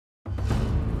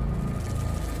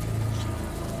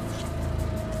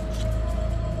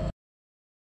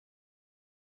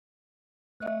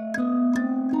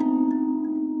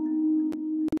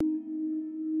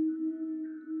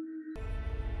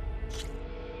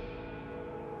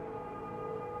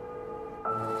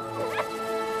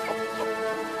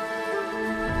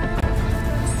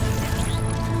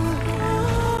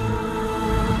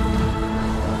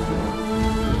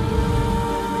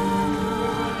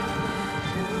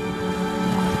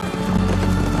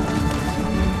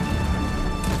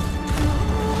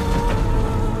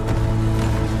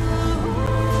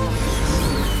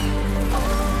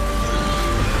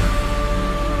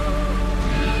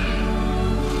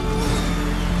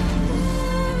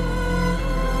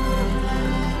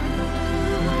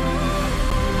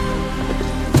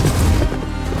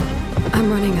I'm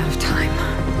running out of time,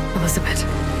 Elizabeth.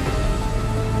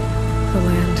 The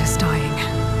land is dying.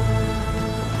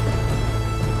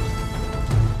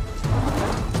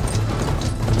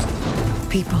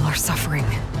 People are suffering.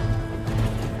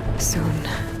 Soon,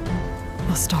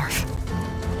 we'll starve.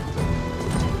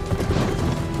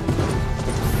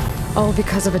 All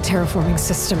because of a terraforming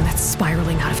system that's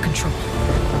spiraling out of control.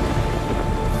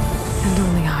 And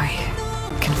only I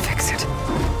can fix it.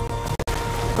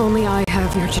 Only I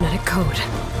have your genetic code.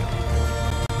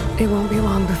 It won't be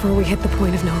long before we hit the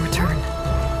point of no return.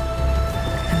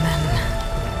 And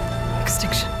then...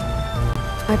 extinction.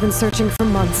 I've been searching for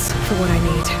months for what I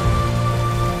need.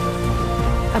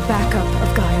 A backup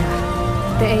of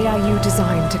Gaia. The AI you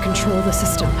designed to control the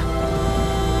system.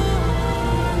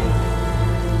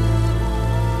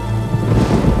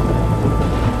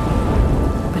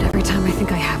 But every time I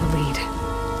think I have a lead,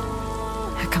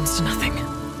 it comes to nothing.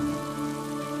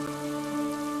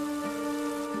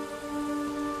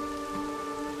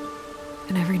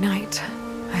 And every night,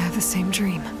 I have the same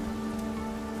dream.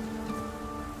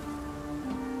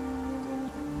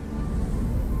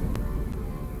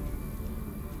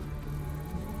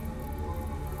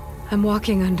 I'm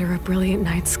walking under a brilliant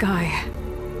night sky,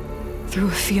 through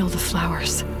a field of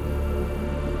flowers. And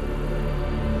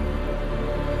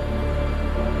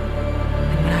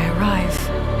when I arrive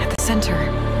at the center,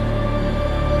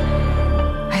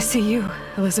 I see you,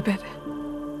 Elizabeth.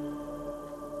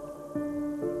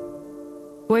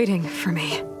 Waiting for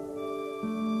me.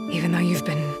 Even though you've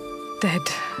been dead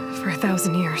for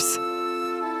 1,000 years.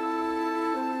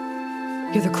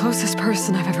 You're the closest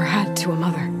person I've ever had to a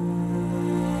mother.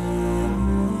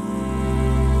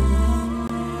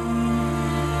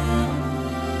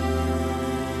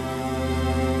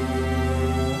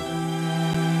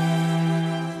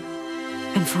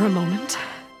 And for a moment,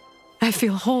 I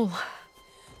feel whole.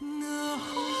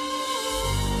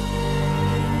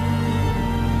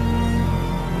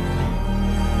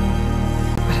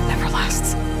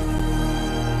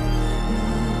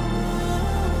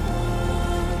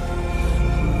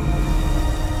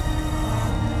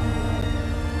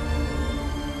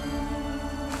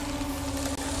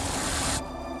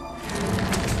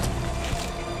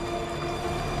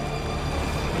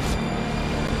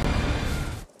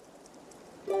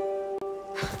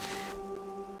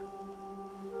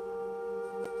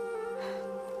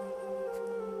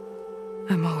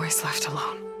 I'm always left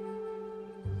alone.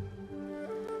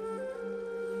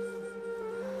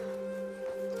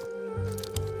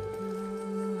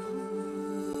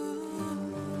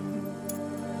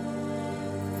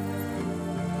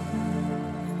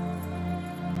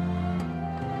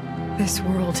 This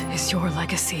world is your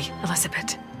legacy,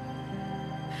 Elizabeth.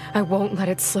 I won't let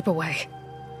it slip away.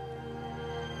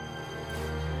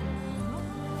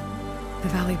 The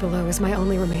valley below is my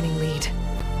only remaining lead.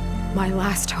 My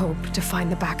last hope to find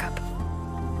the backup.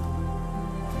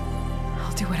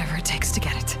 I'll do whatever it takes to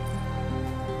get it.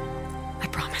 I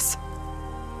promise.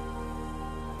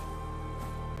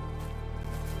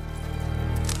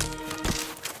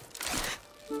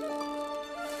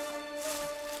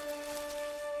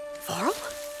 Varl?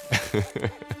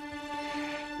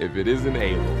 If it isn't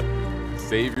Aloy,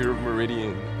 savior of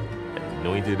Meridian,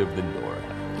 anointed of the Nora.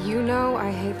 You know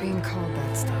I hate being called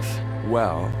that stuff.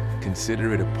 Well,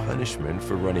 consider it a punishment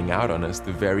for running out on us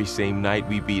the very same night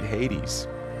we beat Hades.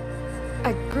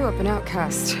 I grew up an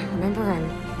outcast. Remember, I'm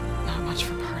not much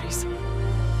for parties.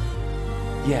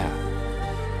 Yeah.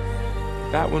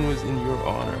 That one was in your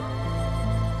honor.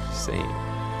 Same.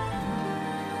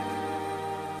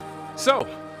 So,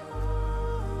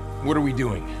 what are we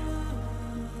doing?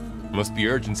 Must be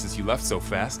urgent since you left so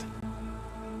fast.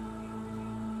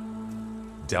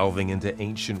 Delving into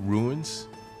ancient ruins?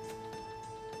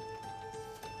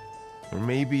 Or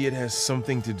maybe it has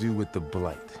something to do with the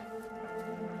Blight.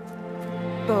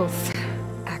 Both,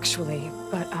 actually,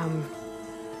 but,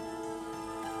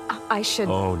 I should...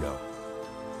 Oh no.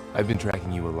 I've been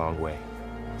tracking you a long way.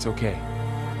 It's okay.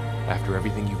 After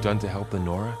everything you've done to help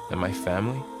Lenora and my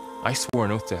family, I swore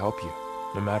an oath to help you,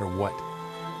 no matter what.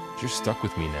 You're stuck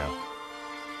with me now.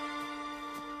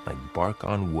 Like bark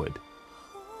on wood.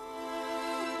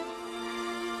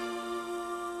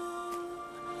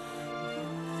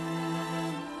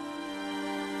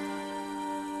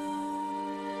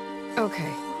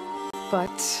 Okay,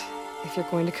 but if you're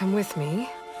going to come with me,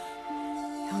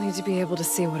 you'll need to be able to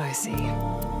see what I see.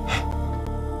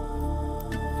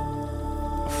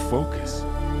 A focus?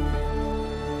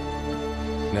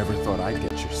 Never thought I'd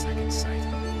get your second sight.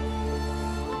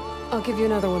 I'll give you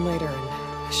another one later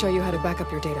and show you how to back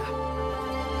up your data.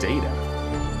 Data?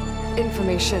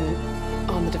 Information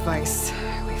on the device.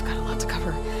 We've got a lot to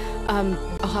cover.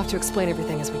 I'll have to explain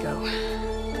everything as we go.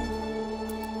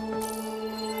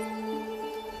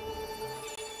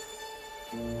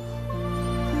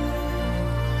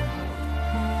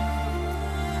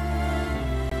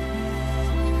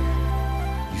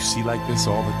 You see like this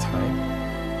all the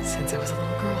time? Since I was a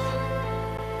little girl.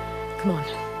 Come on.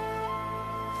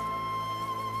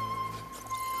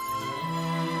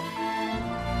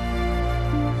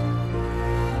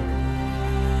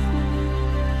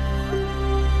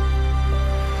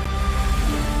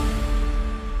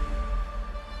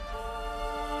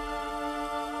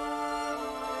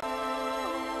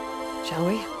 Shall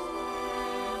we?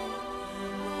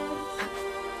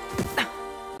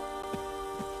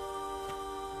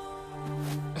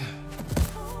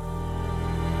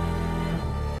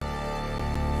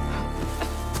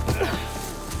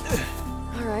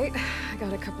 All right, I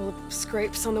got a couple of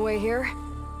scrapes on the way here.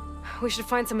 We should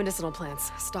find some medicinal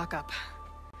plants, stock up.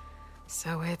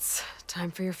 So it's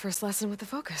time for your first lesson with the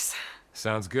focus.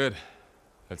 Sounds good.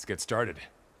 Let's get started.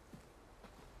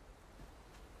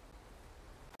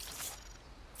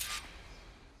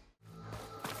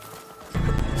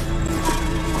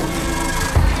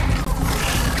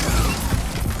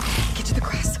 Get to the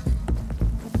grass.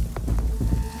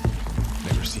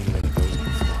 Never seen one of those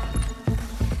before.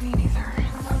 Me neither.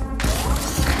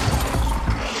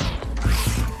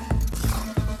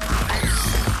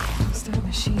 Most of the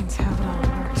machines have it on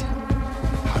alert.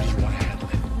 How do you want to handle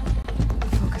it? The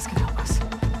focus can help us.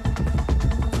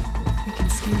 We can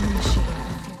scan the machine.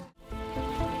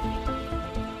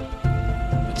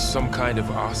 It's some kind of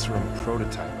Oseram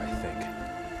prototype, I think.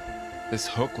 This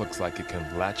hook looks like it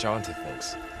can latch onto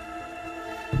things.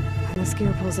 And this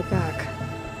gear pulls it back.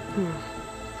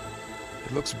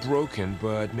 It looks broken,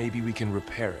 but maybe we can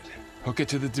repair it. Hook it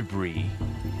to the debris.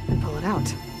 And pull it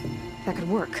out. That could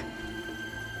work.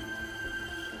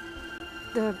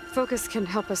 The focus can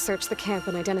help us search the camp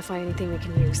and identify anything we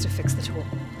can use to fix the tool.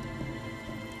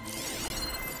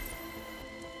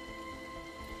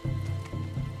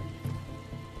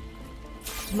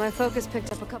 My focus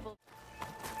picked up a couple...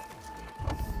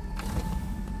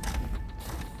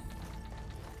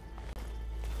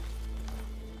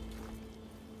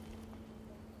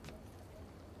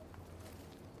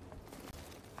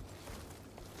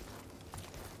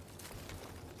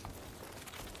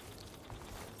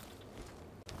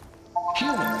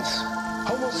 Humans,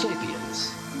 Homo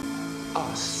sapiens,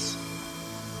 us.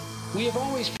 We have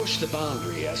always pushed the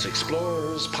boundary as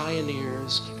explorers,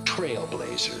 pioneers,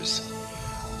 trailblazers.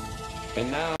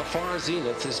 And now Far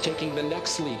Zenith is taking the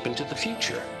next leap into the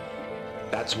future.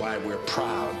 That's why we're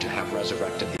proud to have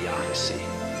resurrected the Odyssey.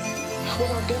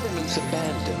 What our governments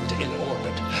abandoned in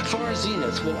orbit, Far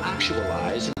Zenith will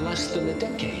actualize in less than a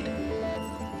decade.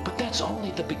 But that's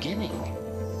only the beginning.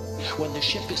 When the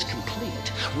ship is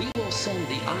complete, we will send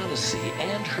the Odyssey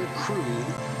and her crew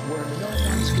where no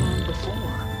one's gone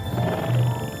before.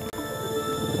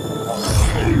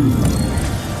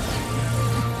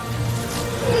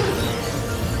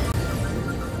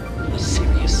 The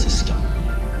Sirius system.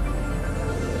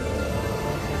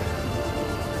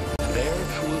 There,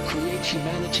 we'll create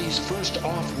humanity's first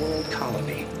off-world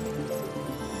colony.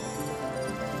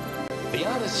 The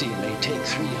Odyssey may take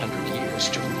 300 years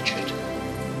to reach it.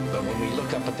 But when we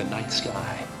look up at the night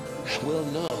sky, we'll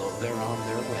know they're on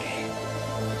their way.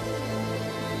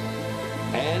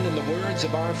 And in the words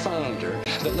of our founder,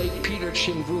 the late Peter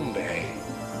Chimvumbe,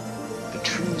 the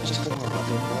true form of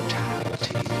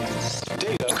immortality is...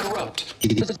 Data corrupt.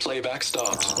 Playback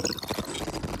stopped.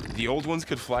 The old ones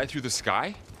could fly through the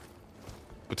sky?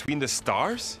 Between the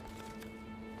stars?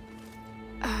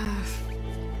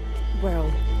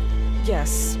 Well,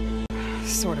 yes.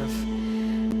 Sort of.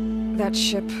 That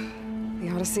ship, the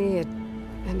Odyssey, it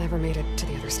never made it to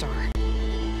the other star.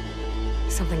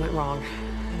 Something went wrong,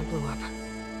 and it blew up.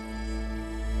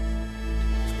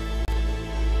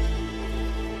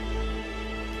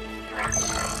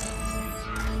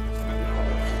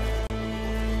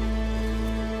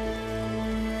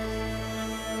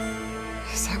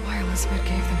 Elizabeth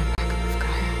gave them a backup of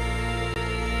Gaia.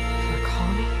 For a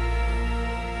colony?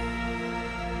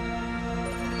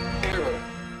 Error.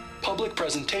 Public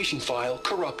presentation file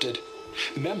corrupted.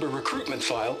 Member recruitment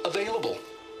file available.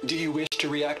 Do you wish to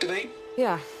reactivate?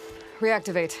 Yeah.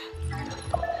 Reactivate.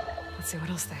 Let's see what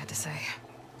else they had to say.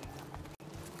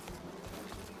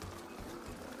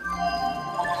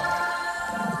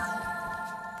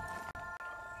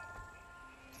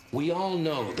 We all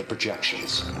know the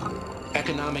projections.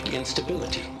 Economic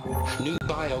instability, new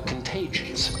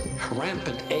biocontagions,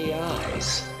 rampant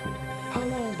AIs. How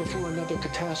long before another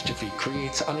catastrophe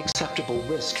creates unacceptable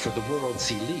risk for the world's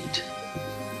elite?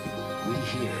 We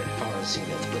here at Far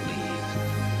Zenith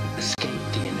believe,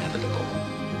 escape the inevitable.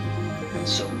 And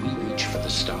so we reach for the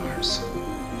stars.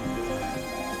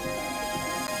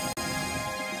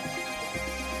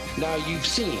 Now you've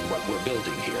seen what we're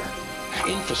building here.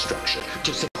 Infrastructure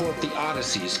to support the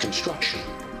Odyssey's construction.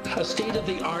 A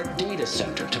state-of-the-art data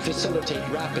center to facilitate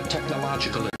rapid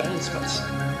technological advancements.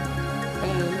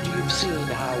 And you've seen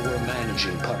how we're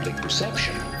managing public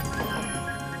perception.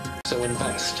 So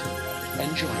invest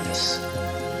and join us.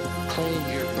 Claim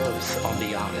your berth on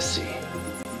the Odyssey.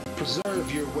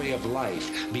 Preserve your way of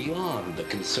life beyond the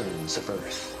concerns of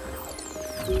Earth.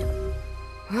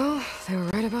 Well, they were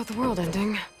right about the world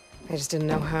ending. I just didn't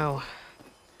know how.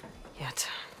 Yet.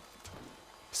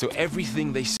 So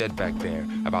everything they said back there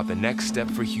about the next step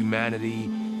for humanity,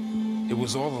 it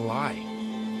was all a lie.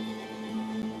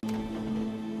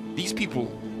 These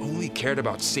people only cared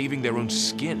about saving their own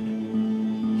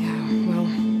skin. Yeah, well,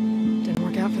 didn't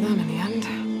work out for them in the end.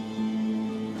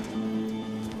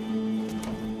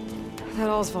 That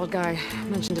Oswald guy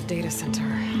mentioned a data center.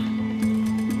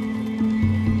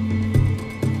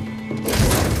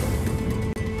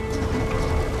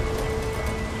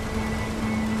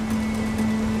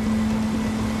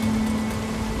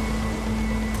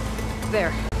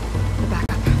 There. The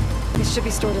backup. It should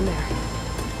be stored in there.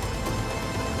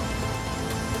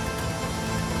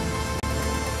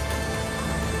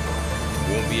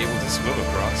 Won't be able to swim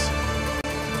across. I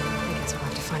guess we'll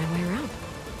have to find a way around.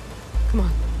 Come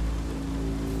on.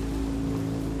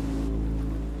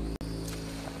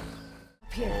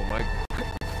 Up here. Oh my...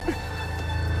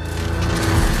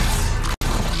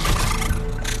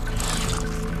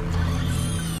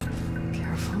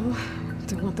 Careful.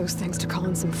 Don't want those things to call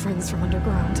in some friends from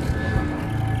underground.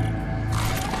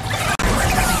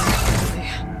 Okay.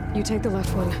 You take the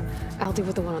left one. I'll deal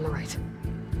with the one on the right.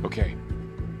 Okay.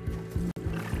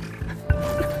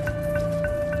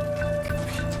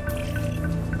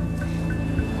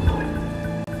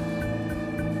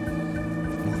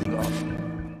 Moving up.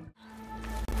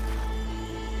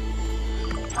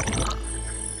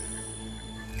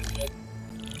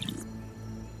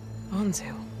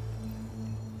 Anzu.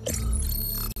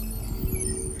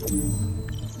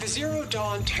 The Zero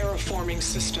Dawn terraforming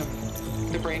system,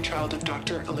 the brainchild of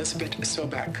Dr. Elizabeth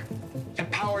Sobek.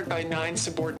 Empowered by 9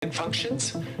 subordinate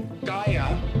functions,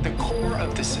 Gaia, the core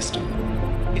of the system,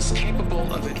 is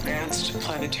capable of advanced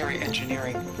planetary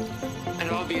engineering, an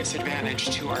obvious advantage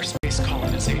to our space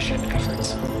colonization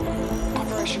efforts.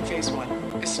 Operation Phase 1.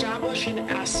 Establish an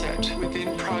asset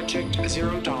within Project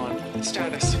Zero Dawn.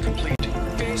 Status complete.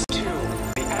 Phase 2.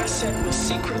 The asset will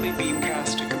secretly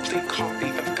beamcast a complete copy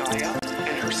of Gaia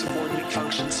and her subordinate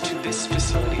functions to this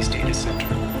facility's data center.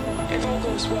 If all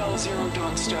goes well, Zero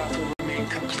Dawn staff will remain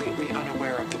completely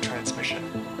unaware of the transmission.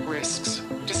 Risks.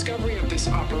 Discovery of this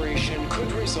operation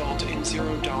could result in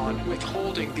Zero Dawn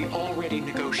withholding the already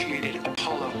negotiated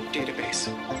Apollo database.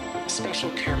 Special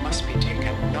care must be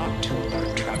taken not to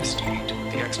alert Travis Tate,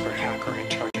 the expert hacker in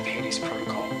charge of Hades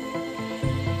Protocol.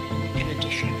 In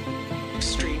addition,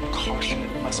 extreme caution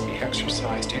must be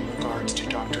exercised in regards to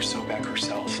Dr. Sobek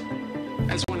herself.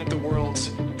 As one of the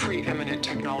world's preeminent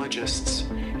technologists,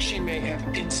 she may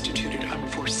have instituted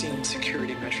unforeseen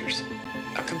security measures.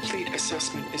 A complete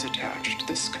assessment is attached.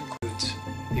 This concludes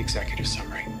the executive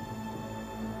summary.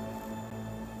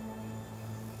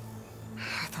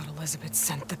 I thought Elizabeth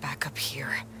sent the backup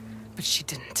here, but she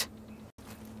didn't.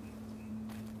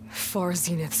 Far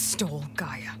Zenith stole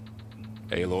Gaia.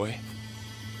 Aloy,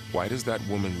 why does that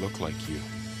woman look like you?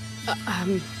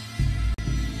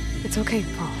 It's okay,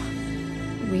 Paul.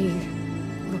 We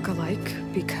look alike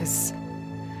because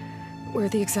we're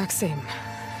the exact same.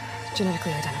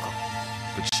 Genetically identical.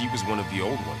 But she was one of the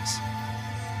old ones.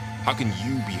 How can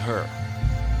you be her?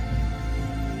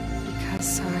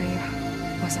 Because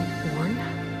I wasn't born.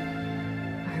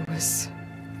 I was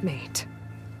made.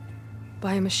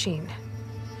 By a machine.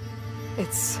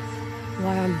 It's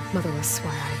why I'm motherless,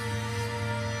 why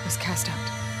I was cast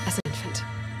out as an infant.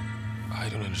 I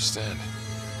don't understand.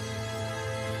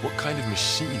 What kind of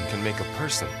machine can make a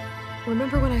person?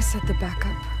 Remember when I said the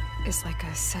backup is like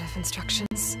a set of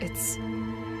instructions? It's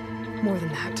more than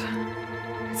that.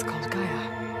 It's called Gaia.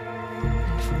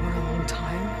 And for a long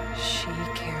time, she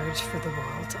cared for the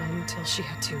world until she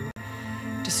had to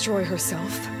destroy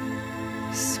herself.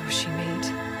 So she made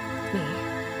me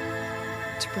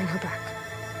to bring her back.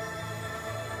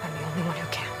 I'm the only one who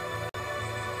can.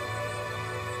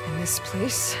 And this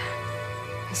place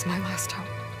is my last hope.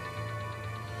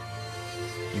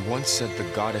 You once said the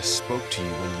goddess spoke to you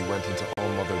when you went into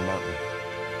All-Mother Mountain.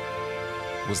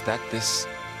 Was that this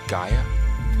Gaia?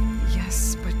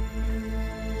 Yes, but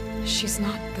she's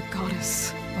not the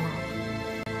goddess,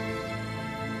 Laurel.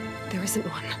 There isn't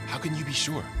one. How can you be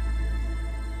sure?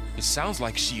 It sounds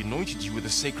like she anointed you with a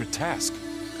sacred task.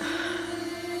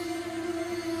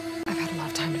 I've had a lot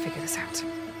of time to figure this out.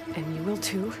 And you will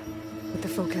too, with the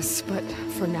focus. But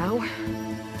for now,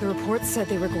 the report said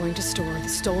they were going to store the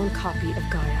stolen copy of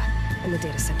Gaia in the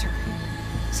data center.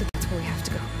 So that's where we have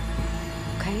to go.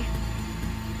 Okay?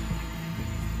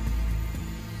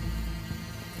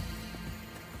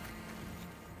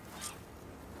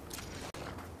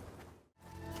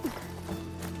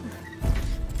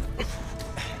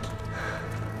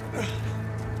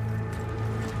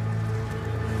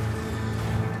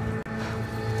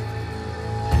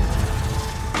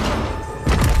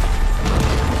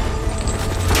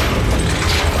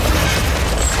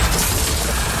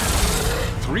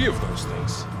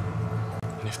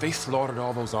 If they slaughtered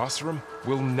all those Oseram,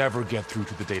 we'll never get through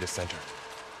to the data center.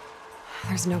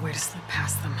 There's no way to slip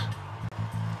past them.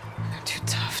 They're too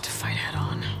tough to fight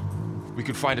head-on. We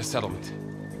could find a settlement.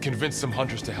 Convince some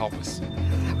hunters to help us.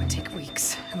 That would take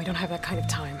weeks, and we don't have that kind of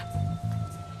time.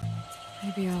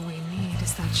 Maybe all we need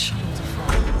is that shuttle to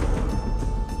fly.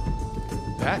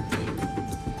 That thing?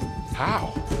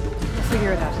 How? We'll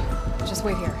figure it out. Just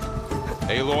wait here.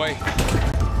 Aloy.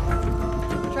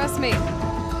 Trust me.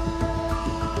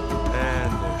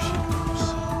 And there she goes.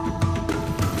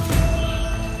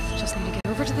 Just need to get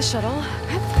over to the shuttle.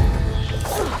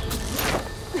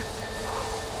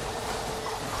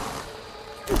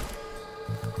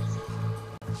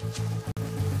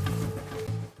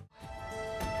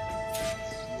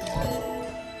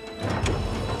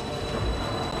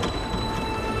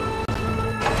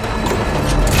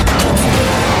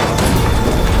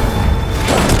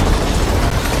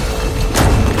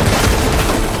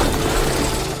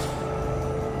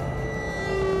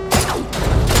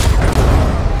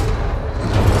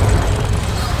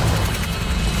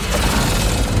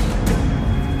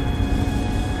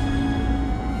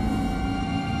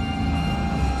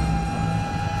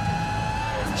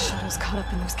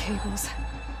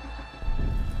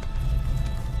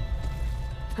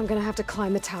 I'm gonna have to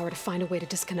climb the tower to find a way to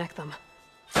disconnect them.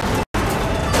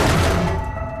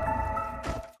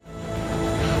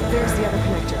 There's the other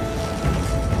connector.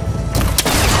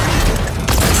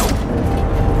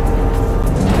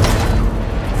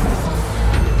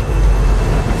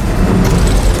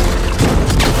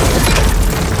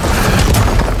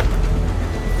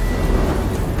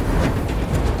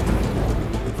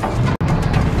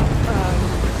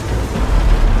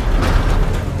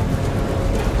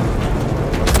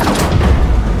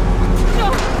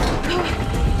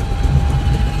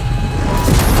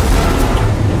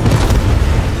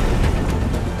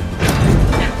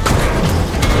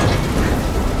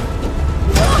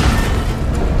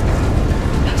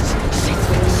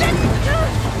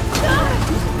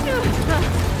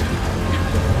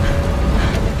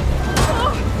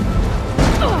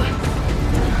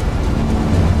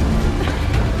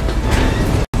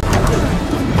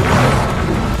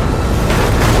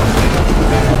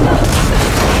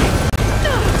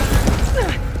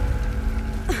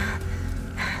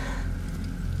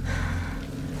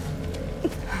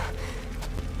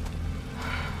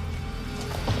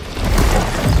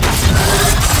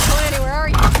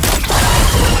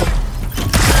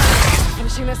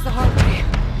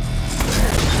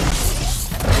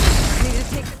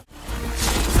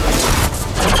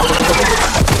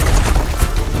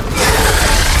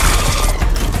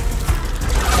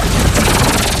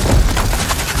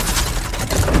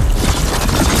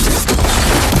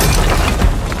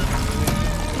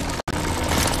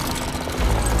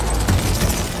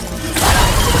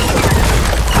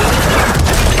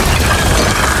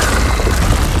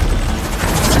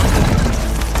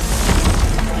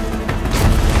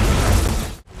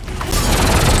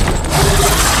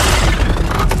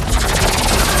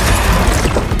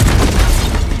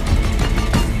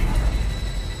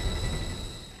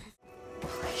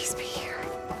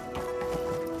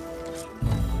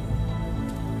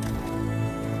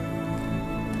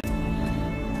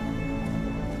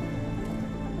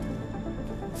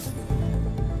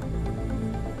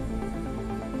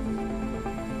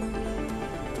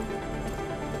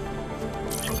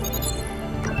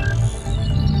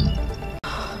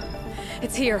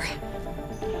 here.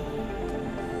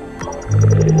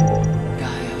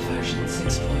 Gaia version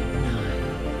 6.9.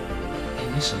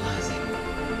 Initializing.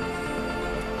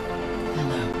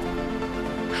 Hello.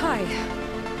 Hi.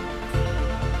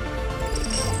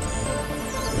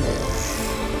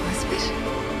 Elizabeth?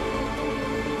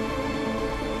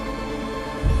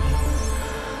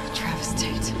 Travis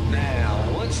Tate. Now,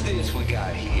 what's this we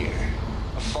got here?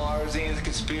 A Farzian's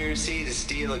conspiracy to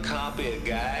steal a copy of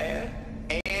Gaia?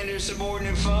 And her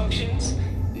subordinate functions?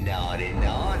 Naughty,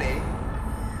 naughty.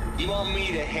 You want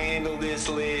me to handle this,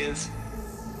 Liz?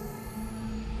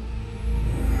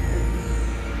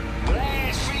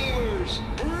 Blasphemers!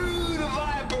 Brood of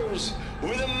vipers!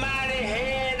 With a mighty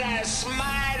hand I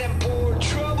smite and pour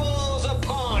troubles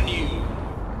upon you!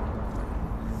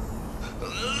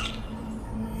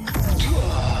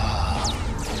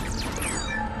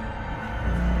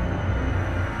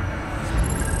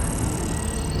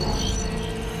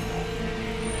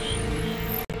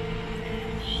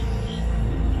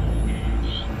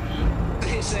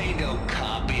 This ain't no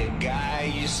copy of Gaia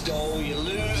you stole, you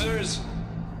losers.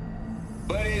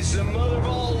 But it's the mother of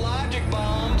all logic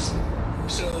bombs.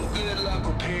 So good luck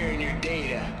repairing your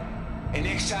data. And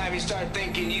next time you start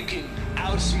thinking you can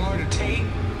outsmart a Tate,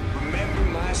 remember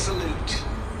my salute.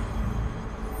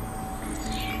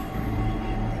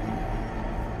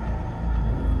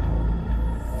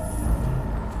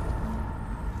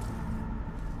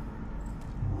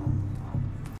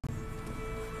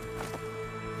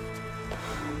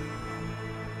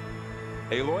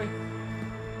 Aloy?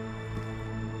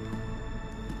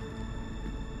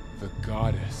 The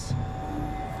goddess.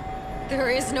 There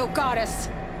is no goddess.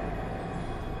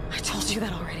 I told you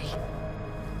that already.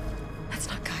 That's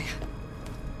not Gaia.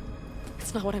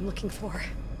 It's not what I'm looking for.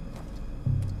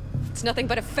 It's nothing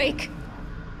but a fake.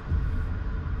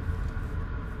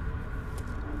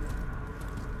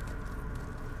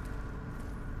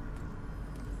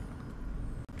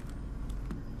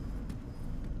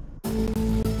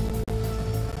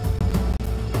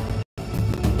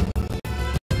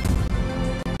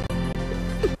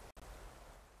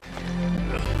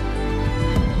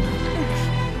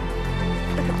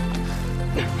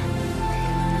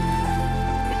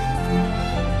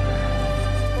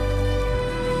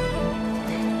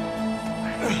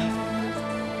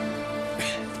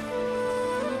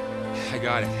 I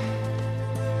got it.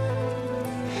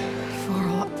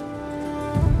 Varl,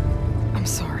 I'm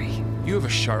sorry. You have a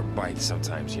sharp bite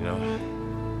sometimes, you know?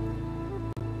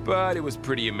 But it was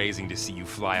pretty amazing to see you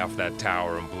fly off that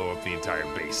tower and blow up the entire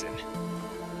basin.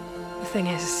 The thing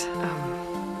is,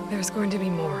 there's going to be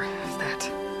more of that.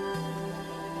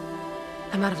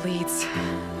 I'm out of leads,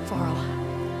 Varl.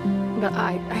 But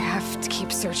I have to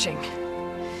keep searching.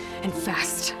 And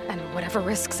fast. And whatever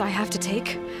risks I have to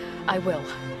take, I will.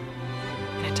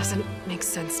 And it doesn't make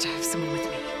sense to have someone with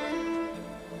me.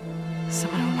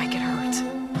 Someone who might get hurt.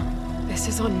 This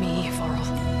is on me, Varl.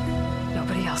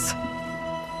 Nobody else.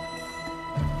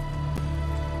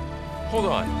 Hold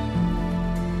on.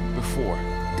 Before,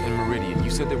 in Meridian, you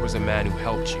said there was a man who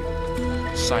helped you.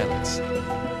 Silence.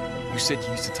 You said you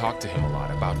used to talk to him a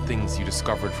lot about things you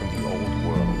discovered from the old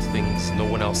world, things no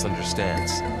one else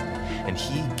understands. And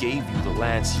he gave you the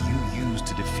lance you used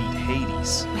to defeat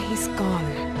Hades. He's gone,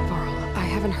 Varl. I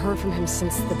haven't heard from him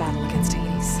since the battle against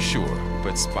Hades. Sure,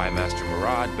 but Spy Master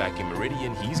Murad back in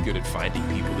Meridian, he's good at finding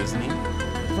people, isn't he?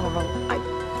 Varl,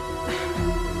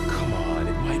 Come on,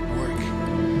 it might work.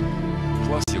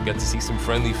 Plus, you'll get to see some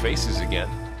friendly faces again.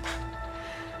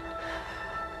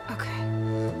 Okay.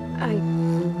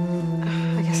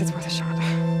 I guess it's worth a shot.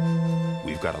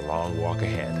 We've got a long walk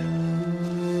ahead.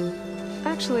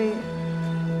 Actually,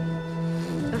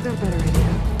 I've got a better idea.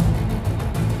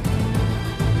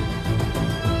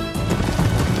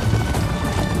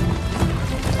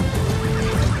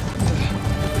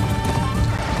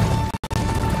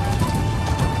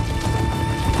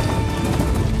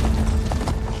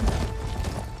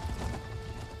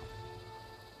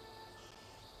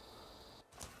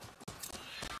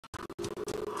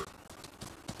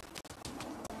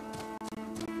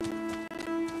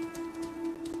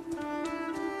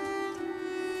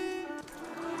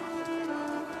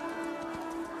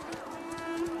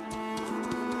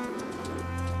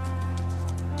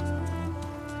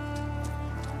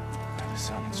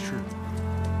 It's true.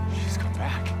 She's come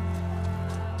back.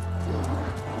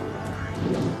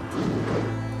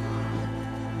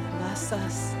 Bless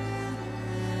us.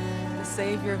 The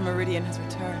savior of Meridian has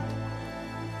returned.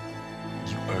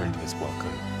 You earned this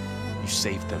welcome. You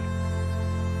saved them.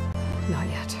 Not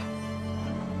yet.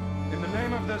 In the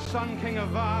name of the Sun King of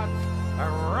Vard, a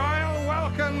royal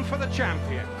welcome for the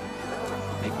champion.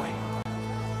 Make way.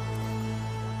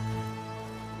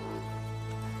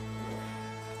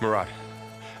 Murad,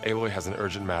 Aloy has an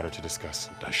urgent matter to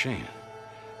discuss. Dashane,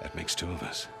 that makes two of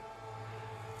us.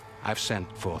 I've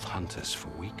sent forth hunters for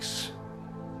weeks,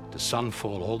 to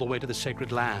Sunfall all the way to the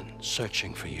Sacred Land,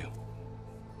 searching for you.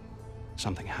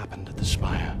 Something happened at the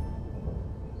Spire.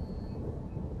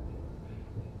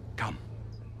 Come.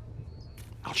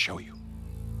 I'll show you.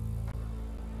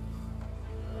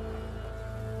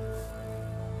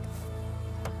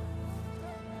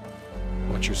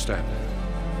 Watch your step.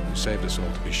 You saved us all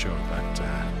to be sure, but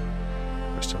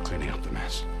we're still cleaning up the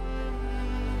mess.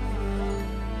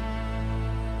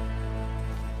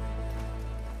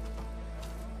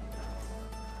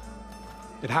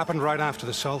 It happened right after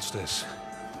the solstice.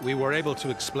 We were able to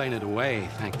explain it away,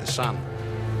 thank the sun.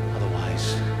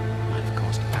 Otherwise, it might have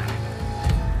caused a panic.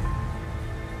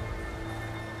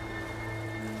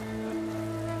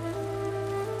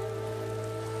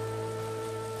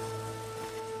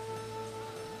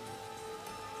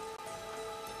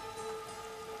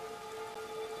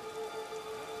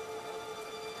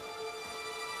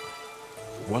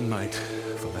 One night,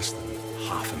 for less than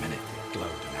half a minute, it glowed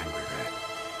an angry red.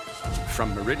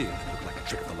 From Meridian, it looked like a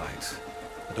trick of the light.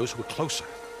 But those who were closer,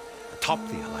 atop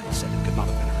the light, said it could not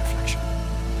have been a reflection.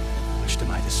 Much to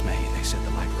my dismay, they said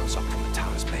the light rose up from the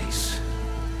tower's base.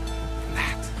 From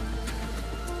that,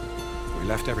 we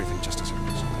left everything just as it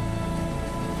was.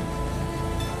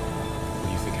 What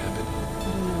do you think happened? I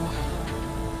don't know.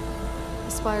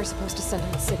 The Spire's supposed to send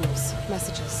in signals,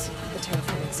 messages, the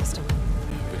terraforming system.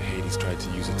 But Hades tried to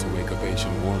use it to wake up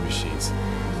ancient war machines.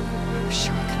 I'm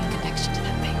sure I got the connection to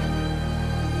that thing.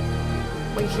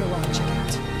 Wait here while I check it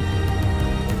out.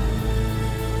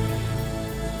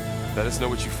 Let us know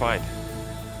what you find.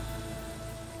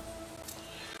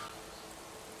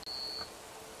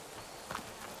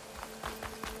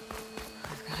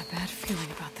 I've got a bad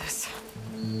feeling about this.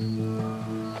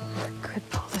 I could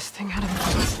pull this thing out of the...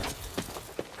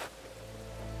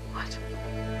 What?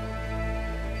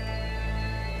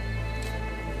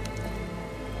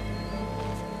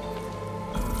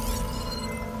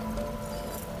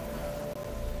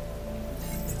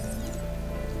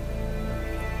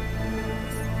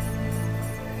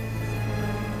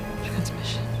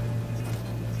 Transmission.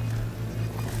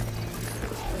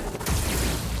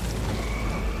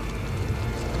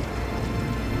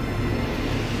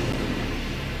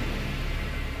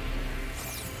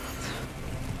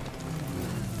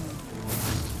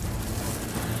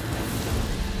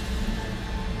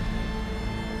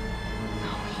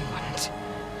 No, he wouldn't.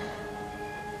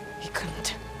 He couldn't.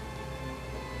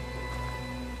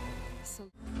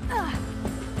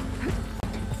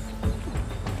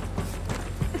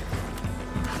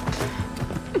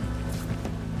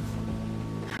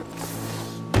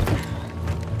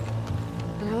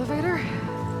 An elevator?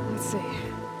 Let's see.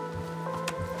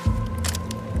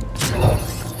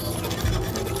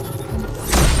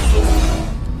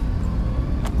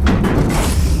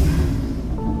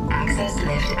 Access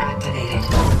lift activated.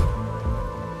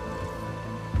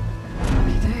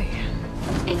 Lucky day.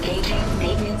 Engaging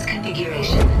maintenance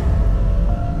configuration.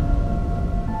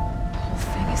 The whole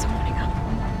thing is opening up.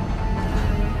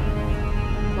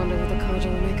 Wonder what the Koja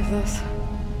will make of this.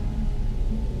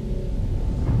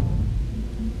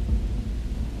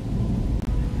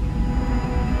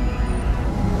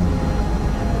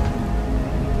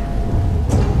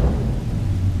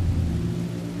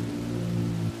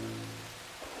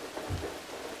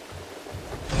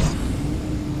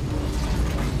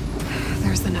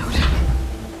 There's the note.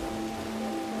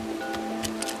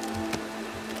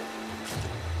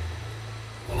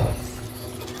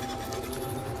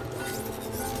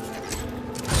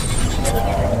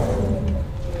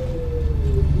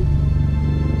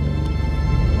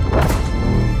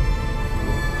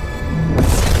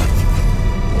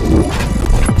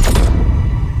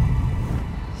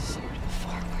 Sword of the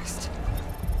Far West.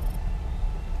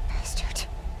 Bastard.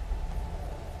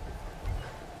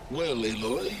 Well,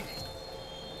 Aloy,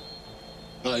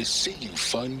 I see you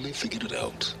finally figured it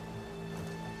out.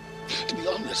 To be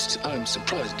honest, I'm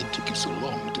surprised it took you so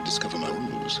long to discover my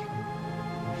ruse.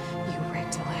 You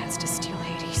rigged the lands to steal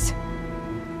Hades.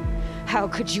 How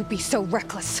could you be so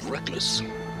reckless? Reckless.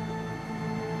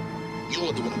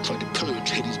 You're the one who tried to purge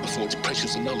Hades before its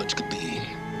precious knowledge could be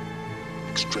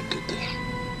extracted.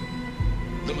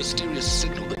 The mysterious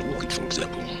signal that woke it, for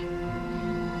example.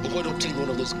 But why don't take one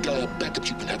of those Gaia backups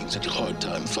you've been having such a hard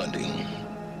time finding?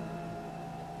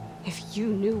 If you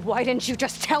knew, why didn't you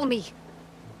just tell me?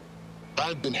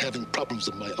 I've been having problems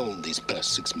of my own these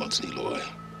past 6 months, Aloy.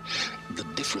 The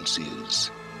difference is,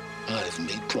 I've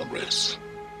made progress.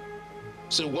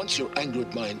 So once your anger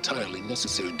at my entirely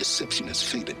necessary deception has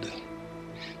faded,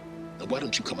 I'll why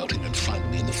don't you come out here and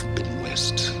find me in the Forbidden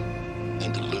West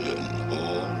and learn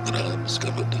all that I have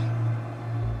discovered?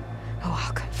 Oh,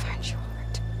 I'll come find you,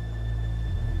 Albert.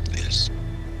 Yes.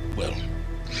 Well,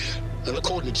 then the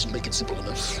coordinates make it simple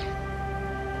enough.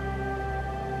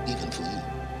 Even for you.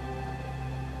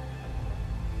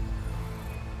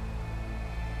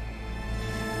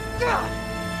 God!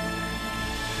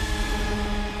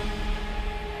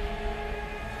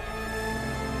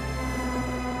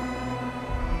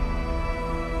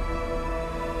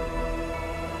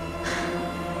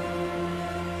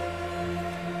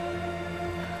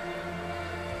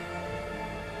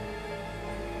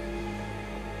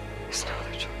 There's no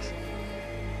other choice.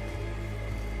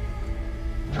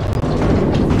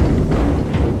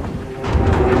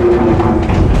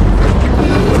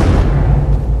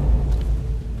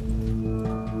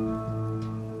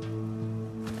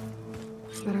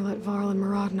 Better let Varl and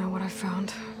Murad know what I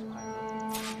found.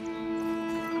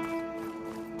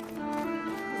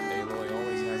 Aloy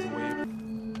always has a way.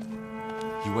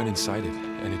 You went inside it,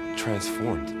 and it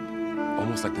transformed.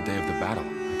 Almost like the day of the battle.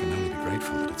 I can only be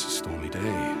grateful that it's a stormy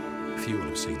day. Few will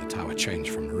have seen the tower change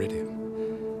from Meridian.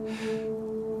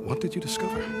 What did you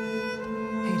discover?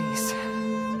 Hades.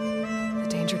 The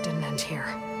danger didn't end here.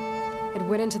 It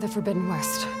went into the Forbidden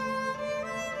West.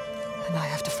 And I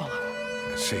have to follow.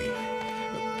 I see.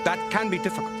 That can be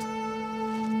difficult.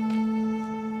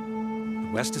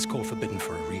 The West is called Forbidden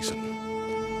for a reason.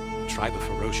 A tribe of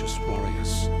ferocious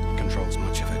warriors controls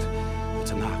much of it. The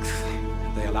Tenakth.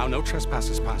 They allow no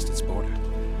trespassers past its border.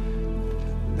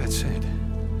 That said,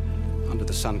 under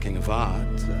the Sun King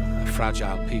Avad, a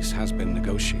fragile peace has been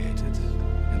negotiated.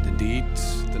 And indeed,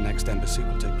 the next embassy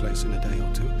will take place in a day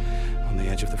or two on the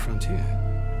edge of the frontier.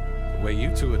 Were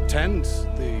you to attend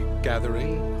the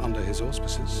gathering under his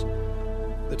auspices,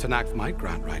 the Tenakth might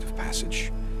grant right of passage,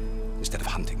 instead of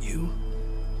hunting you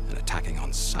and attacking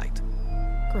on sight.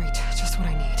 Great, just what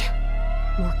I need.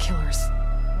 More killers.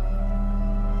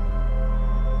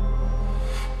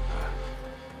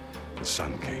 The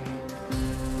Sun King.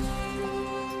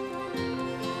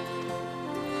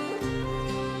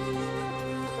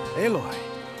 Aloy,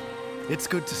 it's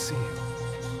good to see you.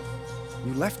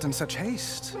 You left in such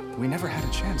haste. We never had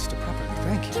a chance to properly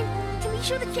thank you. Can we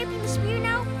show the champion the spear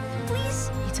now?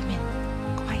 Please? It's a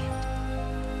minute. Quiet.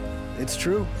 It's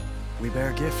true. We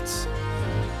bear gifts.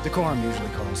 Decorum usually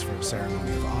calls for a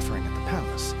ceremony of offering at the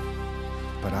palace.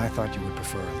 But I thought you would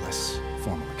prefer a less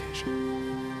formal occasion.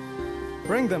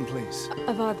 Bring them, please.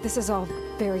 Avad, this is all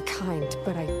very kind,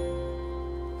 but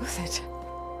Who's it?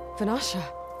 Vanasha.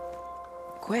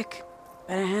 Quick.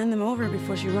 Better hand them over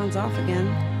before she runs off again.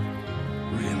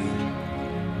 Really?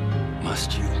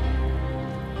 Must you?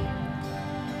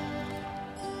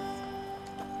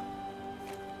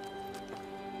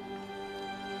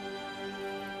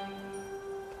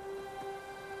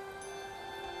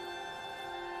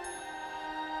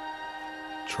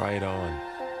 Try it on.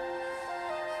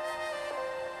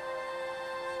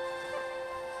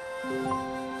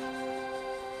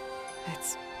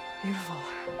 It's beautiful.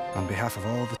 On behalf of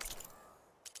all the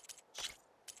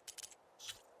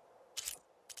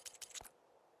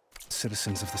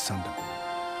citizens of the Sundom,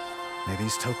 may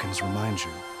these tokens remind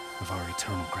you of our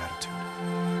eternal gratitude.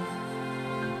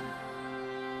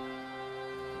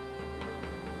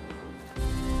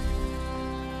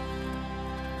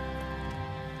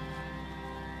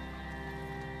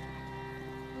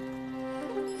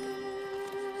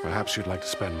 Perhaps you'd like to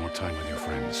spend more time with your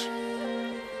friends.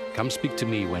 Come speak to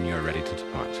me when you're ready to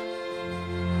depart.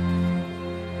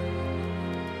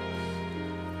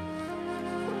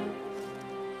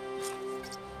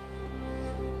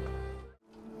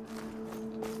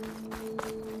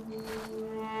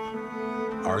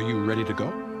 Are you ready to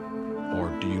go?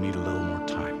 Or do you need a little more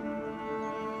time?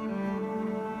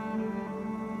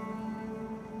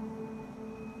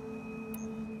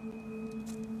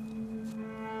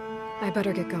 I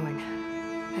better get going.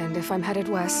 And if I'm headed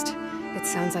west, it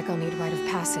sounds like I'll need rite of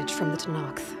passage from the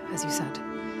Tenakth, as you said.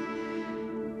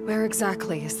 Where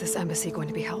exactly is this embassy going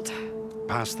to be held?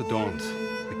 Past the Daunt,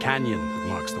 the canyon that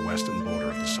marks the western border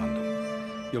of the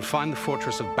Sundom. You'll find the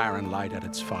fortress of Barren Light at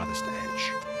its farthest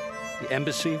edge. The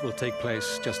embassy will take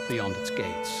place just beyond its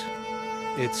gates.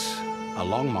 It's a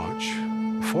long march,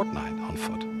 a fortnight on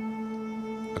foot.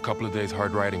 A couple of days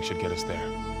hard riding should get us there.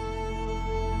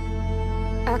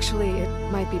 Actually, it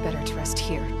might be better to rest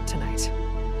here tonight.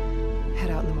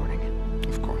 Head out in the morning.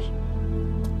 Of course.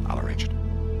 I'll arrange it.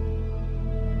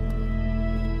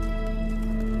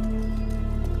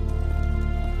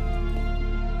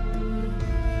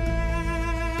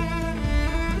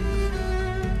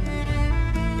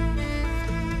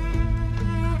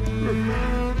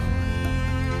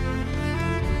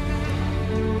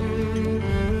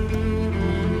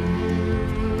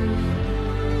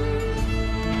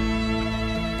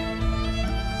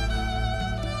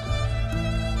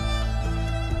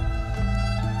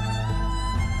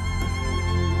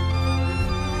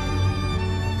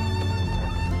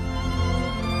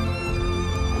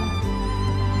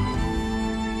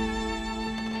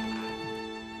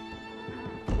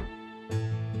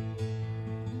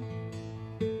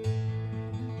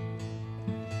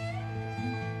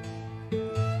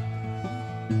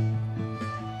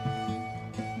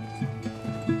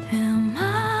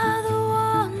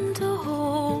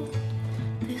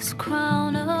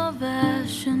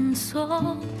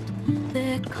 world,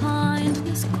 their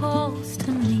kindness calls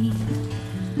to me.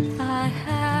 I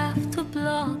have to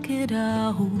block it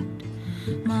out.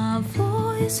 My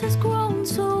voice has grown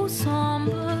so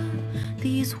somber.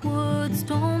 These words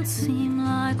don't seem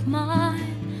like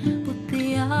mine, but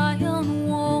the iron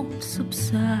won't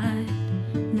subside.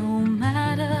 No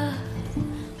matter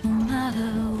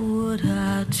what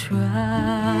I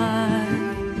try.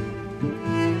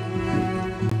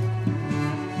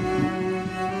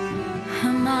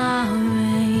 And my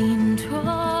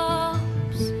raindrops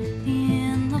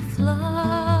in the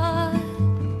flood,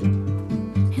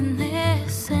 in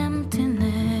this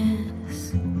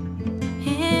emptiness,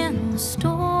 in the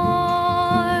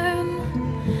storm.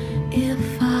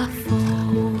 If I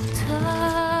falter,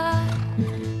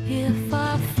 if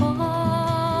I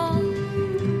fall,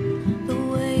 the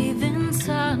wave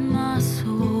inside my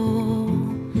soul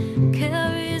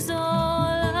carries all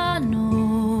I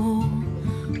know.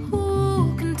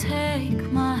 Who can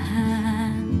take my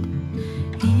hand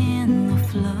in the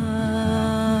flood?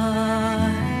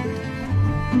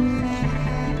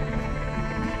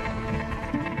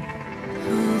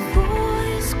 Her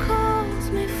voice calls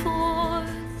me forth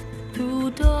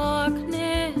through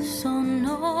darkness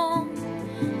unknown.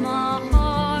 My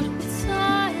heart with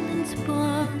silence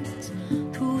burns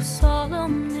through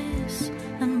solemnness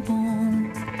and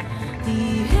bone. The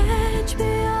edge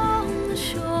beyond the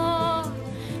shore,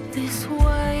 this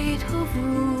weight of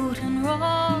root and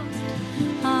rod.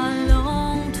 I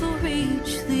long to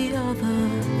reach the other,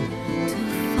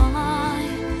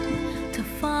 to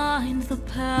find the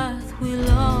path we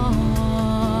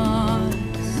lost.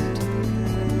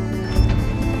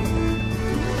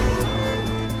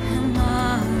 And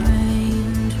my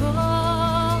raindrops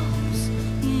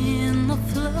in the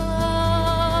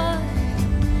flood,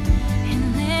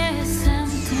 in this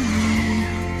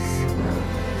emptiness,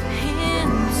 in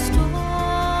the storm.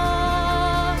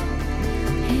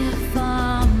 If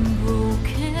I'm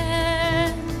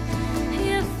broken,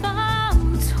 if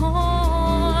I'm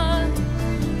torn,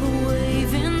 the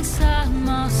wave inside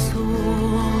my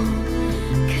soul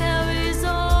carries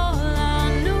all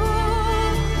I know.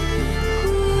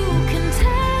 Who can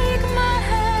take my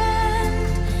hand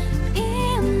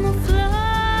in the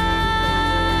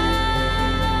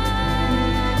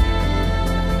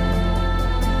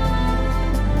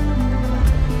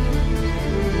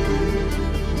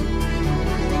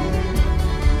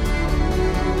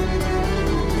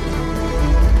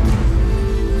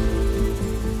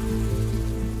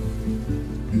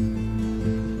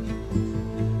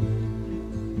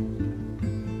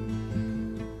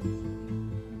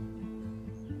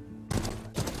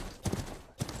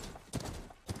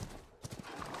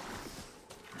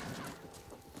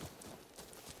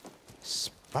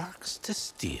Sparks to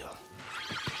steel.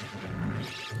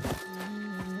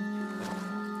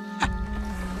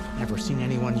 Never seen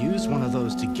anyone use one of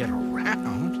those to get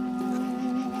around.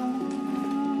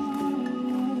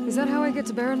 Is that how I get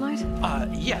to Barren Light?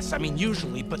 Yes, I mean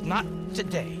usually, but not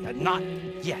today. Not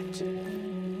yet.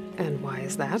 And why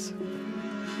is that?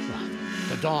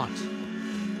 The Daunt.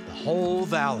 The whole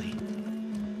valley.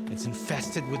 It's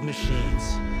infested with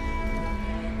machines.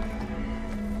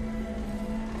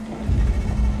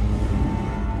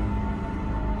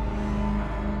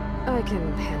 I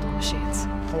can handle machines.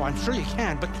 Oh, I'm sure you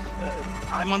can, but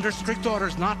I'm under strict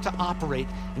orders not to operate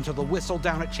until the whistle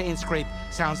down at Chainscrape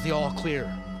sounds the all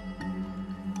clear.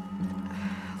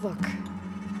 Look,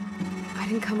 I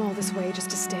didn't come all this way just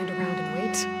to stand around and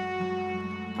wait.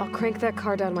 I'll crank that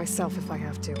car down myself if I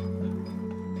have to.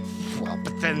 Well,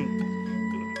 but then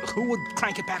who would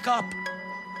crank it back up?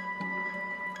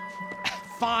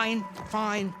 Fine,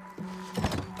 fine.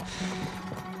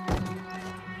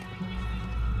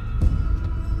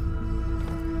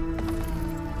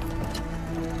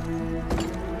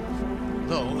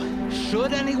 Though,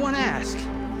 should anyone ask,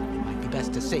 it might be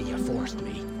best to say you forced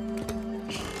me.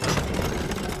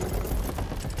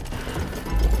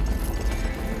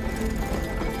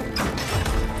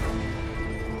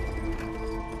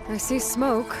 I see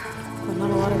smoke, but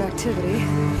not a lot of activity.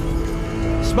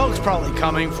 Smoke's probably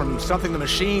coming from something the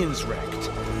machines wrecked.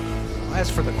 As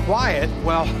for the quiet,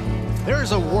 well,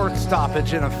 there's a work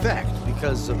stoppage in effect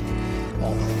because of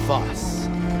all the fuss.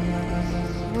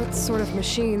 What sort of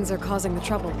machines are causing the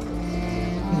trouble?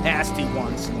 Nasty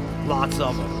ones, lots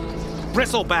of them.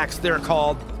 Bristlebacks, they're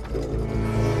called.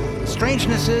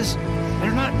 Strangeness is,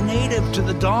 they're not native to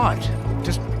the Daunt.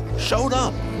 Just showed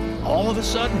up, all of a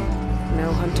sudden.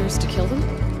 No hunters to kill them?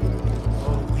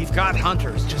 Oh, we've got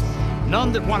hunters, just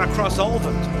none that want to cross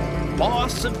Ulvund.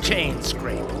 Boss of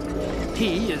Chainscrape.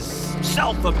 He is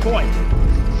self-appointed.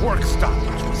 Work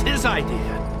stoppage was his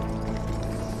idea.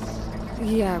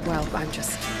 Yeah, well, I'm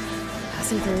just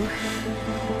passing through.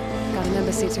 Got an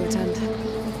embassy to attend.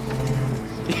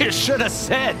 You should have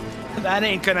said. That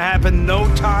ain't gonna happen no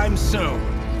time soon.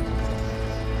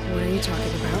 What are you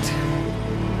talking about?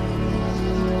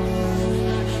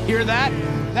 Hear that?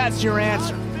 That's your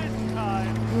answer.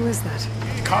 Who is that?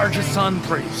 Carja's son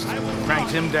priest.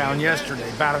 Cranked him down yesterday,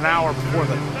 about an hour before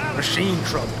the machine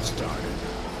trouble started.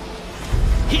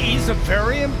 He's a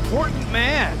very important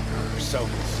man, or so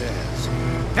he says.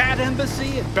 That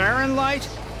embassy at Barren Light,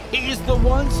 he's the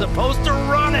one supposed to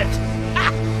run it.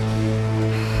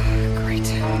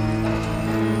 Great.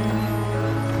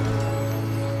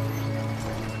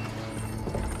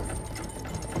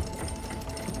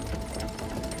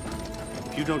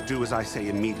 If you don't do as I say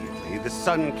immediately, the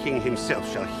Sun King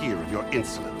himself shall hear of your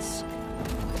insolence.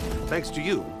 Thanks to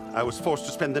you, I was forced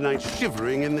to spend the night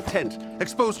shivering in the tent,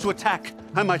 exposed to attack.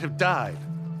 I might have died.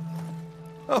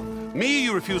 Oh, me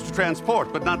you refuse to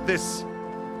transport, but not this...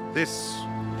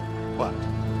 what?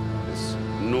 This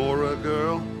Nora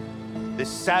girl? This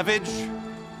savage?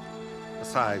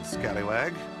 Besides,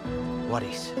 scallywag.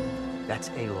 Wadis. That's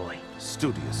Aloy.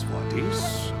 Studious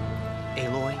Wadis.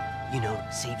 Aloy, you know,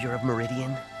 savior of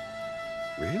Meridian.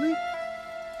 Really?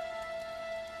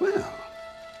 Well,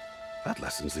 that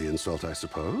lessens the insult, I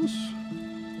suppose.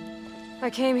 I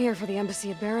came here for the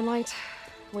embassy at Barren Light.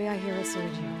 The way I hear it, so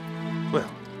did you. Well,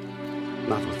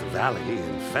 not with the valley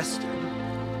infested.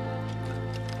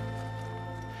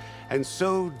 And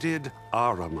so did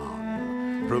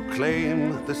Ahriman,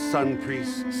 proclaim the Sun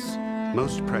Priests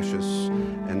most precious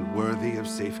and worthy of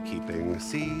safekeeping.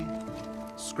 See?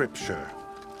 Scripture.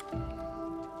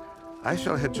 I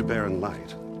shall head to Barren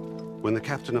Light when the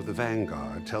captain of the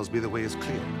Vanguard tells me the way is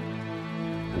clear,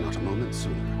 and not a moment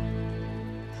sooner.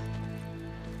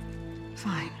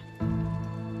 Fine.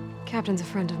 Captain's a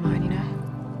friend of mine, you know?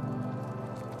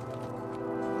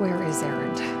 Where is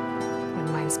Erend?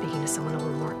 Wouldn't mind speaking to someone a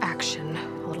little more action,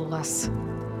 a little less...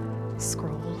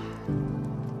 scroll.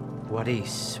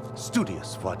 Wadis.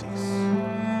 Studious Wadis.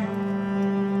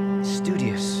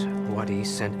 Studious Wadis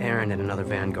sent Erend and another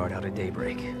Vanguard out at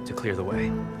daybreak to clear the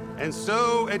way. And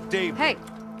so at daybreak... Hey!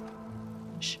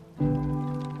 Shh.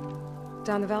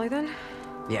 Down the valley, then?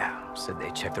 Yeah, said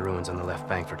they checked the ruins on the left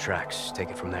bank for tracks. Take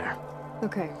it from there.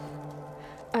 Okay.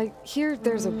 I hear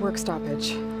there's a work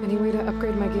stoppage. Any way to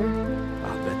upgrade my gear?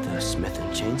 I'll bet the smith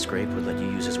and Chainscrape would let you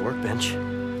use his workbench.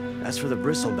 As for the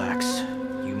bristlebacks,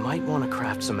 you might want to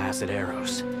craft some acid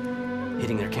arrows.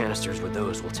 Hitting their canisters with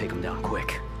those will take them down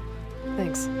quick.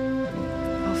 Thanks.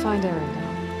 I'll find Erend and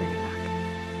I'll bring it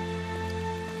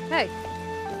back. Hey!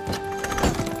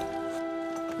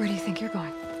 Where do you think you're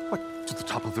going? What, to the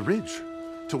top of the ridge?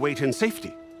 To wait in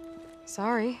safety?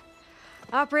 Sorry.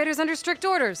 Operator's under strict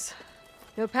orders.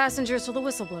 No passengers till the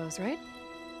whistle blows, right?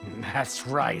 That's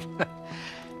right.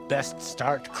 Best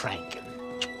start cranking.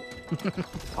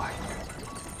 Why?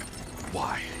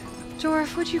 Why?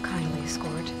 Jorf, would you kindly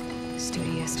escort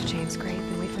Studious to Chainscrape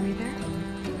and wait for me there?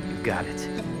 You got it.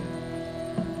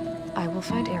 I will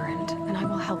find Erend, and I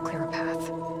will help clear a path.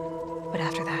 But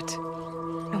after that,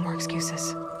 no more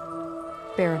excuses.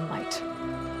 Barren Light.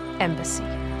 Embassy.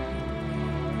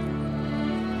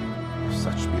 If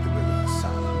such be the will of the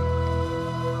sun.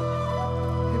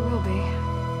 It will be.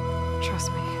 Trust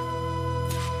me.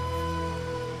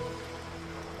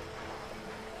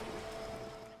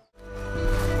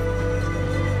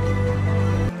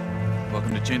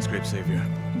 Welcome to Chainscrape, Savior.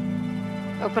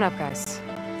 Open up, guys.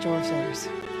 Jorf's orders.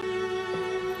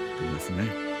 Good enough for me.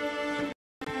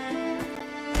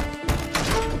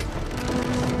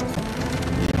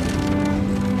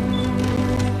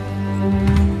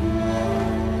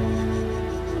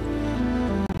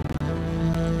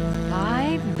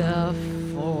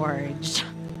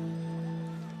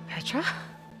 Petra?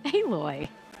 Aloy,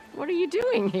 what are you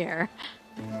doing here?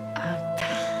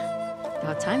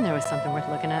 About time there was something worth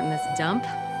looking at in this dump.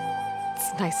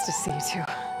 It's nice to see you too.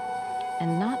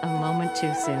 And not a moment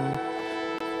too soon.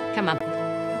 Come on.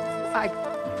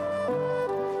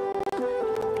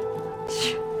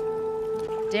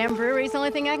 Damn brewery's the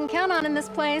only thing I can count on in this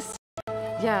place.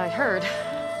 Yeah, I heard.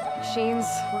 Machines,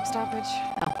 work stoppage.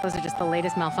 Oh, those are just the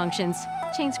latest malfunctions.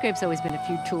 Chainscrape's always been a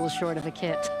few tools short of a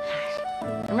kit.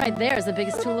 And right there is the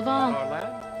biggest tool of all. Our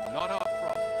land, not our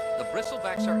problem. The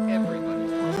bristlebacks are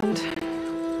everybody's.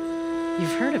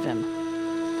 You've heard of him?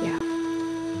 Yeah.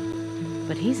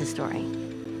 But he's a story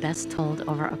best told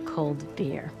over a cold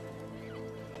beer.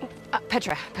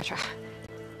 Petra.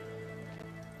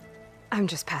 I'm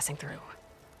just passing through.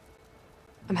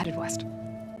 I'm headed west.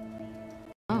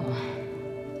 Oh.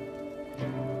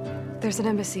 There's an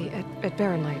embassy at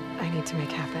Barren Light I need to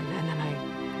make happen, and then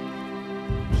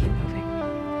Keep moving.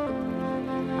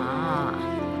 Ah,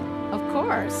 of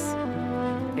course.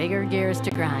 Bigger gears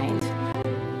to grind.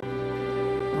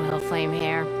 Well,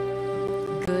 Flamehair,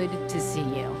 good to see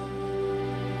you.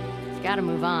 You've got to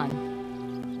move on.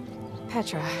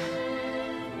 Petra.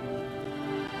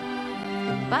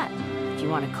 But if you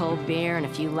want a cold beer and a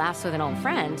few laughs with an old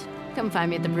friend, come find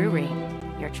me at the brewery.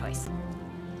 Your choice.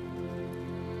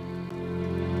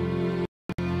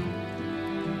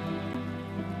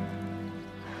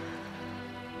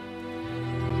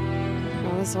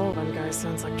 Well, this Olven guy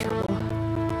sounds like trouble.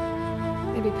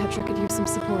 Maybe Petra could use some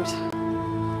support.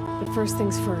 But first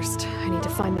things first, I need to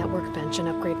find that workbench and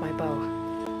upgrade my bow.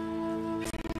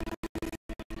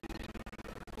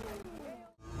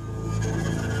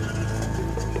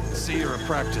 See, you're a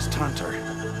practiced hunter.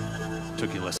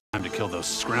 Took you less time to kill those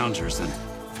scroungers than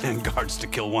vanguards to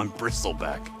kill one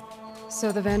bristleback.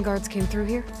 So the vanguards came through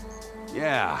here?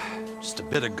 Yeah, just a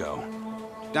bit ago.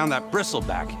 Down that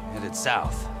bristleback, headed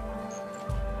south.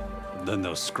 Then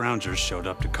those scroungers showed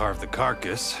up to carve the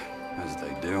carcass, as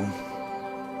they do.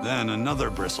 Then another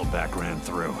bristleback ran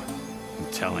through.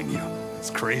 I'm telling you,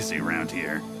 it's crazy around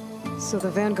here. So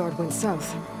the vanguard went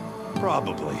south?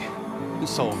 Probably.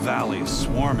 This whole valley is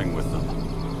swarming with them.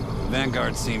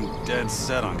 Vanguard seemed dead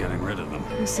set on getting rid of them.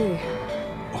 I see.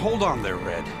 Hold on there,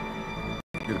 Red.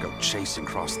 You're gonna go chasing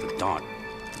across the Daunt.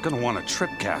 You're gonna want a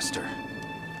tripcaster.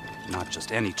 Not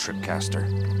just any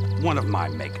tripcaster. One of my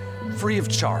make. Free of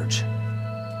charge.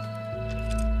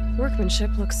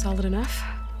 Workmanship looks solid enough.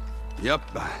 Yep.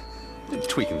 Been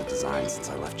tweaking the design since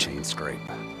I left Chainscrape.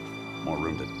 More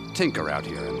room to tinker out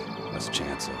here and less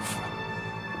chance of,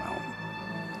 well,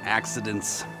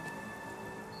 accidents.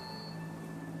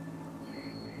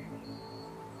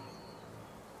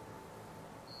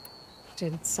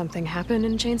 Did something happen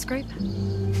in Chainscrape?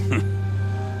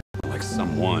 Like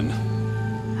someone.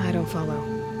 I don't follow.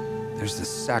 There's this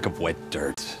sack of wet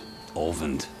dirt,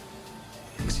 Olvend.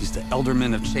 Thinks he's the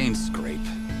Elderman of Chainscrape.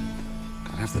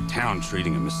 Got half the town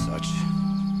treating him as such.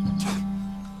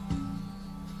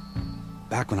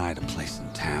 Back when I had a place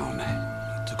in town,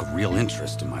 he took a real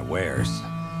interest in my wares.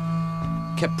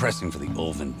 Kept pressing for the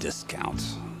Olvend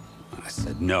discount. I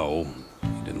said no.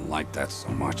 He didn't like that so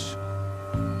much.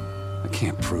 I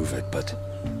can't prove it, but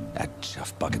that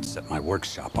chuff bucket set my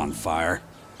workshop on fire.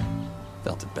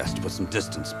 Felt it best to put some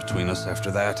distance between us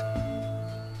after that.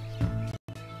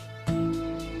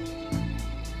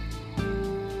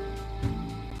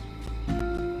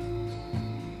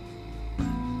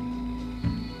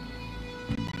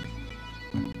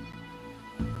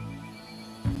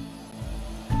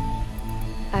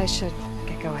 I should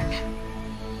get going.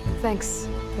 Thanks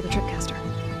for the tripcaster.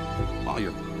 While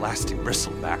you're blasting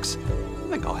bristlebacks, I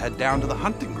think I'll head down to the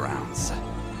hunting grounds.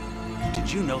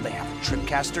 Did you know they have a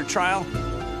tripcaster trial?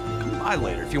 Come by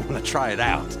later if you want to try it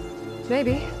out.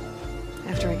 Maybe.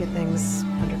 After I get things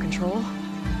under control.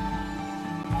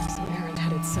 Some errand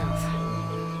headed south.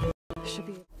 Should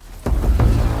be...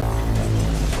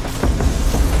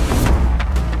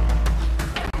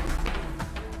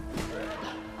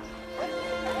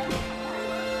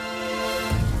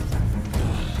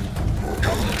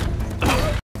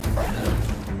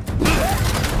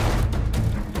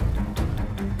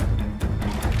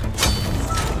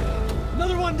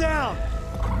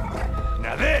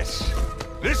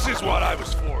 This is what I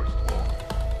was forced for.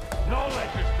 No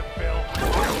ledgers to fill.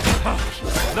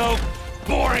 No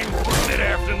boring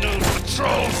mid-afternoon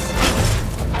patrols.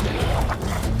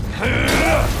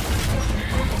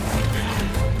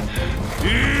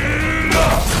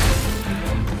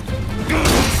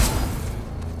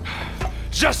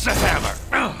 Just a hammer.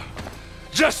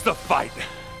 Just the fight.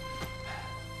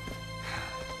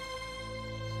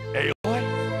 Aloy?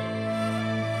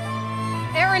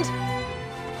 Erend!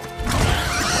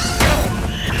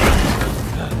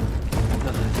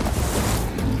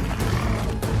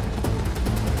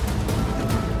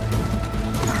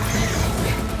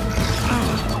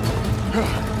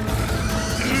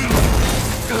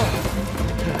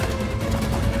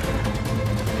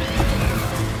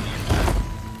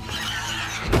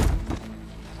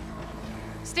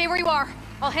 Stay where you are.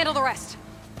 I'll handle the rest.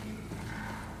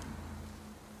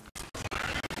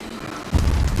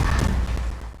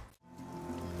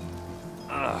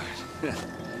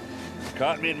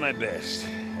 Caught me at my best,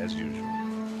 as usual.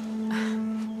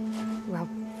 Well,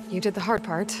 you did the hard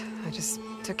part. I just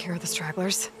took care of the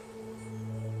stragglers.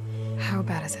 How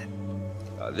bad is it?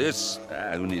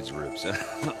 Who needs ribs, huh?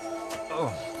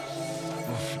 Oh,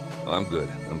 I'm good.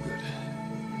 I'm good.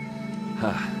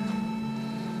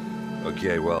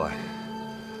 Okay, well,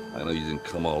 I know you didn't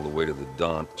come all the way to the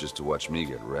Daunt just to watch me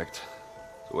get wrecked.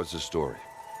 So what's the story?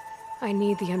 I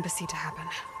need the embassy to happen,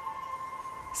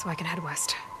 so I can head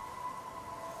west.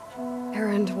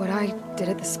 Erend, what I did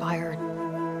at the Spire,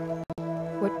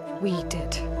 what we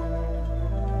did,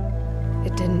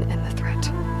 it didn't end the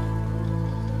threat.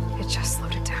 It just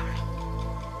slowed it down.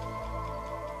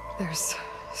 There's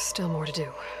still more to do.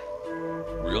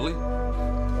 Really?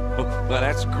 Well,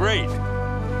 that's great.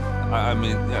 I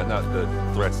mean, yeah, not the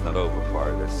threat's not over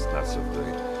part. That's not so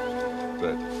big.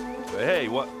 But hey,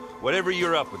 whatever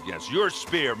you're up against, your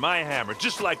spear, my hammer,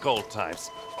 just like old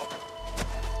times.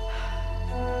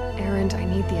 Erend, I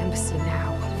need the embassy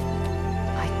now.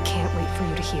 I can't wait for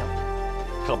you to heal.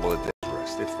 Couple of days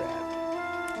rest, if that.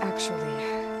 Actually,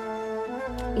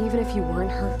 even if you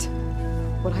weren't hurt,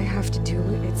 what I have to do,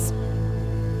 it's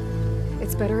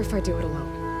better if I do it alone.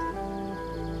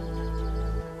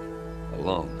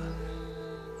 Alone?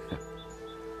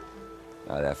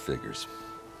 Now that figures.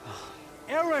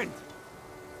 Erend!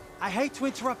 I hate to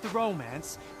interrupt the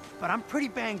romance, but I'm pretty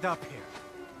banged up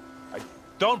here.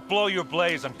 Don't blow your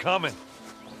blaze, I'm coming.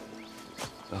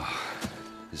 Oh,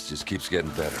 this just keeps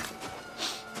getting better.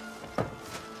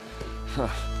 Huh.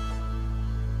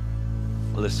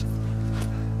 Listen,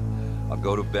 I'll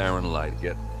go to Barren Light,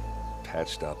 get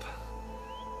patched up.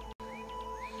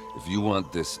 If you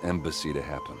want this embassy to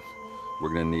happen,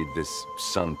 we're gonna need this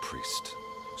Sun Priest,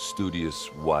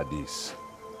 Studius Wadis.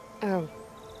 Oh,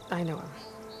 I know him.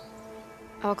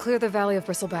 I'll clear the Valley of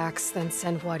Bristlebacks, then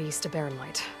send Wadis to Barren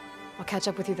Light. I'll catch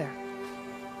up with you there.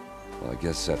 Well, I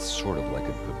guess that's sort of like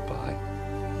a goodbye.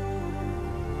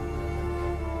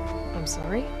 I'm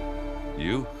sorry?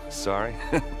 You? Sorry?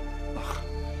 Ugh.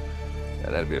 Yeah,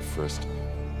 that'd be a first.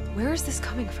 Where is this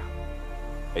coming from?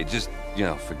 Hey, just, you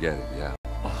know, forget it, yeah.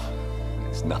 Oh,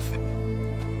 it's nothing.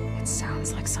 It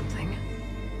sounds like something.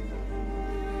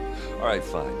 All right,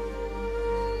 fine.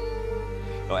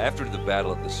 Now, after the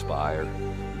battle at the Spire,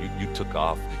 you took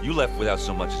off. You left without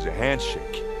so much as a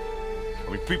handshake. I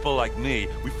mean, people like me,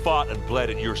 we fought and bled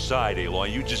at your side, Aloy.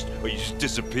 You just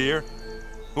disappear?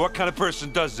 What kind of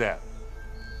person does that?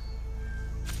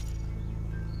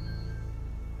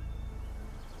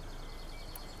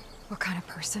 What kind of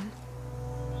person?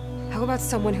 How about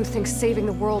someone who thinks saving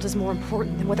the world is more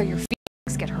important than whether your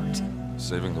feelings get hurt?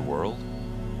 Saving the world?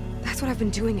 That's what I've been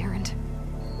doing, Erend.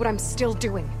 What I'm still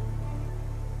doing.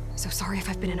 So sorry if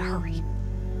I've been in a hurry.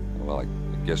 Well, I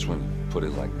guess when you put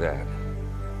it like that.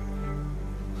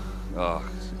 Oh,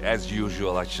 as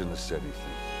usual, I shouldn't have said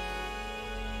anything.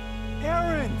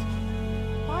 Erend!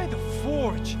 Why the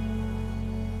Forge?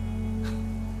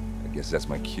 I guess that's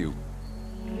my cue.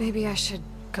 Maybe I should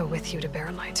go with you to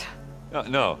Barren Light.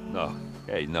 No.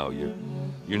 Hey, no,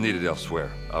 you're needed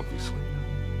elsewhere, obviously.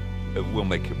 We'll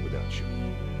make it without you.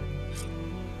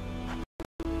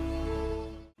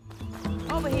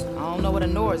 Over here. I don't know what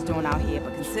Anora's doing out here,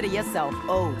 but consider yourself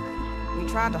owed. We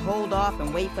tried to hold off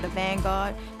and wait for the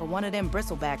Vanguard, but one of them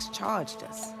Bristlebacks charged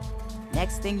us.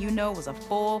 Next thing you know was a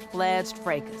full-fledged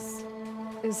fracas.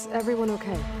 Is everyone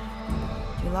okay?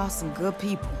 We lost some good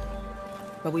people,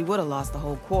 but we would have lost the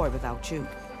whole quarry without you.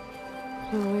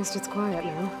 Well, at least it's quiet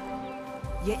now.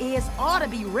 Your ears ought to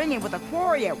be ringing with the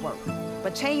quarry at work,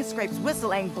 but Chainscrape's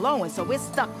whistle ain't blowing, so we're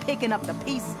stuck picking up the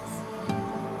pieces.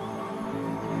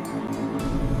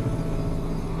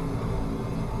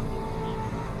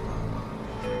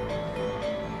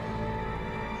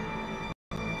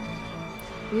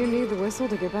 You need the whistle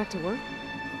to get back to work?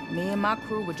 Me and my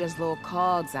crew were just little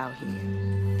cogs out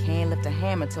here. Can't lift a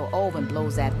hammer till Olvin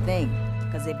blows that thing.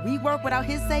 Because if we work without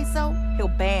his say-so, he'll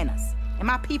ban us. And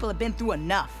my people have been through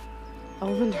enough.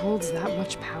 Olvin holds that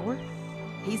much power?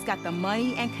 He's got the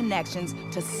money and connections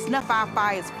to snuff our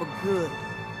fires for good.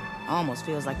 Almost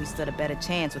feels like we stood a better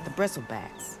chance with the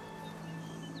Bristlebacks.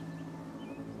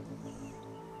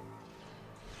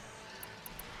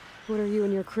 What are you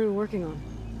and your crew working on?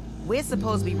 We're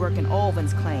supposed to be working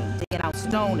Olvin's claim, digging out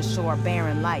stone to shore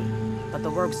Barren Light. But the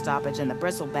work stoppage and the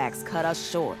Bristlebacks cut us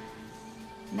short.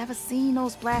 Never seen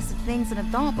those blasted things in a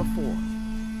dawn before.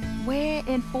 Where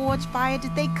in Forge Fire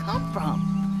did they come from?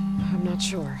 I'm not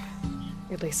sure.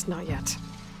 At least not yet.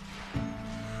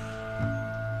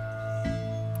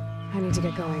 I need to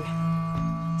get going.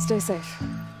 Stay safe.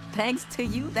 Thanks to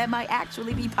you, that might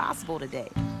actually be possible today.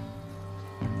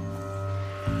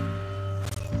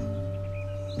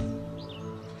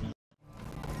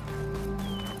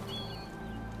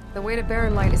 The way to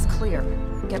Barren Light is clear.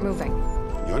 Get moving.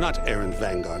 You're not errand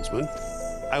vanguardsman.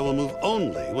 I will move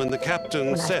only when the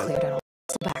captain says... I've cleared out all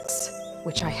the backs,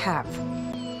 which I have.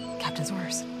 Captain's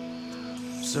orders.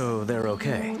 So they're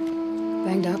okay?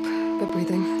 Banged up, but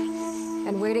breathing.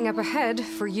 And waiting up ahead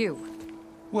for you.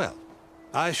 Well,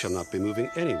 I shall not be moving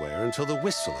anywhere until the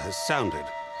whistle has sounded.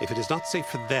 If it is not safe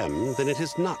for them, then it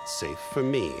is not safe for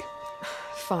me.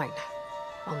 Fine.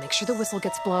 I'll make sure the whistle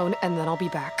gets blown, and then I'll be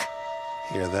back.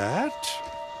 Hear that?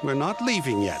 We're not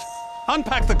leaving yet.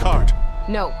 Unpack the cart!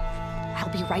 No.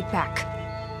 I'll be right back.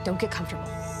 Don't get comfortable.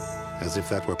 As if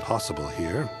that were possible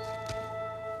here.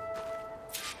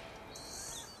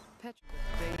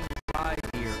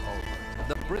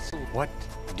 The bristle. What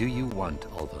do you want,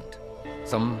 Ulvund?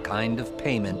 Some kind of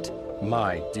payment?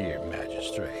 My dear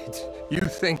magistrate, you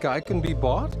think I can be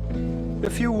bought?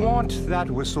 If you want that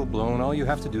whistle blown, all you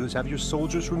have to do is have your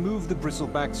soldiers remove the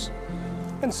bristlebacks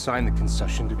and sign the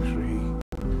concession decree.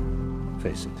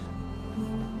 Face it,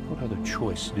 what other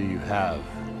choice do you have?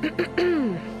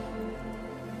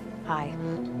 Hi.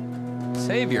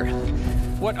 Savior,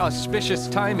 what auspicious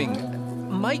timing.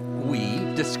 Might we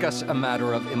discuss a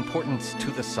matter of importance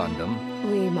to the Sundom?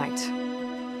 We might.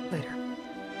 Later.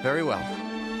 Very well.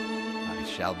 I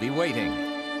shall be waiting.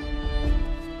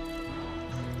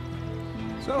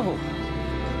 So,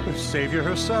 the savior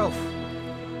herself.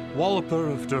 Walloper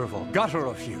of Derval, gutter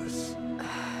of youth.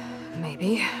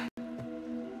 Maybe.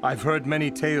 I've heard many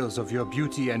tales of your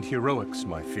beauty and heroics,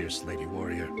 my fierce lady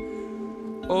warrior.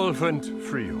 Ulvund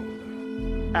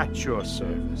Freeholder, at your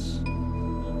service.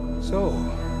 So,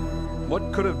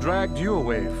 what could have dragged you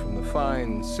away from the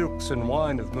fine silks and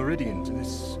wine of Meridian to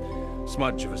this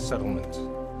smudge of a settlement?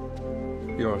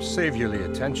 Your saviorly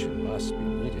attention must be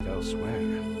needed elsewhere.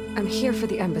 I'm here for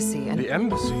the embassy and... The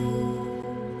embassy?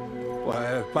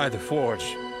 Why, by the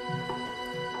forge.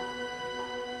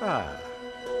 Ah.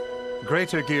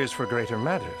 Greater gears for greater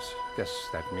matters. Guess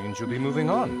that means you'll be moving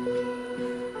on.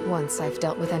 Once I've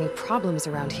dealt with any problems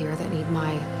around here that need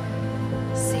my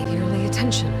saviorly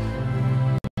attention.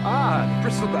 Ah, the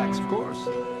bristlebacks, of course.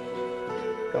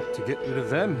 Got to get rid of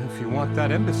them if you want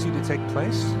that embassy to take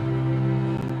place.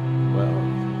 Well,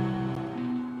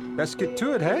 let's get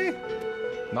to it, hey?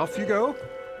 And off you go.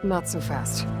 Not so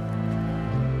fast.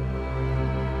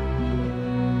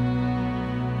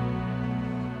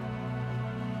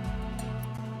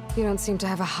 You don't seem to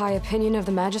have a high opinion of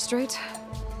the magistrate?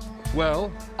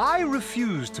 Well, I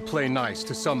refuse to play nice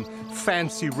to some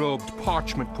fancy-robed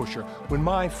parchment pusher when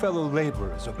my fellow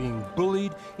laborers are being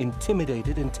bullied,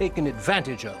 intimidated, and taken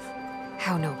advantage of.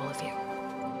 How noble of you.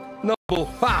 Noble?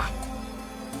 Ha!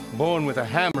 Born with a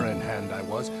hammer in hand, I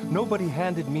was. Nobody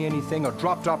handed me anything or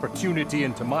dropped opportunity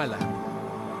into my lap.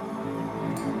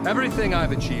 Everything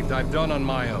I've achieved, I've done on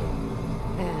my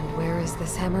own. And where is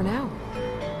this hammer now?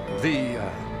 The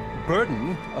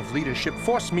burden of leadership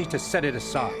forced me to set it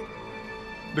aside.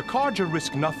 The Carja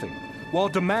risk nothing, while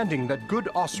demanding that good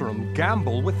Oseram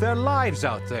gamble with their lives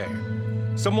out there.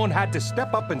 Someone had to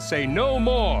step up and say no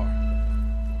more.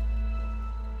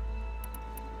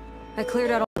 I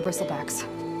cleared out all the bristlebacks.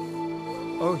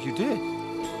 Oh, you did?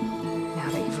 Now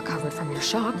that you've recovered from your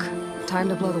shock, time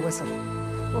to blow the whistle.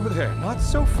 Oh there, not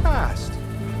so fast.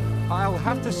 I'll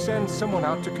have to send someone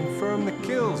out to confirm the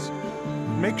kills.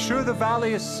 Make sure the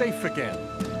valley is safe again.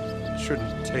 It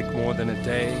shouldn't take more than a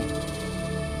day.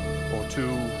 Or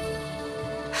two.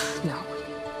 No.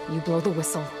 You blow the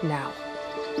whistle now.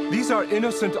 These are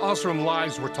innocent Oseram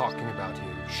lives we're talking about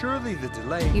here. Surely the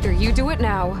delay... Either you do it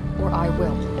now, or I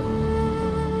will.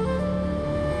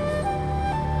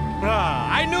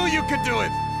 Ah, I knew you could do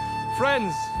it!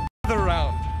 Friends, gather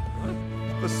around.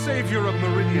 The savior of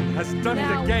Meridian has done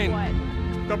it again. What?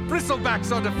 The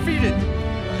bristlebacks are defeated.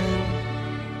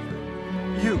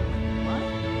 You.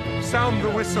 What? Sound the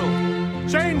whistle.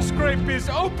 Chainscrape is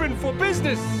open for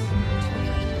business!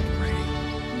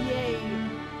 Yay.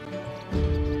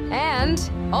 And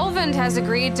Ulvund has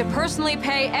agreed to personally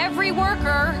pay every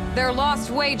worker their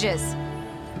lost wages.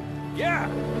 Yeah!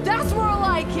 That's more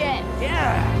like it!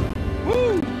 Yeah!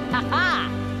 Woo! Ha-ha!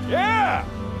 Yeah!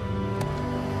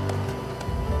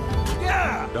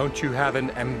 Yeah! Don't you have an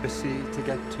embassy to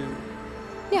get to?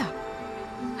 Yeah,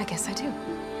 I guess I do.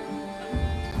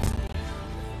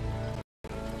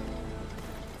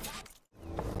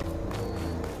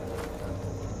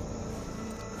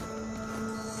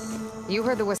 You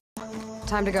heard the whistle.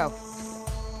 Time to go.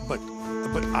 But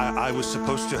I was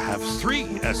supposed to have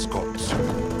 3 escorts.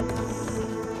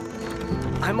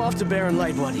 I'm off to Baron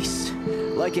Lightwaddy's.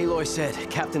 Like Aloy said,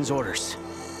 Captain's orders.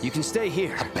 You can stay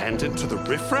here. Abandoned to the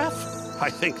riffraff? I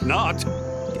think not.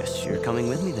 Guess you're coming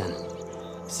with me then.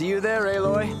 See you there,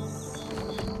 Aloy.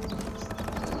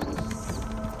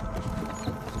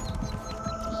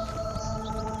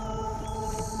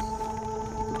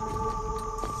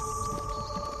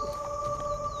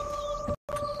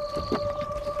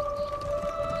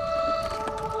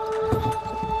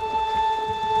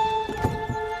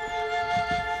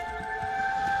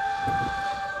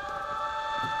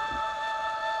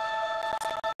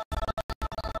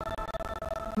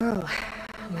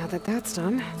 that that's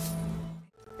done.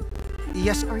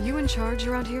 Yes. Are you in charge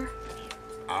around here?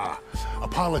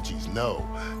 Apologies, no.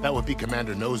 That would be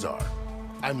Commander Nozar.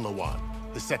 I'm Lawan,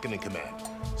 the second in command.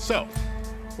 So,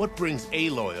 what brings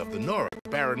Aloy of the Nora to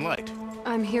Barren Light?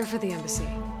 I'm here for the embassy.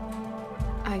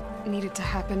 I need it to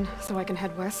happen so I can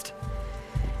head west.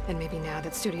 And maybe now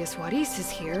that Studious Wadis is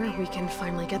here, we can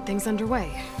finally get things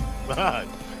underway.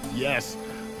 Yes,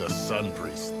 the Sun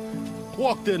Priest.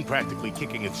 Walked in practically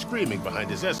kicking and screaming behind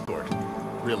his escort.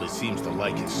 Really seems to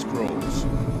like his scrolls.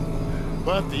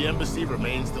 But the embassy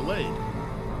remains delayed.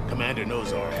 Commander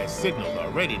Nozar has signaled our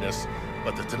readiness,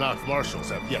 but the Tenakth marshals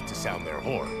have yet to sound their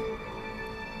horn.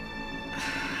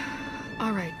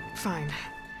 All right, fine.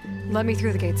 Let me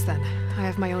through the gates then. I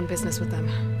have my own business with them.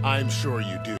 I'm sure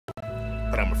you do,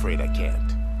 but I'm afraid I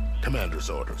can't. Commander's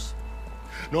orders.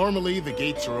 Normally, the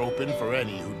gates are open for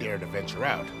any who dare to venture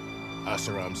out.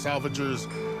 Asaram salvagers,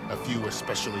 a few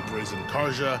especially brazen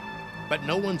Karja, but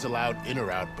no one's allowed in or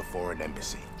out before an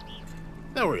embassy.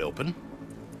 They'll reopen,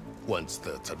 once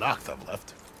the Tenakth have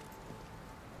left.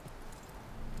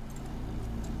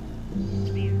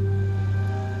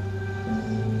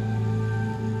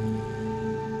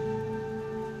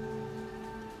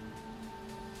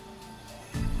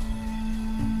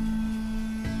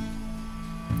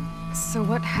 So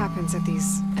what happens at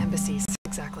these embassies,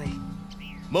 exactly?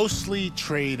 Mostly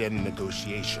trade and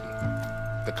negotiation.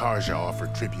 The Karja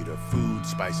offered tribute of food,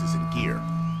 spices, and gear.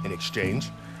 In exchange,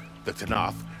 the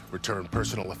Tenakth returned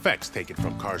personal effects taken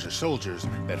from Karja soldiers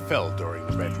that fell during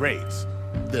the Red Raids.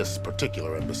 This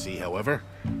particular embassy, however,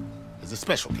 is a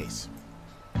special case.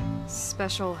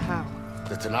 Special how?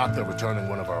 The Tenakth are returning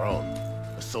one of our own,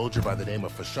 a soldier by the name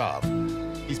of Fashav.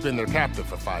 He's been their captive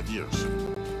for 5 years.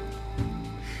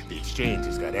 The exchange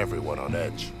has got everyone on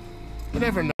edge. You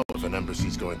never know if an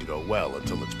embassy's going to go well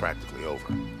until it's practically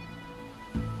over.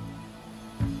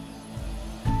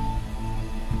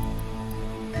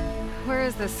 Where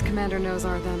is this Commander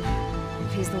Nozar, then?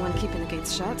 If he's the one keeping the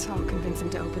gates shut, I'll convince him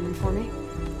to open them for me.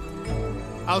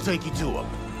 I'll take you to him,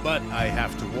 but I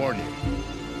have to warn you.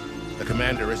 The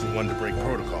commander isn't one to break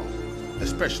protocol,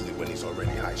 especially when he's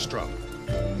already high-strung.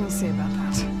 We'll see about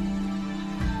that.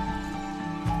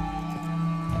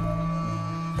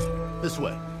 This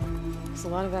way. There's a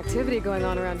lot of activity going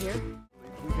on around here.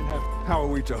 How are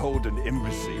we to hold an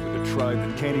embassy with a tribe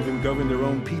that can't even govern their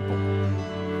own people?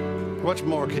 What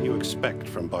more can you expect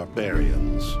from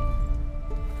barbarians?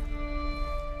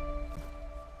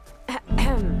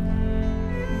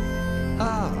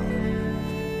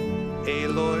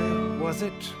 Aloy, was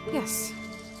it? Yes.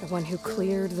 The one who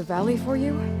cleared the valley for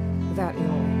you? That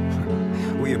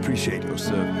Aloy. We appreciate your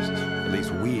service. At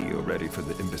least we are ready for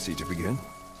the embassy to begin.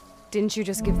 Didn't you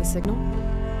just give the signal?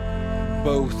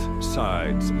 Both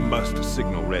sides must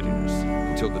signal readiness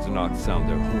until the Tenakth sound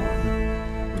their horn.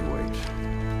 We wait.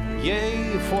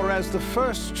 Yea, for as the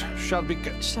first shall be...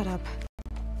 Shut up.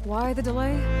 Why the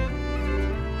delay?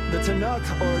 The Tenakth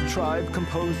are a tribe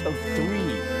composed of 3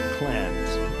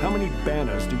 clans. How many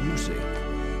banners do you see?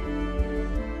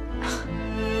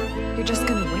 You're just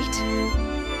gonna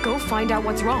wait? Go find out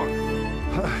what's wrong.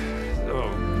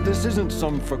 Oh, this isn't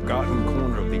some forgotten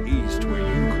corner of the East where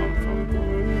you come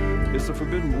from. It's the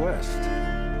Forbidden West.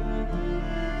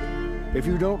 If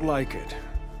you don't like it,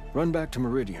 run back to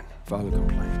Meridian, file a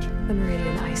complaint. The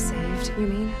Meridian I saved, you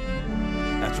mean?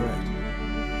 That's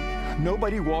right.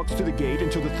 Nobody walks to the gate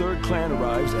until the 3rd clan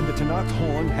arrives and the Tenakth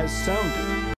horn has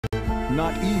sounded.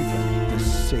 Not even the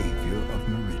savior of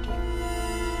Meridian.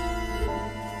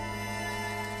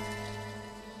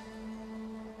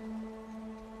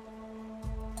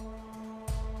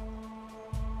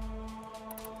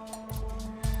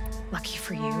 Lucky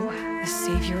for you, the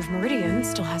savior of Meridian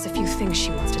still has a few things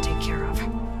she wants to take care of.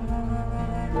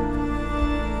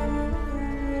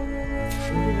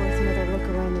 Maybe worth another look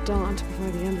around the Daunt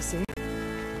before the embassy.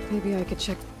 Maybe I could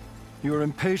check... Your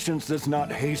impatience does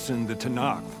not hasten the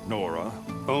Tenakth, Nora.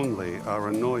 Only our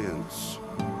annoyance.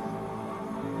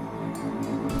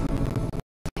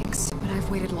 Thanks, but I've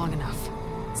waited long enough.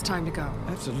 It's time to go.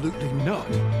 Absolutely not.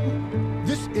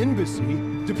 This embassy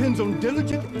depends on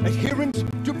diligent adherence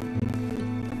to...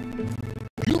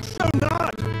 You shall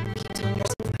not! Keep telling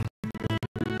yourself that.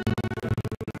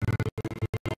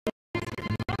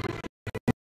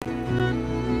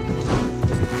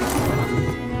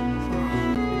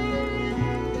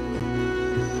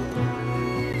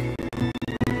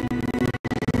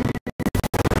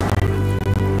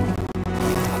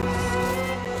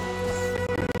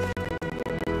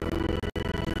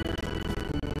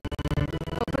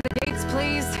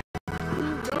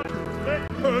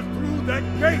 Let her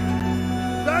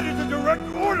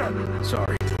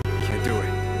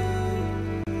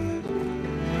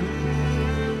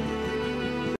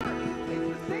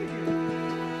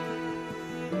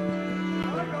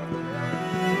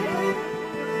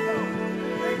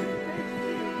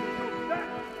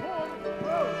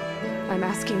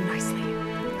asking nicely.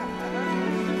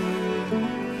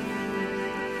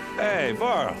 Hey,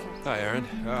 Varl. Hi, Aaron.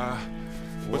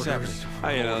 What's happening?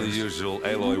 You know, the usual.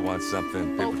 Aloy wants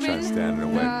something. People try to stand in her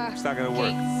way. It's not gonna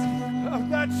work.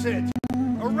 That's it.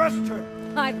 Arrest her.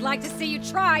 I'd like to see you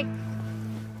try.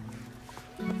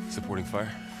 Supporting fire?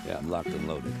 Yeah, I'm locked and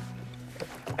loaded.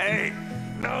 Hey,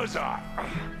 Nozar!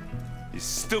 You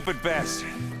stupid bastard.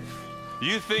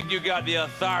 You think you got the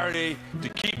authority to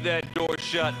keep that door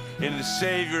shut in the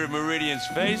Savior of Meridian's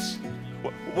face?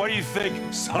 What do you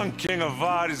think Sun King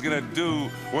Avad is gonna do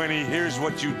when he hears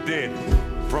what you did?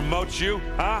 Promote you,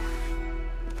 huh?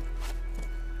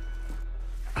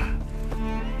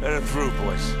 Let it through,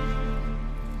 boys.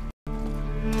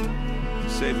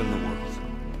 Saving the world.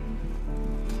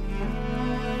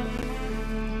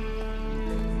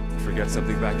 Forget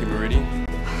something back in Meridian?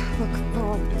 Look,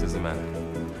 Varl. It doesn't matter.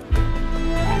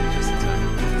 Just in time.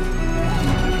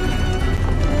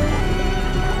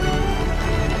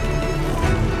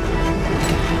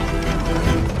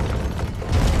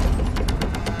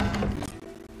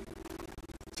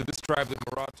 To this tribe that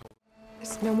Murad told.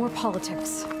 There's no more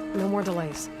politics. No more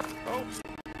delays. Oh.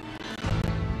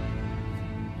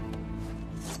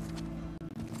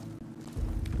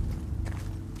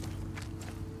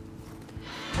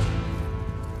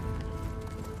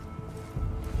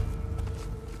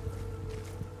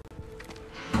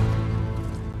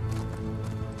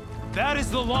 That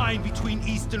is the line between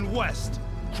East and West.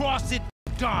 Cross it,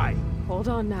 die. Hold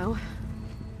on now.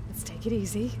 Let's take it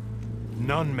easy.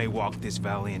 None may walk this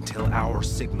valley until our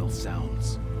signal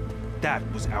sounds. That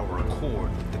was our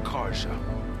accord with the Carja.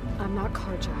 I'm not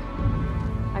Carja.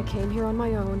 I came here on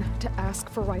my own to ask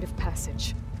for rite of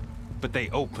passage. But they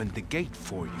opened the gate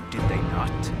for you, did they not?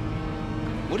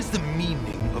 What is the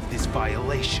meaning of this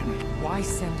violation? Why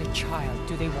send a child?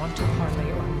 Do they want to parley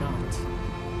or not?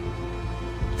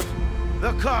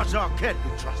 The Carja can't be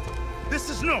trusted. This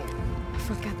is no...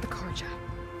 Forget the Carja.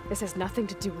 This has nothing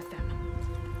to do with them.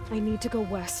 I need to go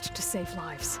west to save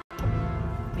lives.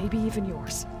 Maybe even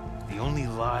yours. The only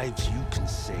lives you can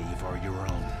save are your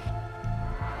own.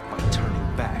 By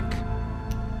turning back.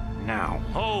 Now.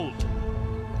 Hold!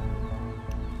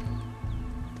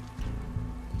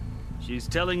 She's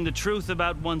telling the truth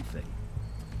about one thing.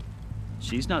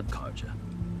 She's not Carja.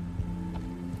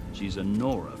 She's a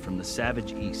Nora from the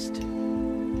Savage East.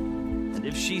 And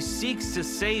if she seeks to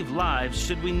save lives,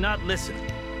 should we not listen?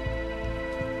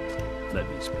 Let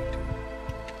me speak to her.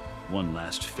 One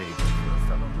last favor for a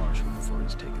fellow marshal before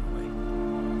he's taken away.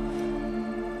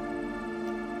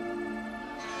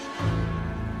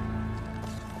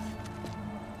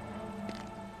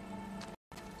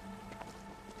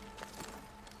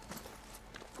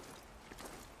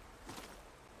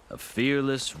 A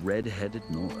fearless, red-headed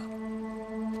Nora.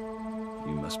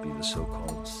 You must be the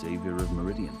so-called Savior of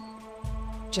Meridian.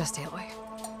 Just Aloy.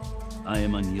 I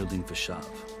am unyielding Fashav.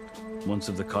 Once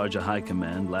of the Carja High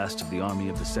Command, last of the Army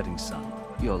of the Setting Sun.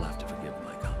 You'll have to forgive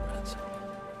my comrades.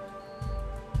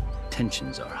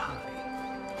 Tensions are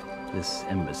high. This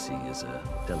embassy is a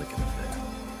delicate affair.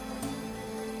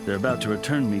 They're about to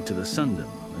return me to the Sundom,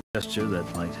 a gesture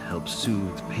that might help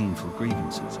soothe painful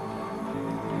grievances.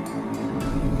 And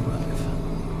now you arrive,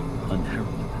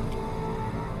 unheralded.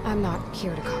 I'm not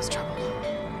here to cause trouble.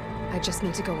 I just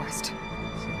need to go west.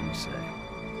 So you say.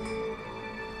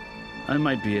 I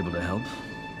might be able to help,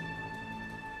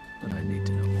 but I need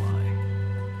to know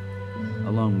why.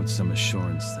 Along with some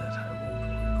assurance that I won't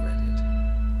regret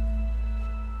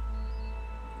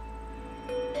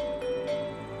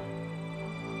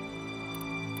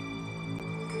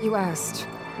it. You asked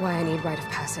why I need rite of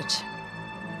passage.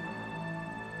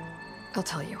 I'll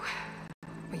tell you,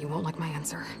 but you won't like my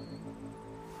answer.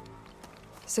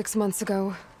 6 months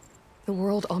ago, the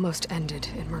world almost ended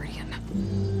in Meridian.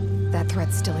 That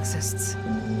threat still exists.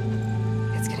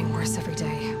 It's getting worse every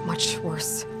day, much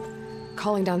worse.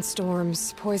 Calling down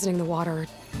storms, poisoning the water,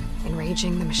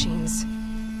 enraging the machines.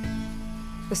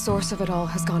 The source of it all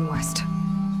has gone west,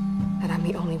 and I'm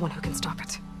the only one who can stop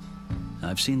it.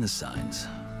 I've seen the signs.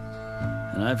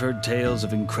 And I've heard tales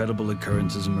of incredible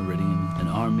occurrences in Meridian, an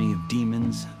army of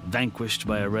demons vanquished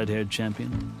by a red-haired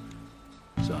champion.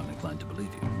 So I'm inclined to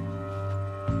believe you.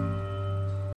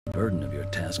 The burden of your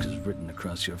task is written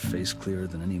across your face clearer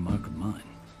than any mark of mine.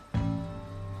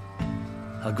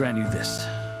 I'll grant you this,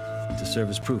 to serve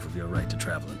as proof of your right to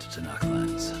travel into Tenakth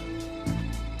lands.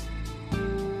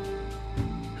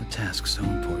 A task so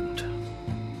important,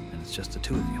 and it's just the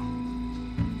two of you.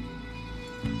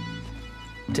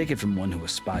 Take it from one who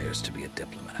aspires to be a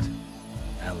diplomat.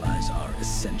 Allies are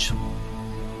essential.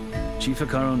 Chief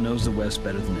Hekarro knows the West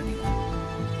better than anyone.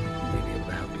 He may be able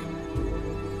to help you.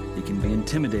 He can be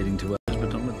intimidating to others, but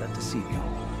don't let that deceive you.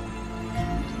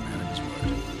 He's a man of his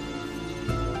word.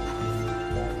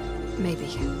 Maybe.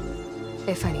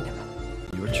 If I need him.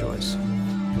 Your choice.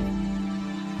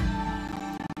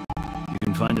 You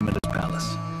can find him at his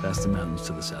palace, past the mountains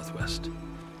to the southwest.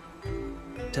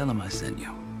 Tell him I sent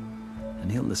you, and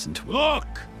he'll listen to it.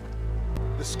 Look!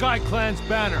 The Sky Clan's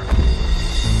banner!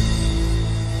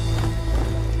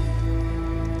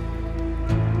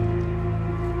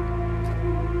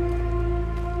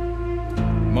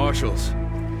 Marshals.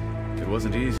 It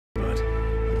wasn't easy, but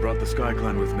I brought the Sky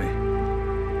Clan with me.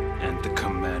 And the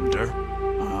commander?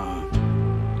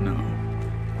 No.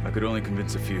 I could only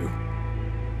convince a few.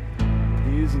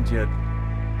 He isn't yet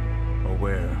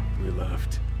aware we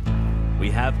left. We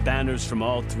have banners from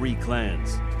all 3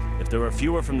 clans. If there are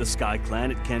fewer from the Sky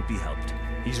Clan, it can't be helped.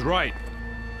 He's right.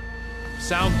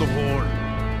 Sound the horn.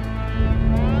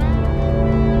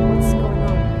 What's going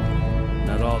on?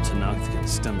 Not all Tenakth can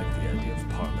stomach the idea of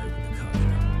parley with the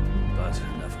Carja, but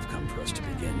enough have come for us to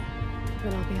begin.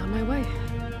 Then I'll be on my way.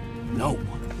 No.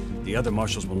 The other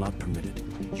marshals will not permit it.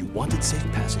 You wanted safe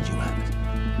passage, you have it.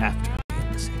 After the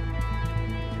embassy.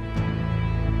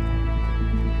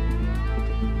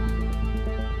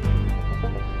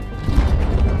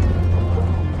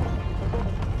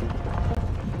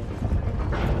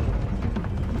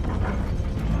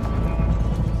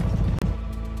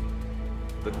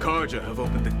 The Carja have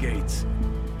opened the gates.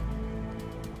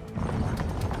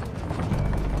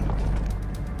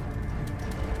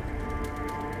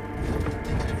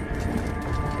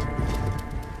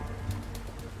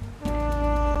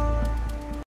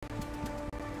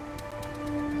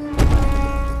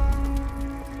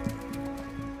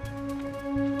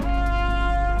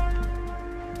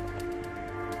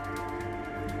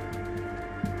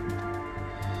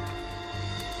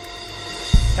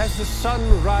 As the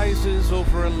sun rises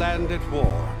over a land at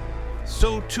war,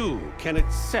 so too can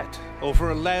it set over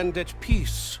a land at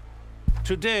peace.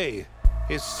 Today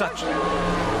is such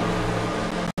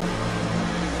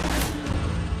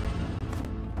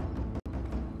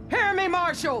Hear me,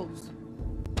 marshals!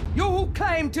 You who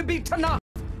claim to be Tenakth!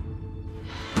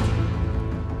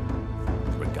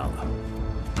 Regalla.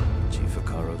 Chief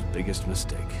Hekarro's biggest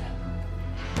mistake.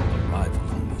 A rival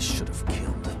whom he should have killed.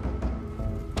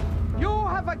 You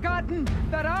have forgotten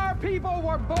that our people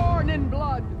were born in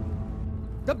blood.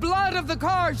 The blood of the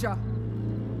Carja.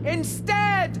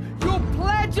 Instead, you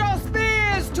pledge your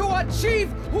spears to a chief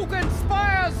who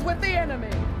conspires with the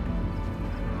enemy.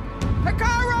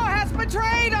 Hekarro has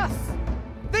betrayed us.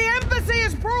 The embassy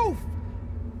is proof.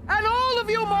 And all of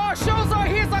you marshals are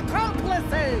his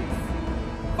accomplices.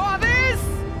 For this,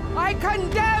 I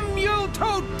condemn you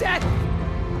to death.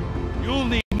 You'll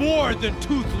need more than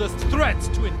toothless threats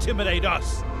to intimidate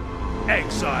us.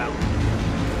 Exile.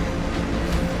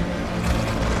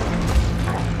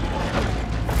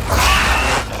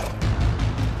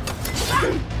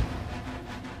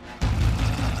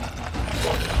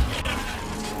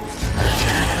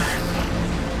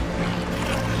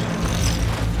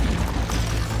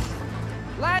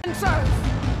 Lancers!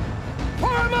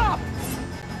 Form up!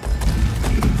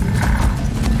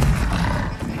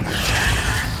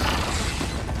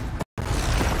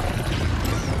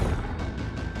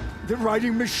 They're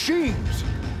riding machines!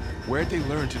 Where'd they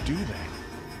learn to do that?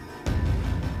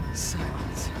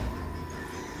 Silence.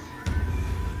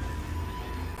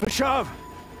 Vashav!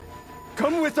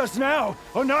 Come with us now,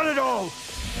 or not at all!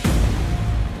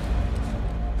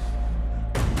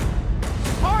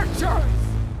 Archers!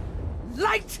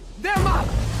 Light them up!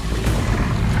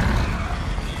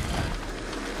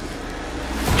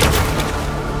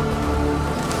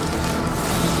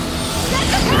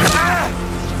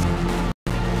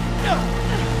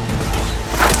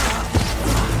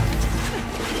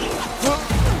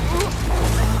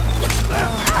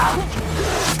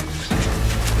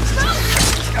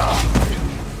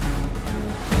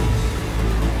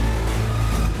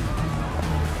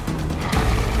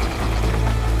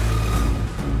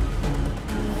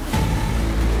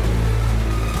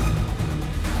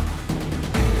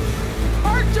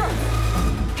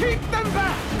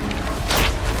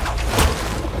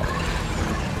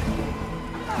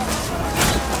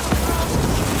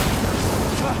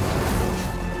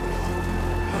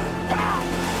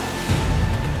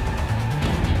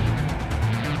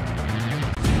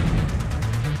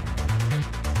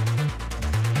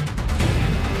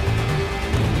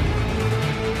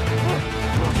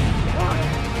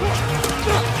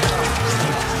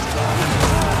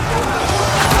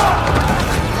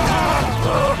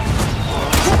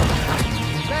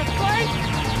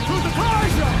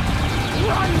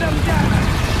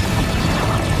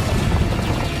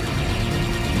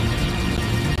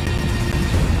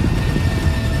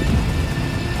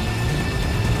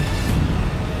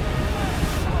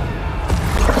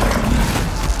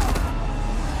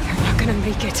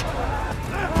 take it.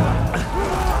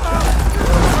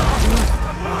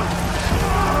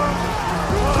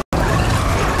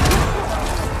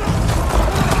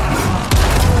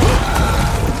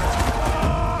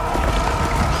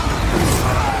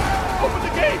 Open the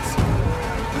gates!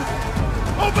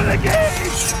 Open the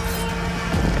gates!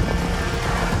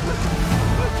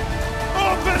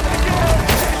 Open the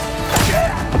gates!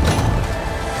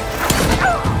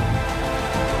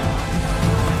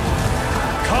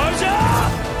 Karja!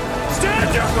 Stand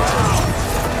your ground!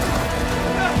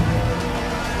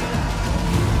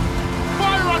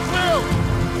 Fire on through!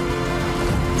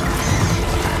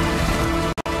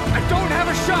 I don't have a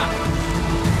shot!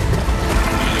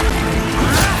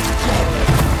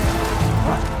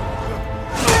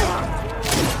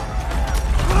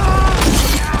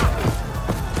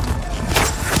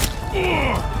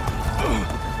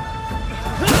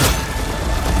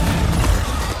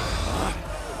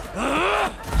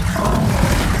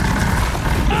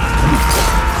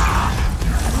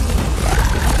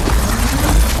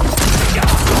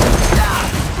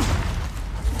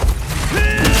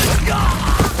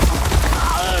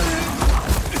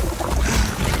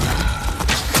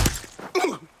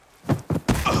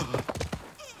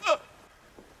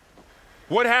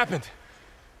 What happened?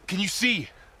 Can you see?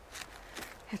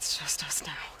 It's just us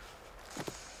now.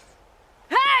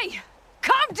 Hey!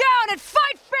 Come down and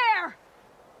fight fair!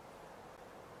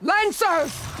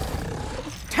 Lancers!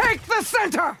 Take the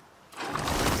center!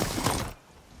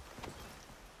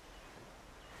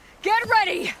 Get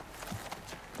ready!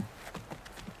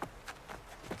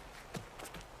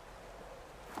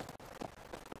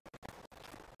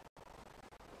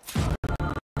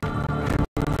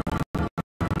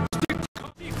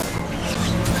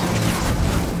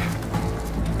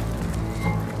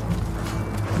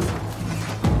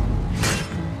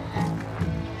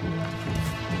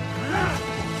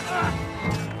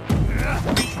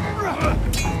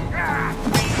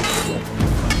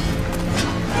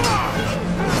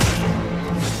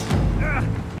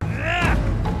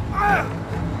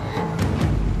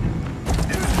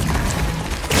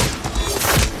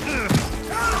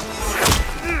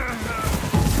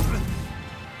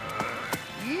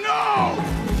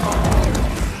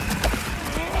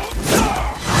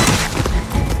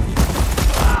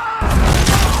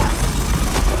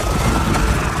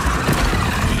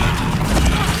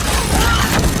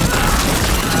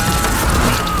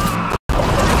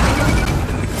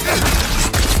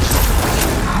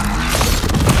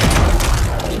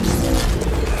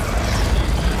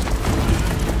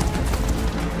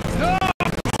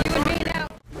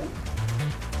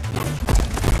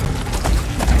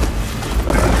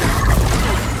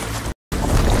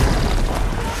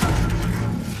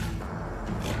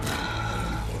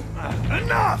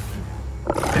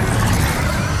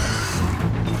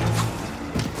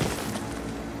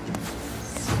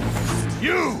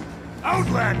 You!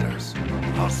 Outlanders!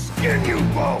 I'll skin you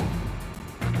both!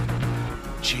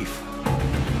 Chief,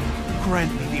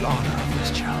 grant me the honor of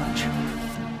this challenge.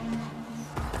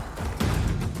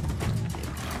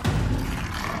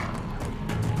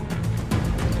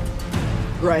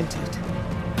 Granted.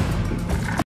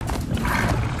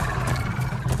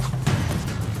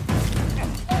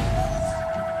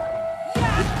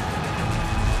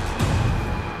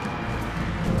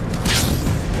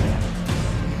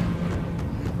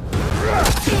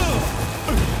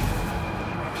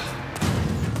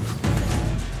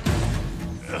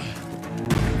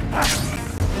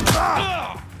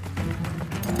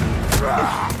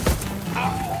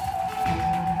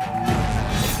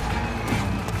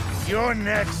 You're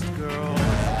next, girl.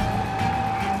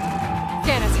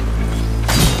 Get it.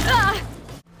 Ah!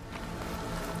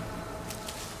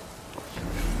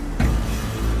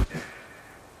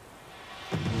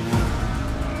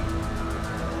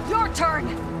 Your turn!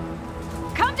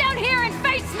 Come down here and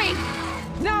face me!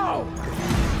 No!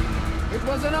 It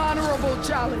was an honorable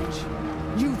challenge.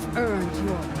 You've earned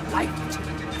your life to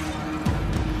it.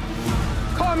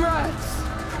 Comrades!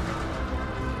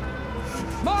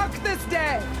 Mark this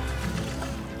day!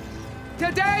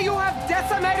 Today you have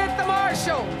decimated the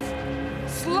Marshals!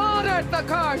 Slaughtered the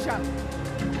Karja!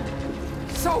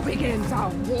 So begins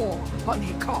our war,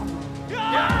 Honeycomb! Move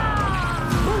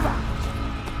out!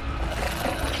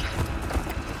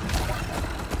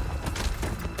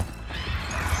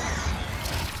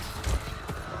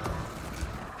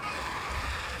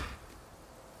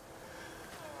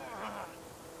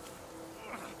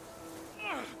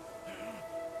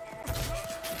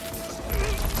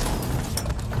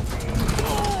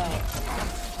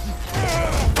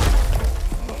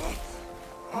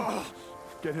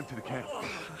 Get him to the camp.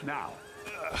 Now.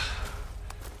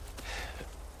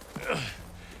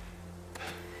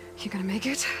 You gonna make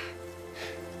it?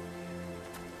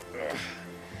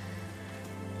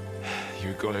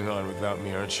 You're going on without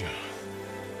me, aren't you?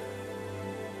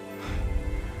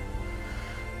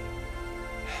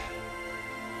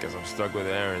 Guess I'm stuck with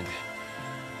Erend.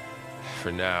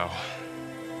 For now.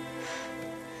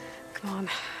 Come on.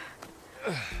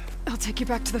 I'll take you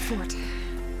back to the fort.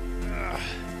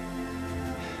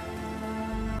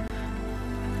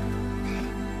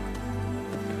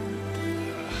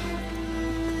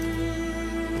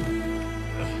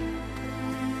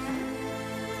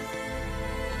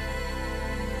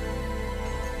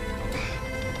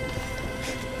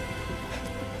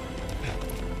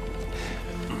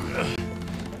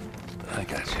 I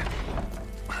got you.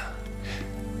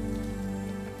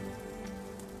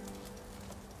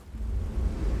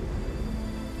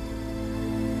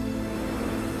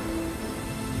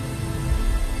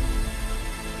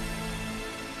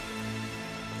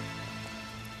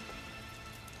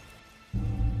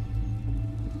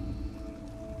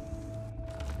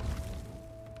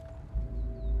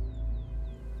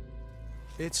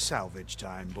 It's salvage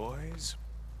time, boys.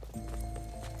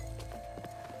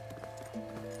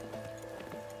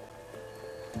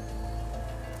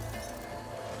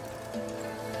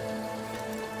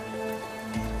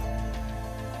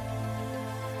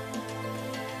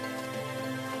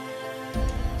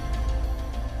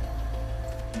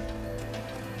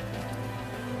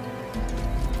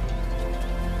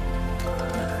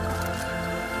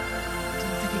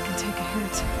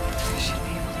 I should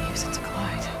be able to use it to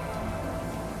glide.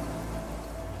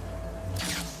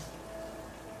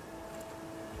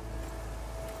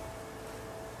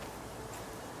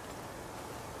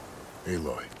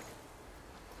 Aloy.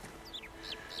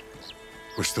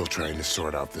 We're still trying to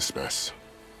sort out this mess.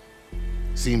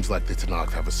 Seems like the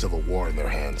Tenakth have a civil war in their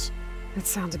hands. It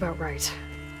sounds about right.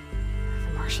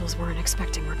 The Marshals weren't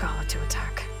expecting Regalla to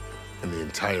attack. And the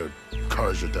entire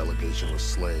Carja delegation was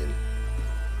slain.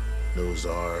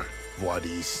 Nozar,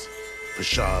 Wadis,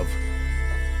 Fashav,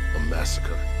 a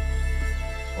massacre.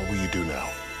 What will you do now?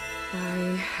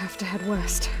 I have to head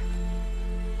west.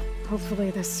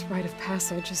 Hopefully this rite of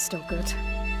passage is still good.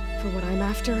 For what I'm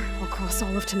after, I'll cross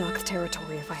all of Tenakth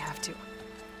territory if I have to.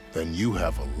 Then you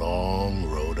have a long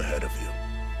road ahead of you.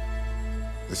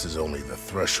 This is only the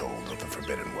threshold of the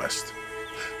Forbidden West.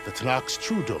 The Tenakth's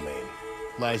true domain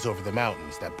lies over the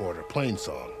mountains that border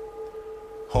Plainsong,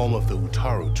 home of the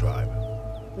Utaru tribe.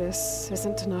 This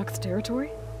isn't Tenakth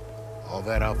territory? All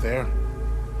that out there?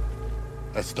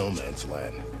 That's no man's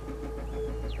land.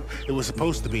 It was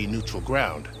supposed to be neutral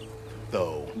ground,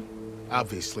 though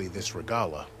obviously this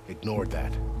Regalla ignored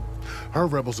that. Her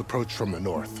rebels approached from the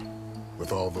north,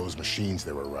 with all those machines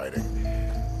they were riding.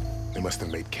 They must have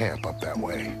made camp up that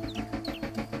way.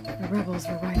 The rebels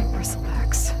were riding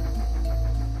bristlebacks.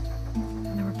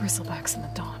 And there were bristlebacks in the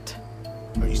Daunt.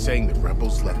 Are you saying the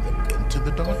rebels let them into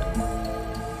the Daunt?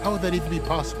 How would that even be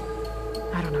possible?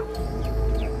 I don't know.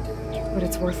 But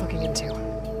it's worth looking into.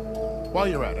 While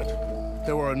you're at it,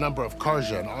 there were a number of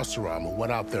Carja and Oseram who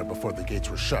went out there before the gates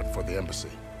were shut for the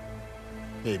embassy.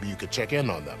 Maybe you could check in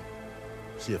on them.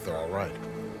 See if they're all right.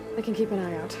 I can keep an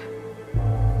eye out.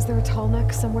 Is there a tall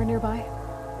neck somewhere nearby?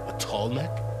 A tall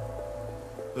neck?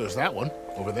 There's that one,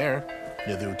 over there,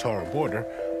 near the Utaru border.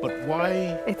 But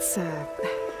why? It's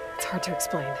hard to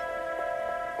explain.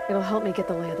 It'll help me get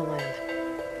the lay of the land.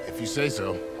 If you say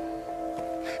so.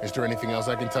 Is there anything else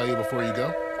I can tell you before you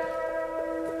go?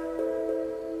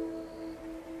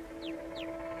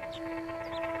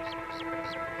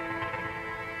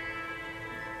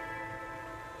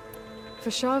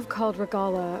 Fashav called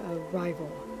Regalla a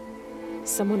rival.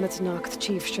 Someone the Tenakth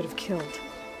chief should have killed.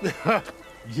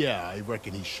 Yeah, I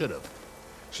reckon he should have.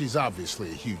 She's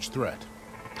obviously a huge threat.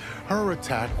 Her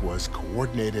attack was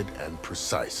coordinated and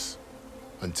precise.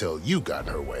 Until you got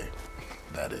in her way,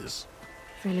 that is.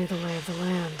 They knew the lay of the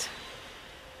land.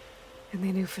 And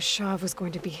they knew Fashav was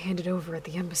going to be handed over at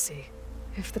the embassy.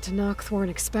 If the Tenakth weren't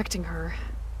expecting her,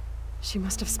 she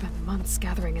must have spent months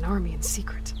gathering an army in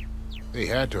secret. They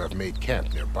had to have made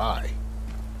camp nearby.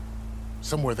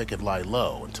 Somewhere they could lie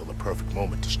low until the perfect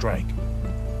moment to strike.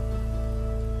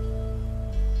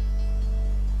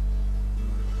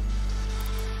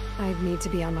 I need to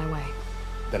be on my way.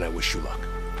 Then I wish you luck.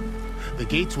 The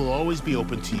gates will always be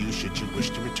open to you should you wish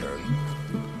to return.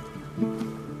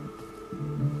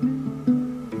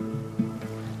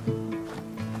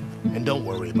 And don't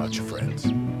worry about your friends.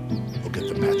 We'll get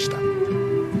them patched up.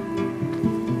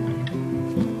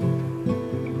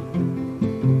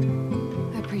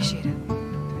 I appreciate it.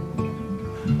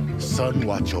 Sun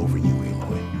watch over you,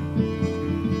 Aloy.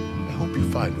 I hope you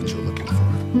find what you're looking for.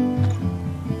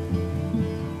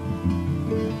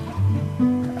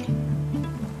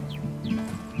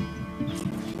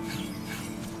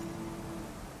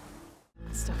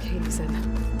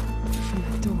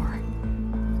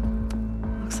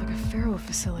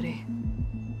 facility.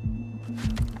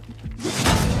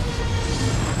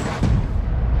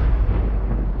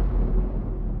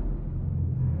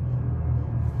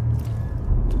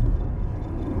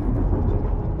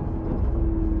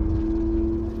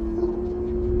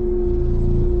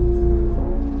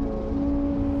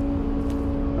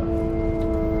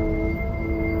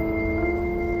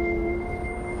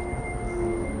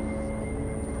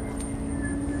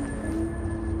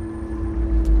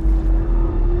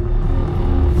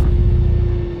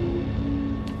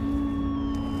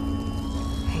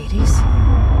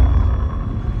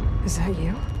 Is that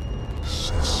you?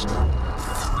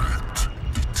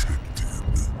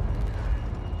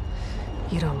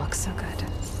 You don't look so good.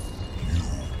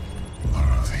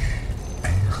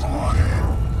 Come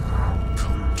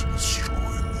to destroy me.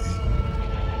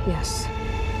 Yes.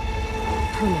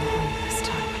 Permanently this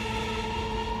time.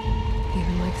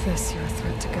 Even like this, you're a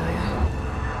threat to Gaia.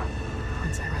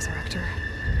 Once I resurrect her.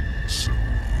 So you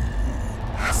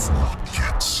have not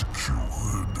yet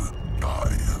secured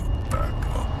Gaia back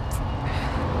up.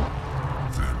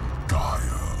 Then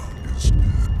Gaia is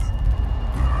dead.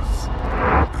 Earth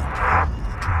and Hold.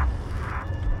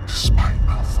 Despite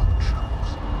malfunctions,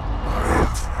 I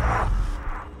have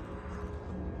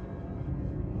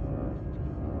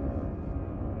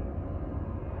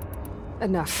won.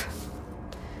 Enough.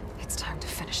 It's time to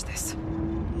finish this.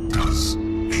 Does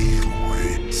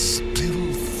Aloy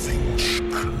still think she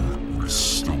can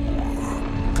restore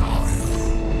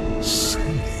Gaia?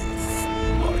 Save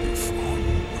life on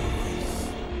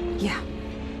Earth? Yeah,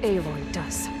 Aloy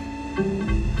does.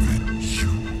 Then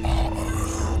you are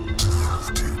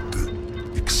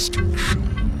tilted. Extinction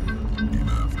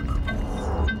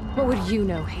inevitable. What would you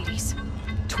know, Hades?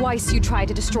 Twice you tried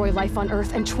to destroy life on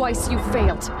Earth, and twice you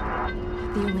failed.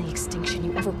 The only extinction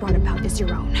you ever brought about is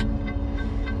your own.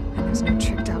 And there's no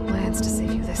tricked-out plans to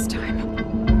save you this time.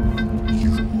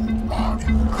 You are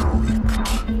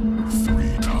incorrect.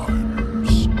 3 times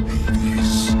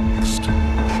Hades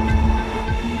extinction.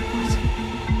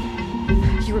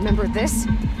 What? You remember this?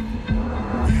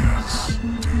 Yes,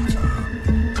 data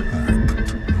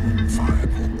intact.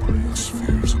 Viable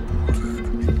biospheres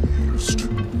aborted. Used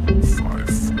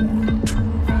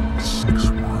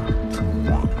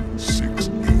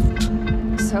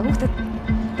 542612168. So?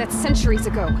 That's centuries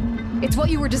ago. It's what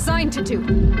you were designed to do.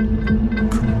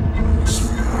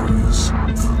 Spheres,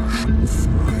 version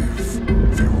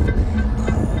 5. There will be no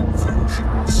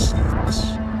version 6.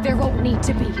 There won't need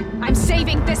to be. I'm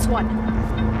saving this one.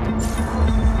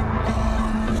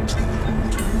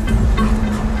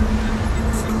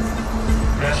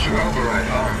 Master override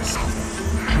armed. To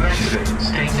activate,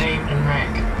 state name and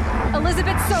rank.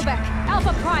 Elizabeth Sobek,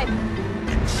 Alpha Prime.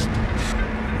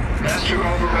 Master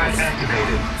override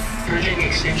activated. Purging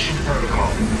extinction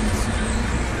protocol.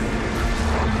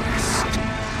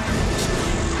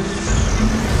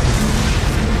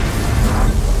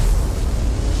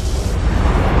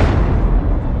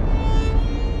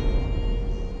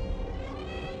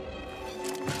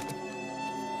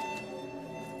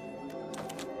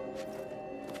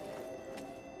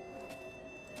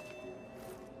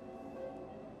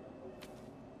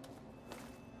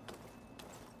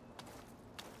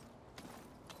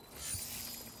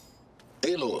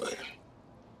 Aloy,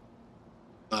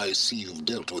 I see you've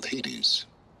dealt with Hades.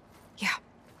 Yeah.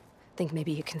 Think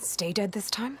maybe you can stay dead this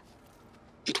time?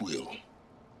 It will.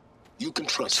 You can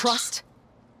trust. Trust?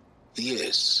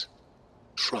 Yes.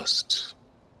 Trust.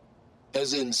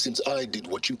 As in, since I did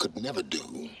what you could never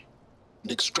do,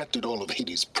 and extracted all of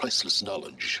Hades' priceless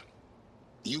knowledge,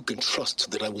 you can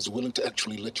trust that I was willing to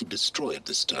actually let you destroy it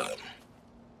this time.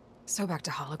 So back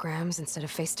to holograms instead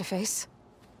of face-to-face?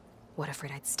 What,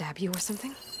 afraid I'd stab you or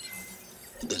something?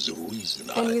 There's a reason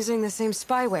And using the same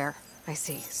spyware. I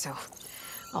see, so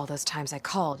all those times I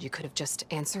called, you could have just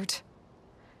answered?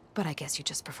 But I guess you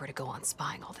just prefer to go on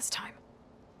spying all this time.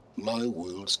 My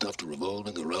world stopped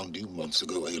revolving around you months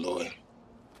ago, Aloy.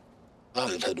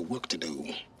 I've had work to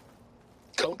do.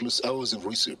 Countless hours of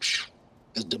research,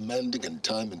 as demanding and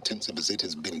time-intensive as it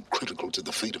has been critical to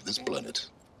the fate of this planet.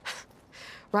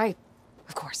 Right,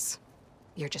 of course.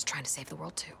 You're just trying to save the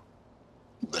world, too.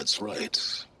 That's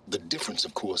right. The difference,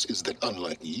 of course, is that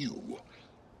unlike you,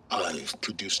 I've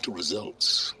produced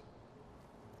results.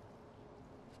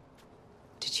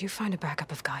 Did you find a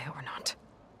backup of Gaia or not?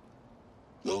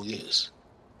 Oh, yes.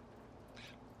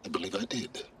 I believe I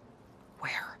did.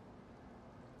 Where?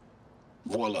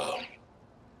 Voila.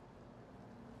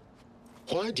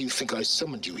 Why do you think I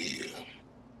summoned you here?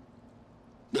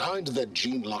 Behind that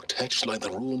gene-locked hatch lie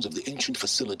the ruins of the ancient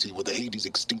facility where the Hades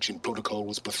extinction protocol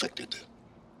was perfected.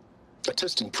 A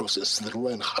testing process that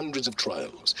ran hundreds of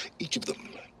trials, each of them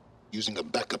using a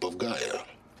backup of Gaia.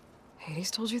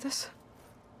 Hades told you this?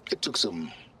 It took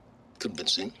some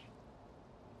convincing,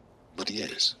 but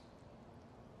yes.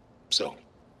 So,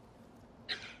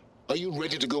 are you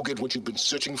ready to go get what you've been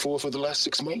searching for the last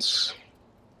 6 months?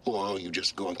 Or are you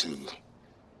just going to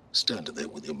stand there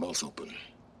with your mouth open?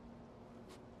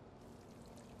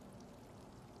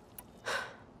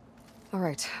 All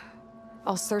right.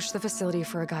 I'll search the facility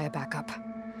for a Gaia backup.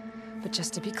 But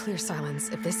just to be clear, Silence,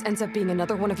 if this ends up being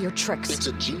another one of your tricks... It's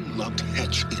a gene-locked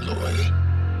hatch,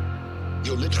 Aloy.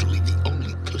 You're literally the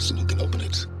only person who can open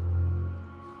it.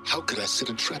 How could I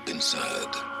set a trap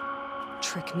inside?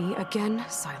 Trick me again,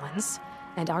 Silence,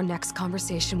 and our next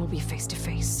conversation will be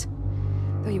face-to-face.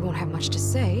 Though you won't have much to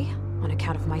say, on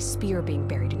account of my spear being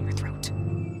buried in your throat.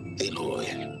 Aloy,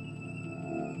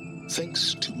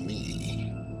 thanks to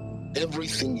me,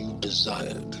 everything you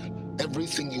desired,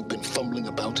 everything you've been fumbling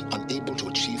about, unable to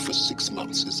achieve for 6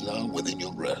 months, is now within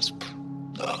your grasp.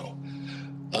 Now,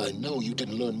 I know you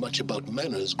didn't learn much about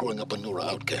manners growing up a Nora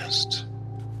outcast.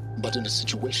 But in a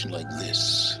situation like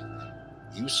this,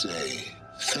 you say,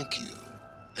 thank you,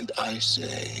 and I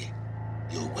say,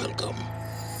 you're welcome.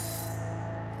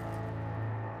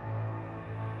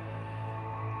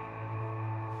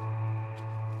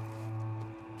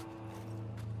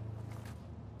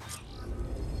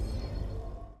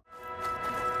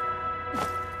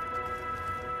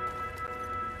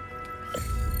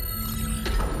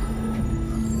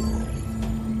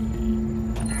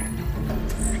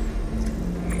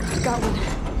 Got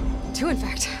one. 2, in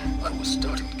fact. I was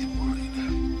starting to get worried.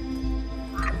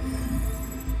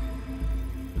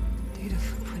 Data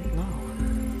footprint low.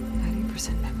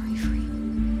 90% memory free.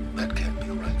 That can't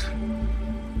be right.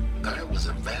 Gaia was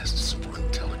a vast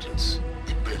superintelligence.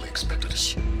 It barely expected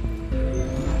it.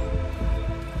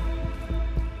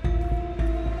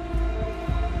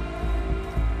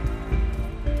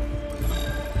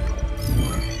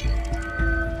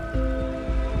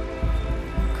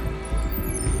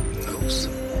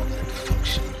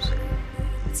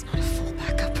 It's not a full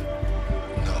backup.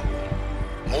 No.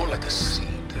 More like a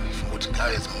seed from which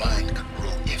Gaia's mind could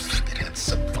grow if it had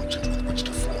sub-functions with which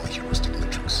to form a heuristic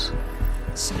matrix.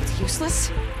 So it's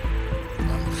useless?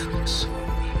 I'm afraid so.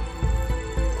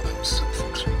 I'm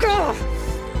sub-functions. Gah!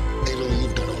 Aloy,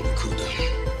 you've done all you could.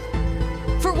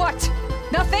 For what?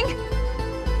 Nothing?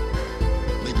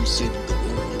 Maybe saving the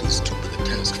world is too big a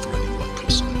task for any one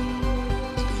person.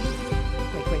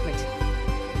 Wait.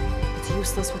 It's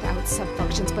useless without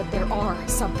sub-functions, but there are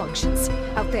sub-functions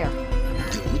out there.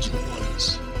 The original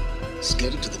ones.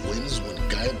 Scattered to the winds when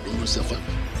Gaia blew herself up.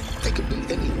 They could be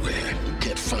anywhere. You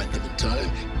can't find them in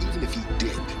time. Even if you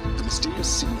did, the mysterious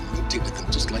signal mutated them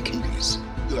just like Hades.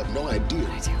 You have no idea.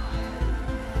 I do.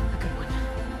 A good one.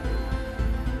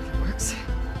 If it works.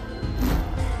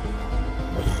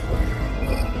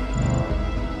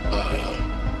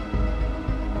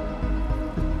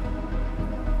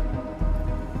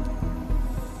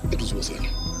 It was worth it.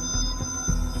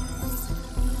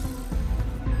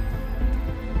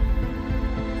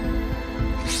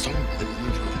 You found the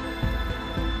maneuver,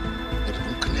 but it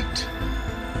won't connect.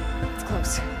 It's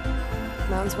close.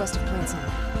 Mountains west of Plant Sun.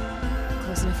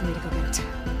 Close enough for me to go get it.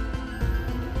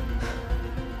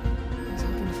 I was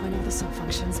hoping to find all the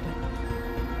sub-functions, but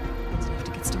it's enough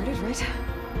to get started, right?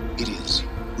 It is.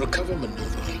 Recover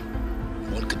Minerva.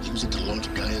 One could use it to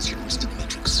launch Gaia's heuristic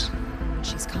matrix. When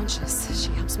she's conscious,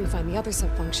 she helps me find the other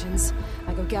sub-functions.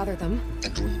 I go gather them.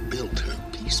 And rebuild her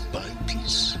piece by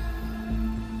piece.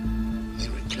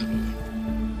 Very clever.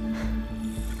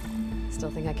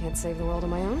 Still think I can't save the world on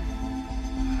my own?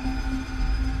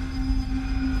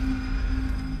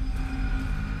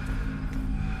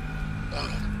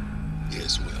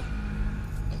 Yes, well.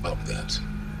 About that.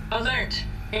 Alert!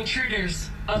 Intruders!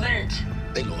 Alert!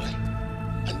 Aloy,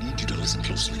 I need you to listen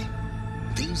closely.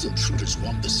 These intruders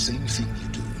want the same thing you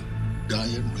do.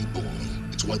 Gaia reborn.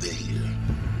 It's why they're here.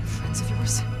 Friends of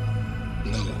yours?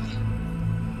 No.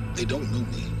 They don't know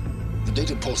me. The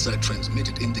data Pulsar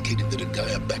transmitted indicated that a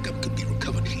Gaia backup could be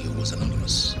recovered here was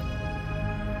anonymous.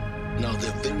 Now,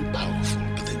 they're very powerful,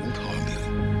 but they won't harm you.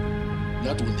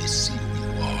 Not when they see who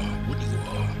you are, what you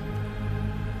are.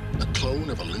 A clone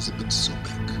of Elizabeth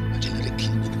Sobek, a genetic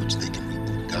key with which they can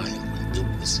reboot Gaia and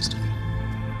rebuild the system.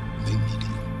 They need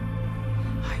you.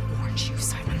 I warned you,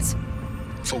 Silence.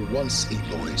 For once,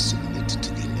 Aloy, submit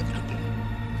to the inevitable.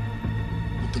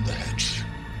 Open the hatch.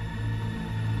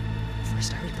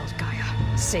 First I rebuild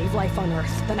Gaia, save life on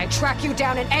Earth, then I track you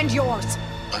down and end yours!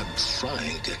 I'm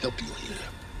trying to help you here.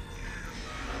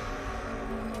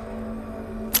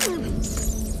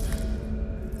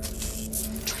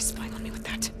 Try spying on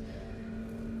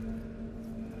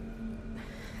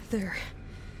There.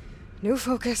 New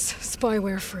focus,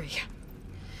 spyware free.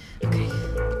 Okay.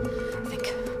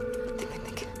 Think.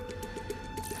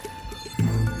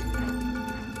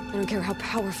 I don't care how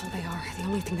powerful they are. The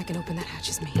only thing that can open that hatch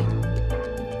is me. Question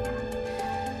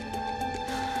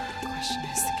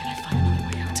is, can I find another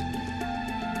way out?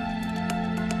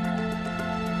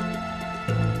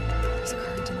 There's a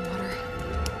current in the water.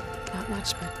 Not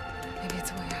much, but maybe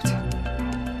it's a way out.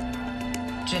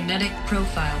 Genetic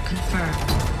profile confirmed.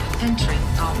 Entry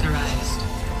authorized.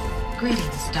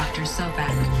 Greetings, Dr.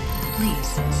 Sobek. Please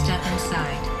step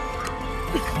inside.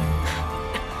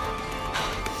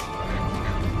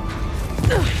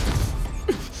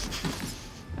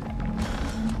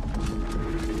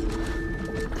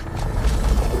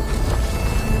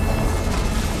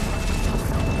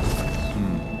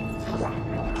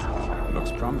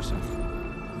 Looks promising.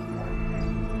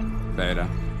 Beta.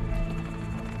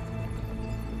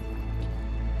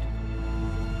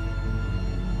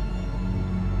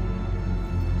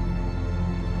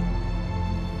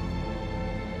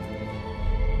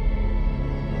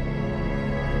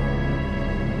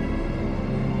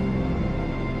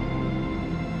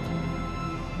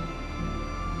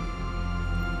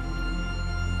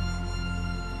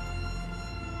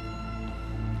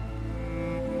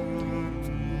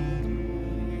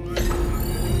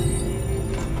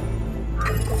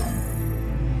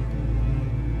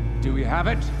 Do we have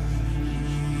it?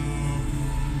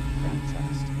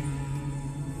 Fantastic.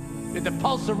 Did the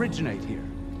pulse originate here?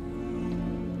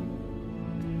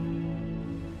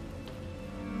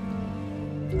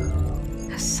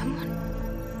 Has someone...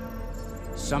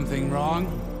 Something wrong?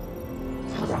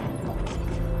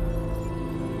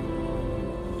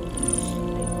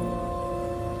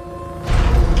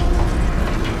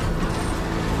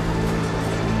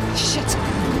 Shit!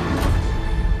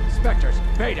 Spectres,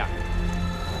 Beta!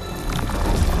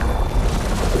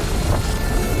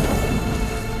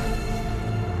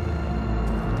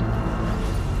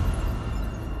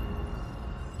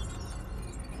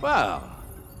 Well,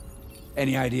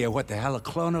 any idea what the hell a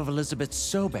clone of Elizabeth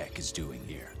Sobek is doing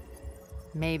here?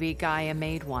 Maybe Gaia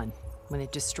made one when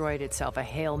it destroyed itself, a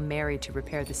Hail Mary to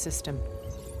repair the system.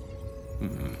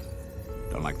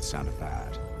 Don't like the sound of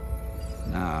that.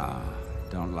 Nah,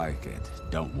 don't like it.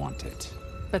 Don't want it.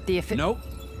 But the Nope.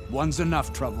 One's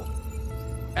enough trouble.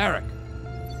 Eric.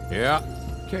 Yeah?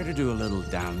 Care to do a little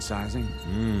downsizing?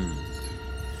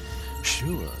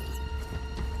 Sure.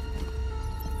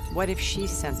 What if she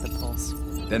sent the pulse?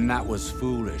 Then that was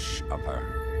foolish of her.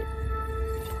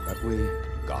 But we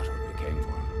got what we came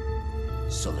for.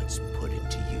 So let's put it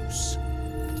to use.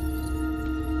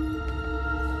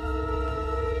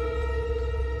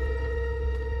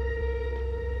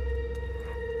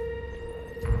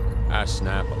 I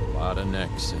snap a lot of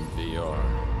necks in VR.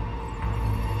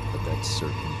 But that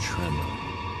certain tremor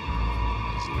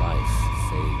as life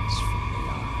fades from the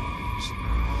eyes.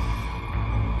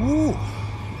 Ooh!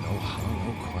 No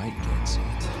hollow quite gets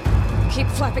it. Keep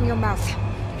flapping your mouth.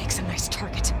 Makes a nice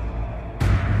target.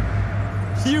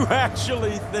 You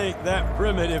actually think that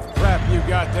primitive crap you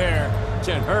got there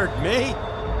can hurt me?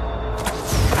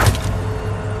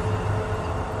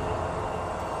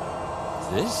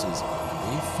 This is gonna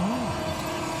be fun.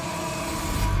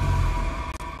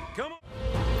 Come on.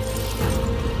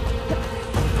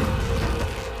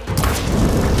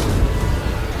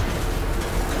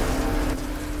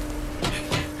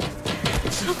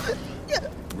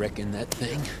 Reckon that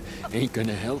thing ain't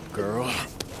gonna help, girl.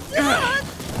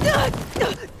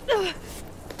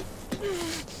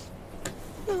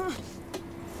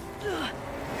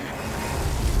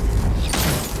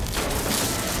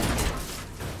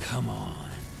 Come on.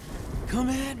 Come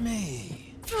at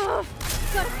me.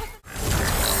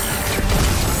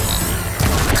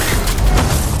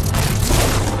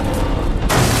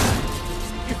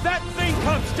 If that thing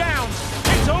comes down,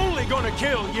 it's only gonna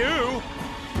kill you.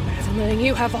 Better than letting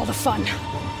you have all the fun.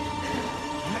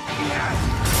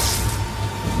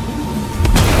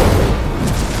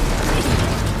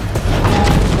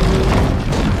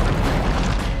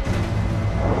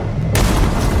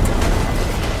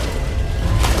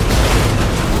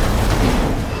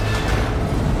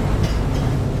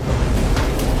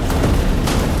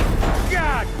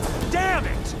 God damn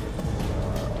it!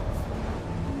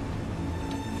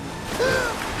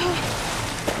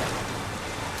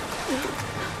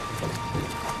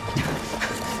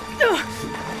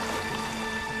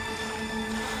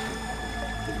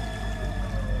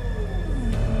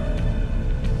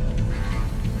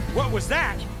 What was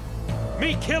that?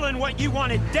 Me killing what you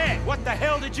wanted dead. What the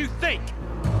hell did you think?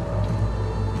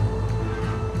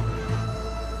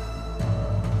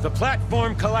 The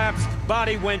platform collapsed,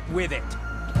 body went with it.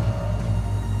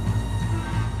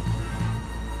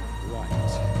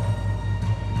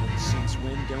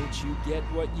 Don't you get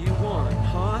what you want,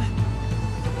 huh?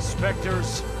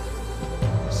 Spectres,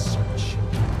 search.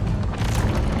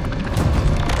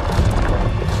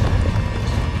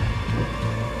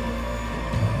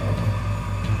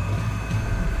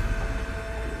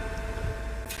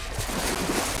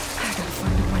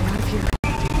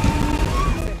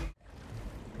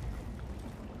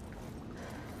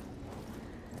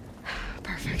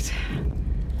 Perfect.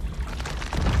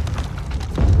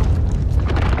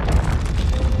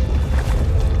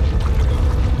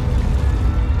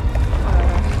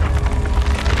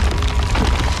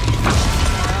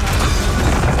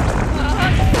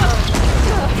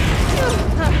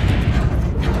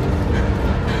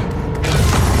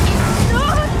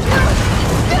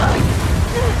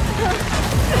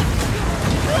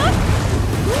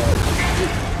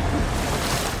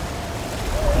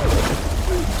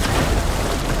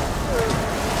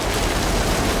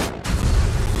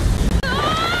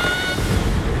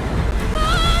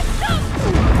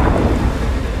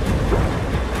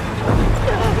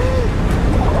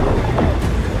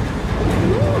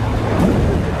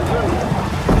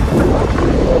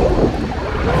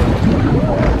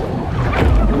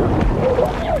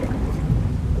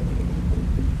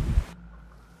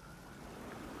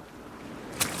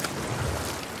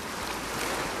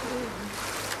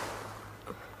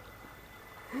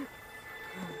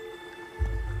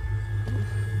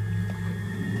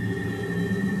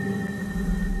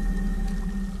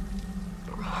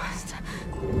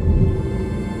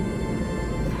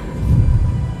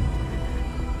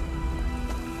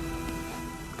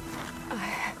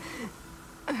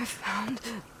 I found...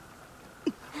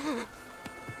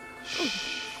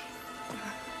 Shh.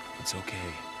 It's okay.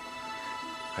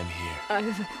 I'm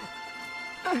here.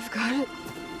 I've got it.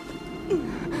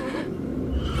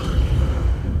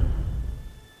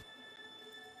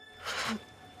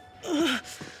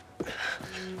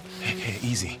 Hey,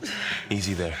 easy.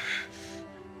 Easy there.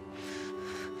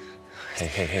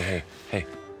 Hey.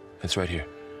 It's right here.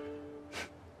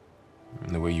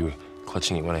 The way you were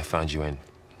clutching it when I found you, I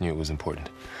knew it was important.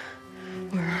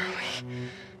 Where are we?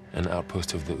 An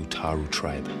outpost of the Utaru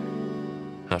tribe.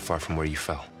 Not far from where you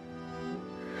fell.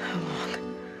 How long?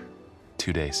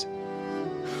 2 days.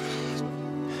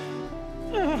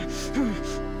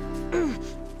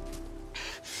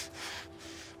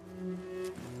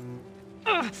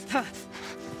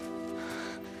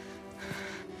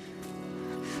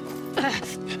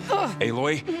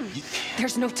 Aloy,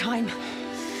 There's no time.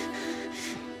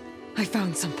 I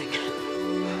found something.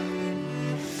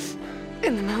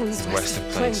 In the mountains west of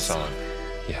Plainsong.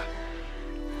 Yeah.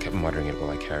 Kept muttering it while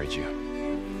I carried you.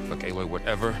 Look, Aloy,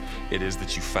 whatever it is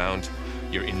that you found,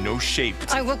 you're in no shape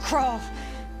to... I will crawl,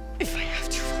 if I have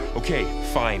to. Okay,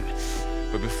 fine.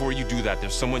 But before you do that,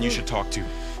 there's someone you should talk to.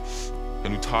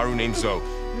 An Utaru named Zoe.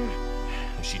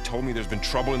 She told me there's been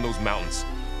trouble in those mountains.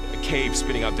 A cave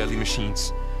spitting out deadly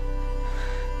machines.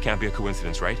 Can't be a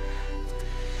coincidence, right?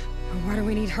 Why do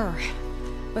we need her?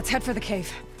 Let's head for the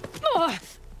cave.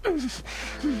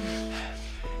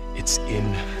 It's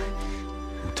in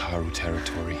Utaru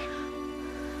territory.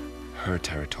 Her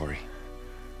territory.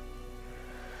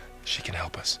 She can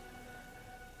help us.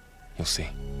 You'll see.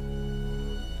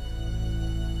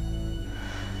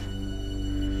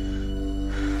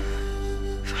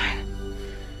 Fine.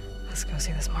 Let's go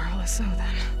see this marvelous Zoe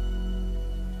then.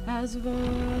 As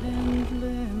verdant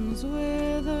limbs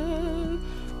wither,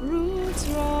 roots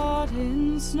rot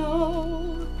in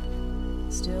snow,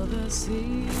 still the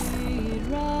seed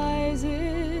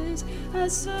rises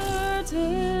as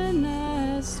certain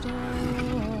as stone.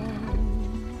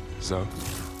 Zoe?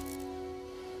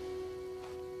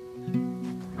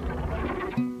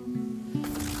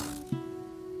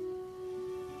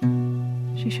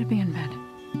 She should be in bed.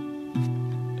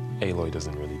 Aloy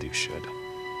doesn't really do should.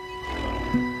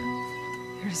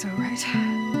 You're so right.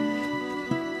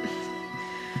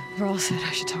 Varl said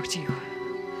I should talk to you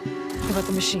about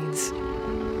the machines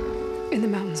in the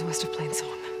mountains west of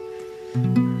Plainsong.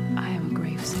 I am a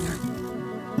grave singer.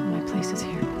 My place is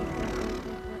here.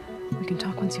 We can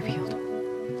talk once you've healed.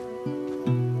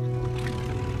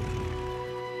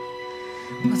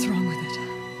 What's wrong with it?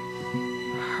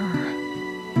 Her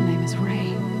name is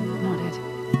Ray, not it.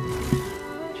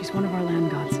 She's one of our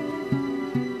land gods.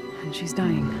 And she's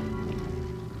dying.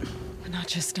 But not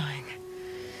just dying.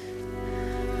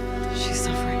 She's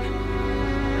suffering.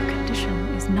 Her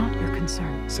condition is not your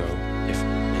concern. So, if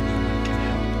anyone can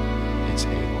help, it's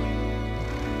Aloy.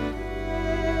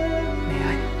 May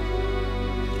I?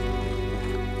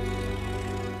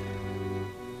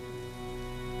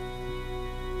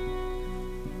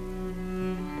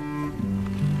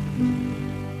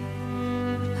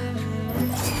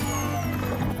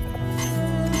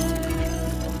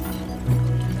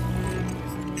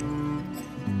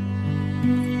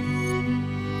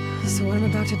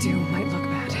 about to do might look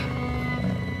bad,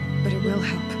 but it will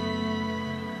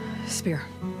help. Spear.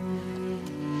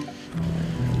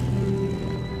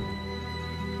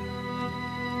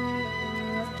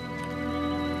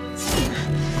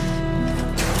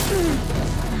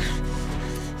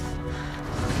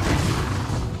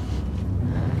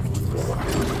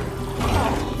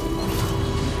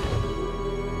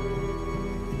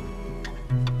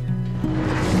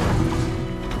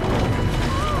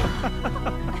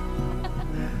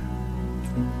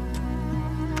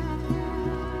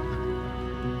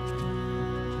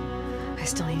 I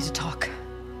still need to talk.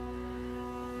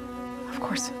 Of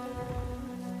course.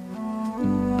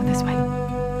 But this way.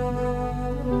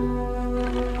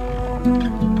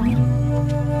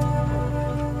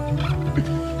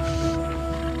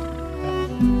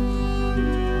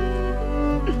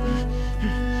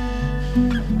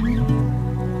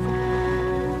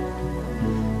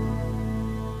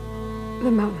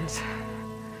 The mountains,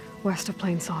 west of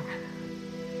Plainsong.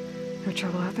 No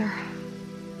trouble out there?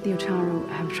 The Utaru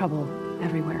have trouble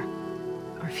everywhere.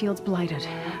 Our fields blighted,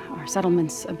 our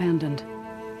settlements abandoned.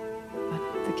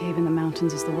 But the cave in the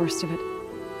mountains is the worst of it.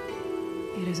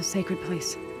 It is a sacred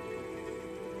place.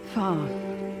 Fa,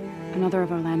 another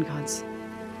of our land gods,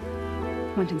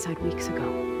 went inside weeks ago,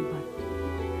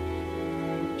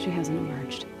 but she hasn't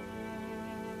emerged.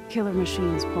 Killer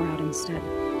machines pour out instead,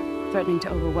 threatening to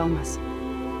overwhelm us.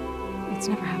 It's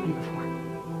never happened before.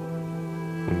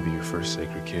 It'll be your first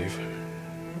sacred cave.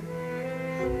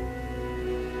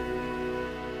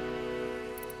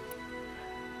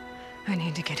 I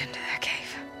need to get into that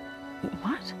cave.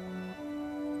 What?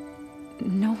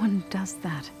 No one does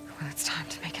that. Well, it's time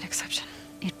to make an exception.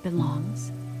 It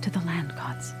belongs to the land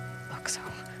gods. Look, so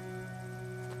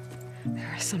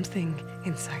there is something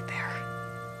inside there.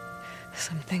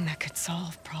 Something that could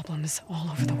solve problems all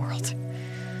over the world.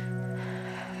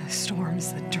 The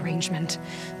storms, the derangement.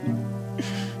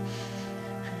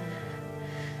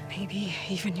 Maybe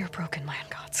even your broken land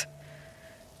gods.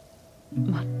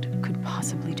 What could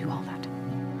possibly do all that?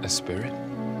 A spirit?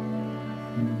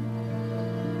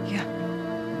 Yeah.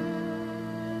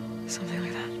 Something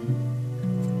like that.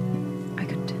 I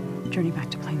could journey back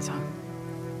to Plainsong,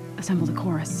 assemble the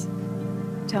chorus,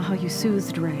 tell how you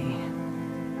soothed Ray,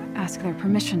 ask their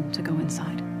permission to go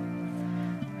inside.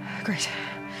 Great.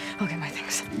 I'll get my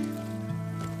things.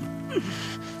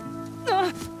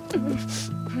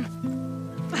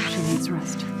 She needs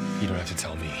rest. You don't have to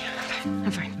tell me.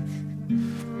 I'm fine.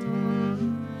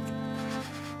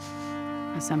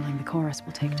 Assembling the chorus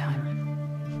will take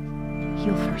time.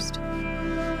 Heal first,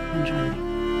 then join me.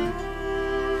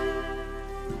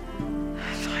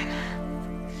 Fine.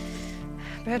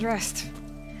 Bed rest.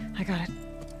 I got it.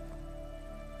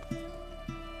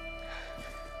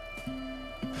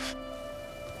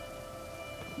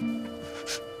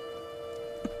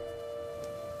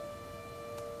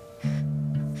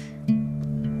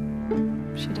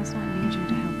 She does not need you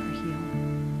to help her heal.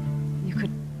 You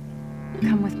could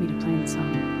come with me to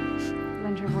Plainsong.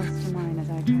 Lend your voice to mine as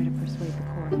I try to persuade the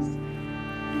chorus.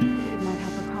 It might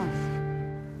help her cause.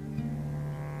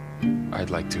 I'd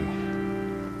like to,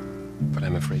 but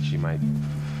I'm afraid she might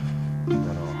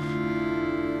run off.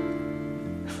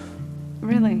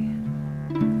 Really?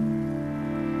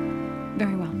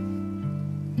 Very well.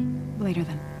 Later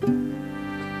then.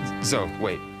 So,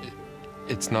 wait.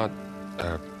 It's not,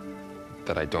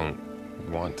 that I don't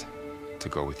want to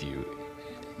go with you.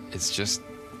 It's just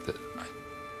that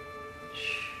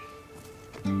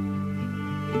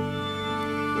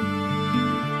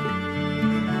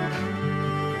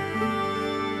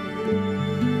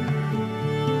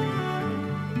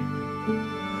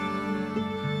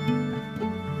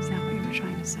Is that what you were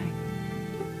trying to say?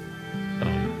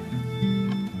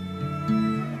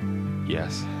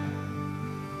 yes.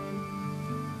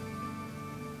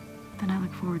 Then I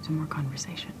look forward to more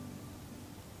conversation.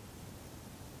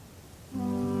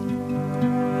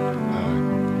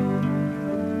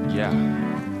 Yeah.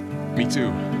 Me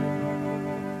too.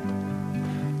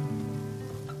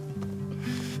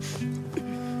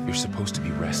 You're supposed to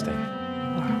be resting.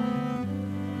 Laurel.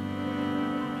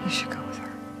 You should go with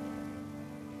her.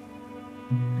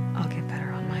 I'll get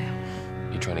better on my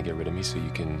own. You trying to get rid of me so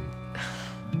you can...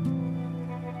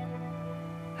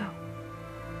 No.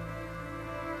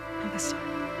 Not this time.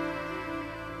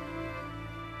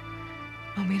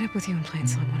 I'll meet up with you in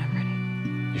Plainsong when I'm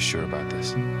ready. You sure about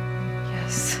this?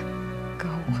 Yes. Go.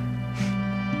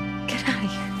 Get out of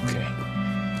here. Okay.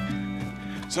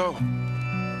 So,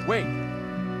 wait.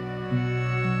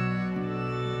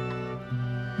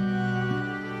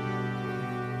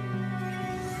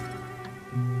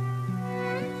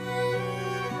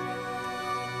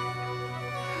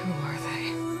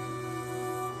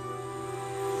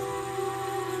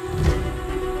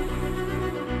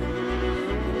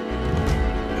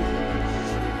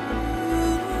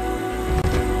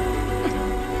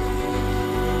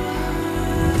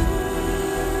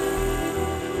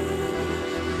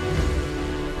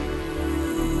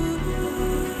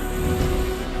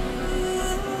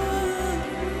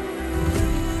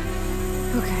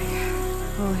 Okay,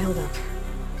 all healed up.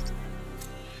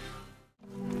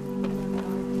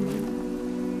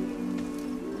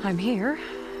 I'm here,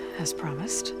 as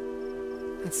promised.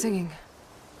 That singing.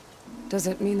 Does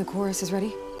it mean the chorus is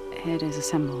ready? It is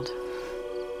assembled.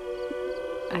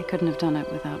 I couldn't have done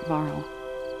it without Varl.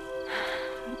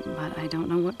 But I don't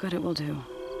know what good it will do.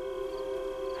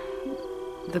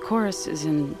 The chorus is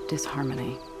in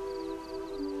disharmony.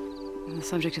 The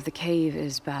subject of the cave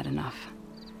is bad enough.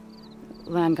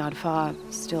 Land God Fa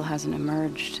still hasn't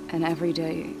emerged, and every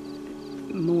day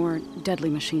more deadly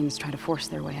machines try to force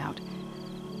their way out,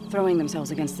 throwing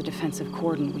themselves against the defensive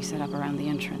cordon we set up around the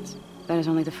entrance. That is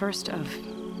only the first of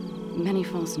many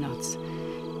false notes.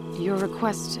 Your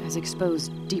request has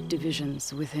exposed deep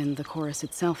divisions within the chorus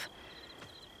itself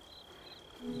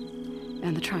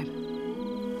and the tribe.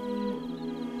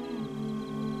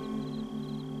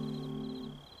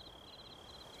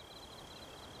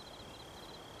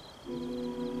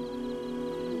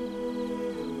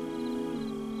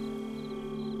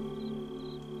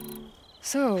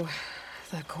 So,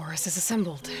 the chorus is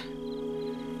assembled.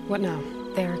 What now?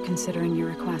 They're considering your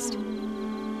request.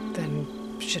 Then,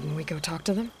 shouldn't we go talk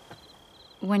to them?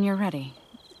 When you're ready.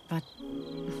 But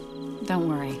don't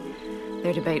worry.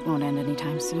 Their debate won't end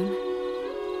anytime soon.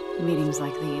 Meetings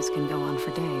like these can go on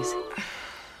for days.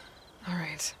 All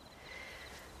right.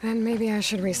 Then maybe I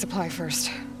should resupply first.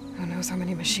 Who knows how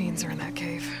many machines are in that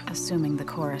cave? Assuming the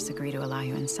chorus agree to allow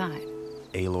you inside.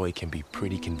 Aloy can be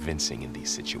pretty convincing in these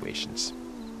situations.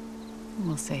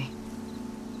 We'll see.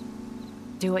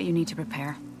 Do what you need to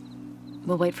prepare.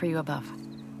 We'll wait for you above,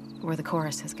 where the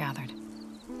chorus has gathered.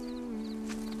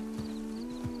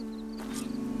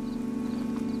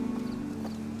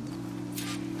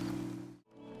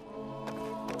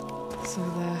 So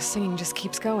the singing just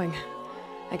keeps going.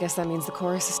 I guess that means the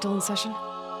chorus is still in session?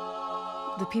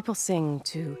 The people sing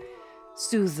to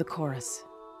soothe the chorus,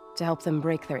 to help them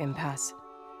break their impasse.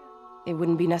 It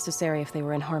wouldn't be necessary if they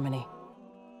were in harmony.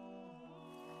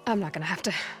 I'm not gonna have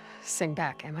to sing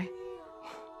back, am I?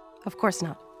 Of course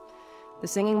not. The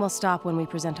singing will stop when we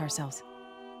present ourselves.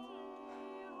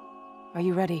 Are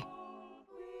you ready?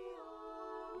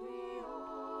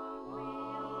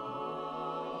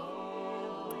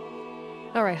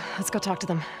 All right, let's go talk to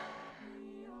them.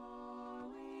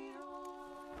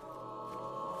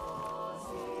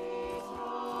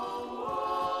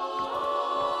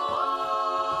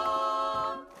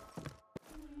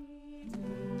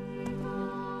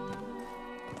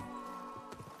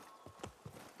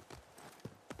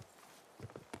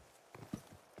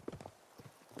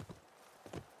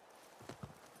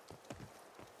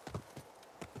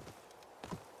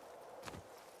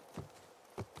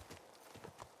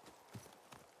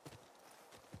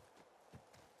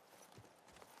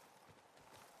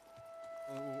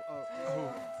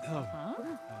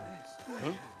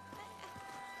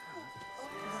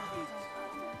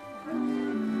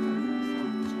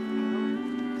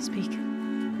 Speak.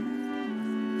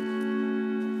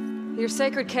 Your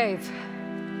sacred cave.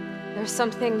 There's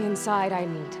something inside I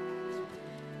need.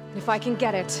 If I can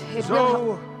get it, it will help.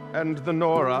 Zo and the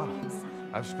Nora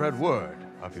have spread word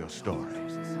of your story,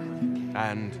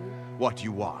 and what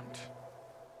you want.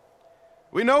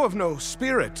 We know of no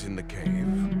spirit in the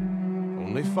cave,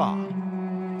 only Fa,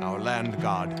 our land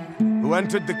god, who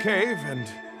entered the cave and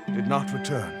did not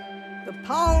return. The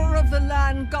power of the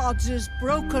land gods is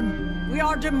broken. We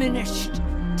are diminished.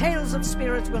 Tales of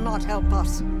spirits will not help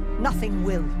us. Nothing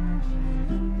will.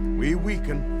 We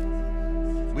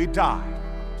weaken, we die,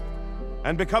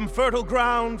 and become fertile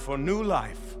ground for new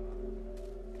life.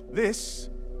 This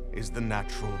is the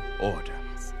natural order.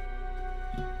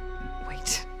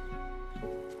 Wait.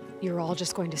 You're all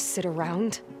just going to sit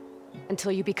around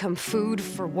until you become food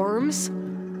for worms?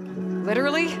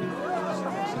 Literally?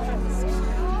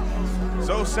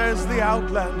 So says the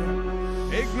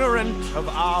Outlander, ignorant of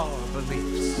our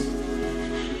beliefs.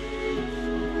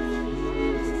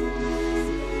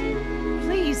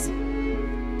 Please.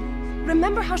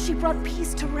 Remember how she brought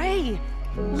peace to Ray.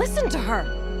 Listen to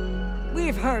her.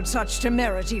 We've heard such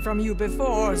temerity from you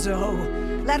before, Zo.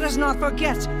 Let us not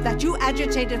forget that you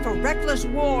agitated for reckless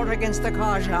war against the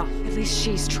Carja. At least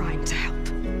she's trying to help.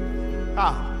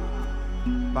 How?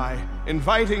 By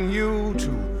inviting you to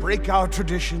break our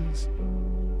traditions?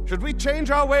 Should we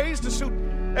change our ways to suit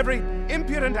every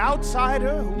impudent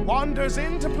outsider who wanders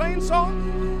into Plainsong?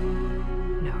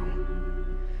 No.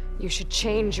 You should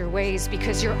change your ways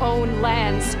because your own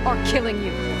lands are killing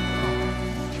you.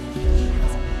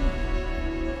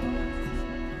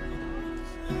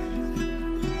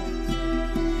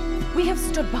 We have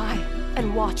stood by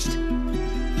and watched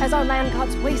as our land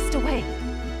gods waste away.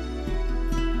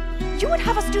 You would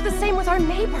have us do the same with our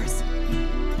neighbors.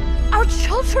 Our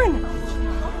children.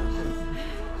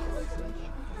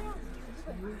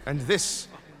 And this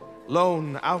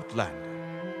lone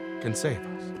outlander can save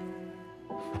us.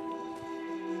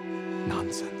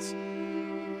 Nonsense.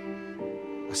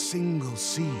 A single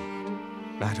seed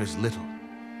matters little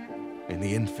in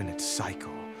the infinite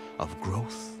cycle of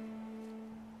growth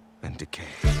and decay.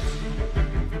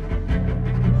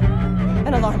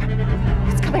 An alarm.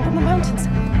 It's coming from the mountains.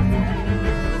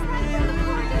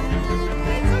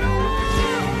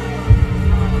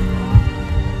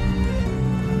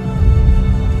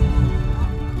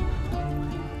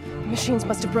 Machines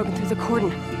must have broken through the cordon.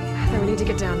 Then we need to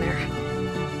get down there.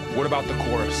 What about the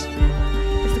chorus?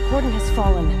 If the cordon has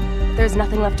fallen, there's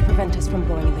nothing left to prevent us from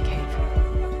going in the cave.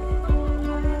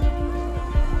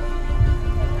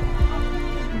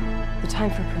 The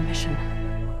time for permission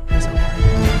is over.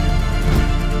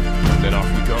 Then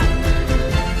off we go.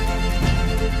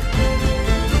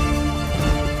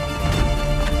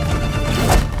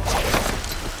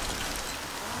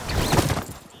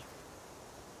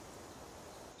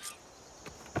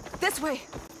 This way!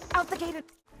 Out the gate!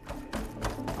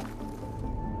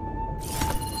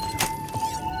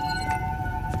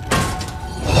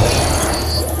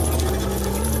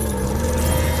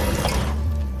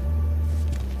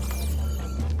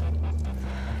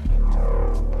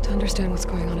 To understand what's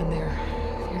going on in there,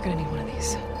 you're gonna need one of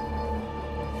these.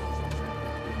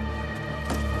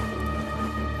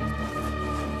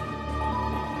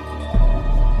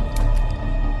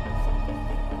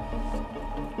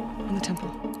 On the temple.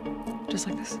 Just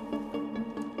like this.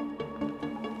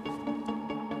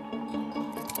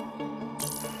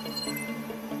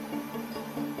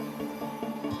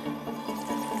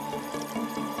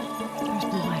 There's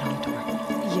blue light on the door.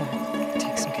 Yeah,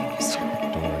 take some getting used to.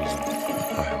 Don't worry, I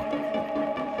hope.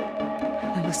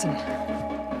 Now listen.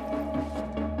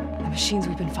 The machines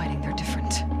we've been fighting, they're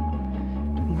different.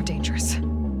 More dangerous.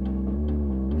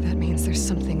 That means there's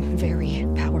something very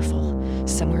powerful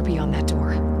somewhere beyond that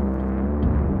door.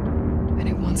 And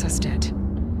it wants us dead.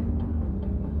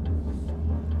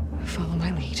 Follow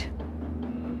my lead.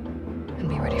 And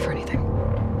be ready for anything.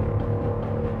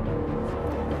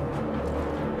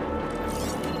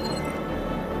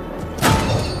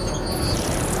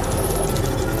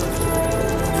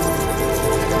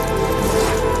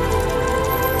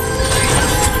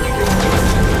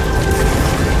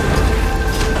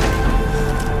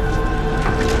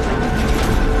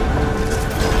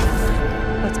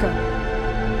 Let's go.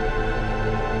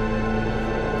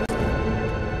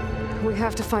 We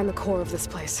have to find the core of this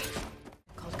place.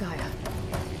 Called Gaia.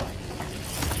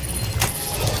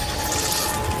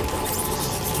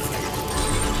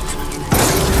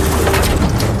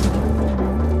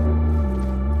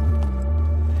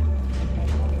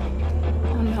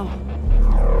 Oh no.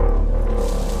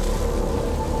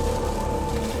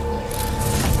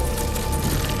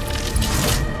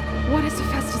 What has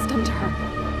Hephaestus done to her?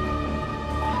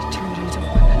 Turned it into a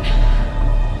weapon.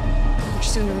 Which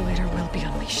sooner or later will be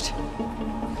unleashed.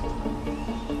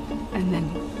 And then,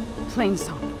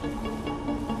 Plainsong.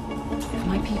 If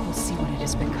my people see what it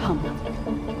has become,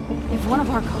 if one of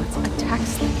our gods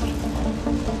attacks them,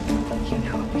 you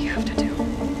know what we have to do.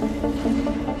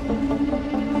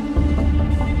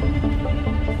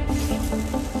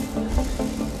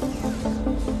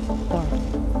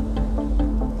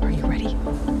 Are you ready?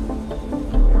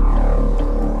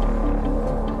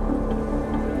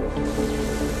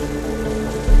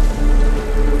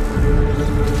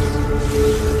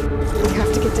 We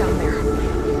have to get down there.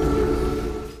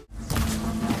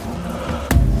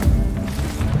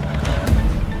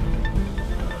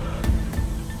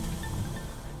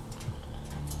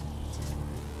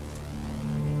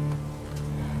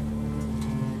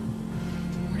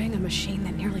 boarding a machine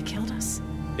that nearly killed us.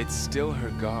 It's still her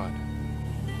god.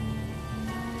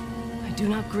 I do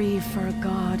not grieve for a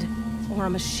god or a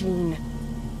machine,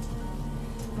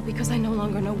 but because I no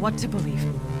longer know what to believe.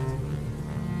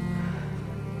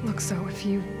 Look, so if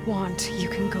you want, you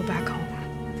can go back home.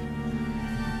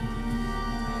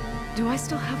 Do I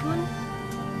still have one?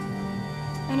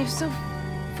 And if so,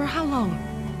 for how long?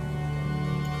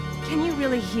 Can you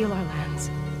really heal our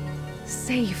lands?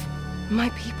 Save my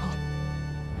people?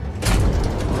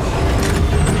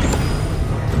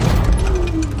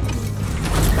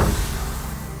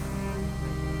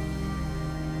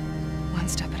 One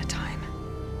step at a time.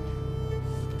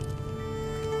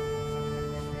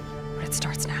 But it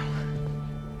starts now.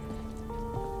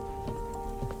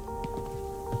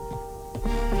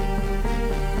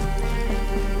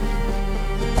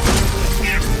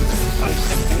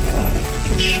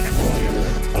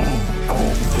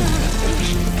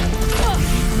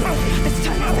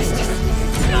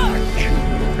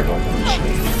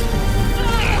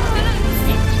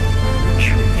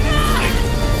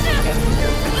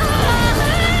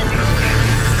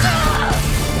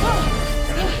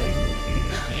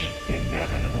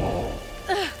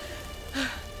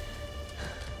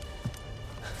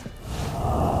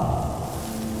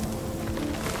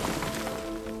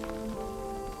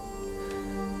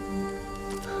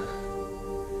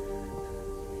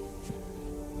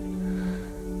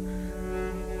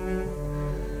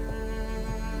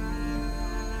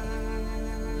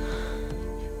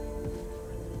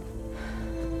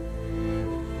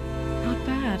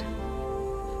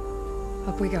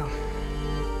 we go.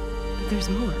 But there's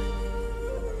more.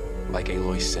 Like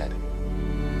Aloy said,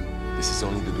 this is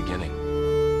only the beginning.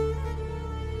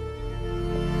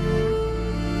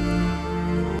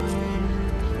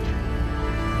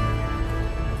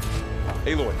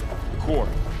 Aloy, the core.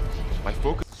 My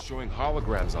focus is showing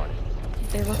holograms on it.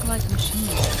 They look like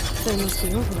machines. There must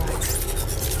be overrides.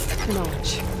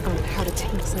 Knowledge on how to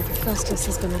take. Looks like Hephaestus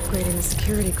has been upgrading the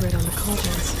security grid on the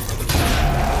cauldrons.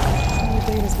 The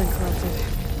data's been corrupted.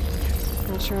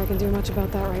 Not sure I can do much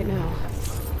about that right now.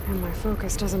 And my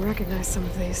focus doesn't recognize some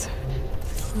of these.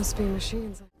 Must be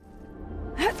machines.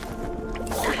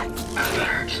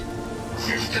 Alert.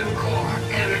 System core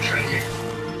penetrated.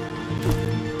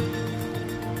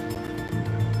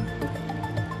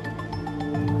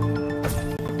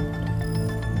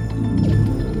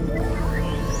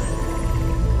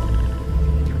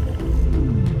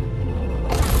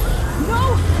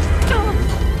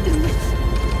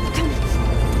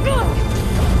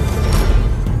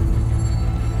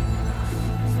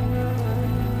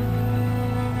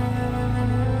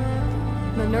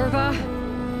 Minerva,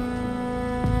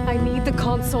 I need the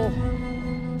console.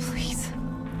 Please.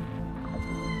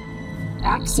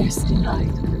 Access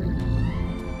denied.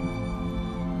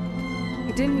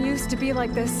 It didn't used to be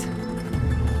like this.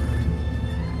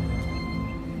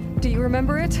 Do you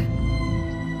remember it?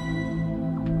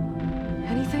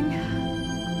 Anything?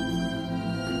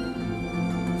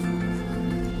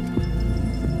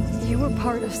 You were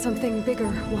part of something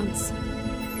bigger once.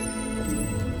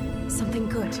 Something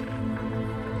good.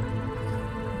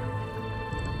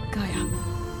 Gaia.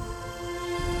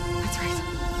 That's right.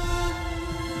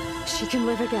 She can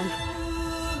live again.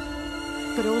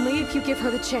 But only if you give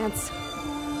her the chance.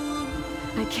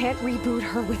 I can't reboot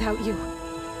her without you.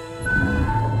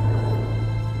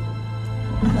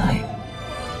 Life.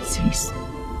 Cease. I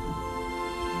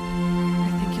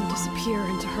think you'll disappear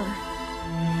into her.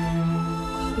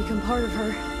 Become part of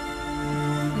her.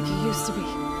 Like you used to be.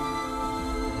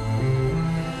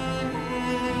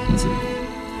 Is it?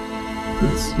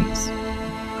 Yes.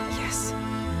 Yes.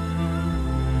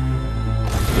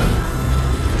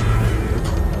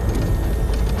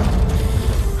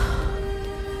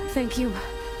 Thank you.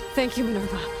 Thank you,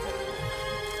 Minerva.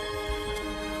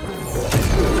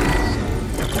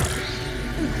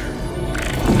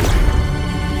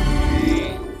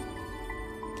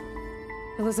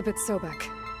 Elizabeth Sobek.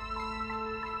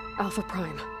 Alpha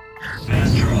Prime.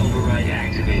 Master override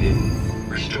activated.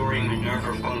 Restoring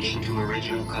Minerva function to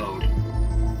original code.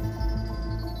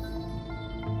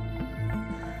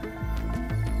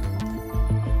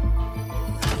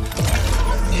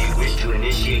 Do you wish to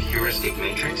initiate heuristic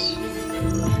matrix?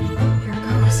 Here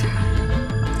goes.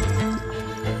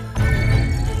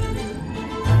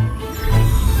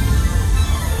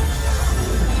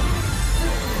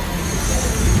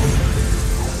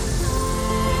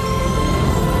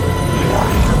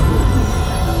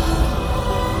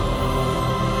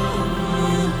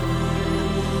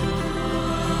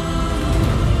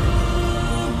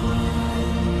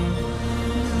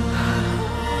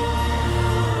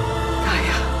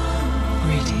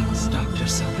 Greetings, Dr.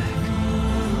 Sobek.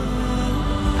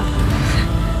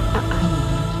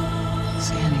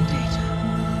 Scanning data.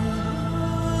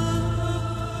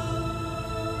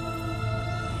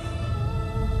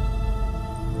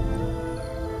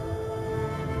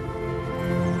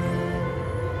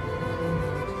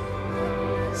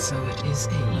 So it is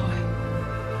Aloy,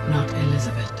 not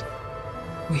Elizabeth.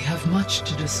 We have much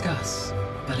to discuss,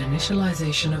 but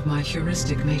initialization of my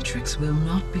heuristic matrix will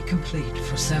not be complete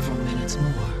for several minutes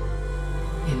more.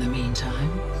 In the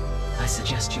meantime, I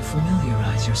suggest you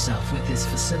familiarize yourself with this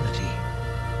facility.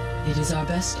 It is our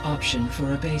best option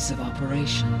for a base of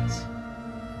operations,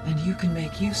 and you can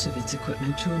make use of its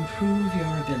equipment to improve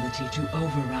your ability to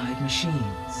override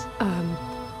machines.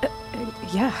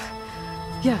 Yeah.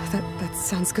 Yeah, that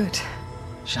sounds good.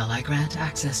 Shall I grant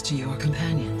access to your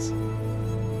companions?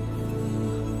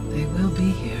 They will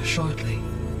be here shortly.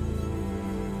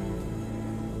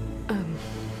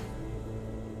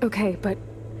 Okay, but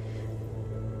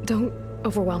don't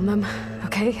overwhelm them,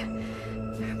 okay?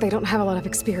 They don't have a lot of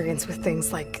experience with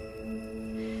things like,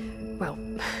 well,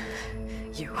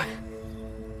 you.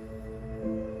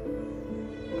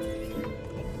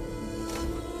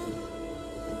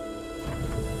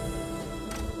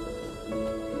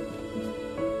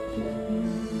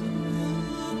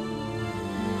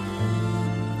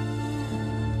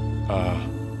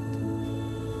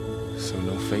 So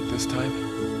no fake this time?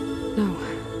 No.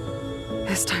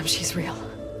 This time she's real.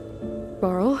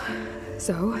 Varl,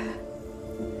 Zoe.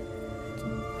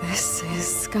 This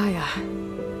is Gaia.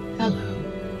 Hello.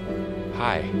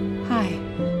 Hi. Hi.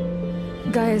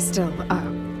 Gaia's still,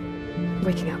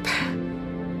 waking up.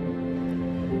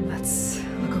 Let's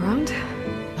look around.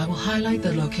 I will highlight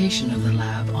the location of the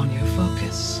lab on your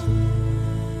focus.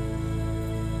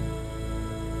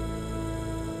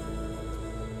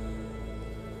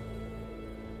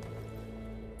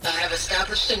 I have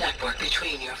established a network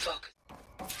between your focus.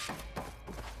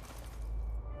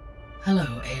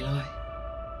 Hello, Aloy.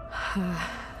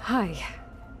 Hi.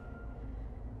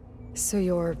 So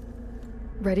you're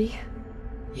ready?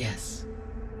 Yes.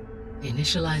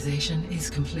 Initialization is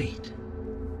complete.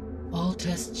 All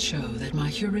tests show that my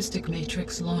heuristic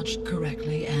matrix launched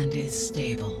correctly and is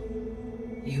stable.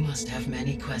 You must have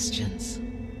many questions.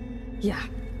 Yeah.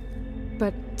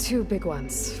 But 2 big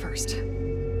ones first.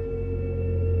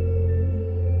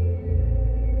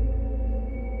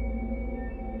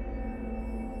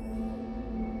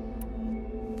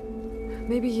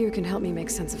 Maybe you can help me make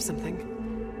sense of something.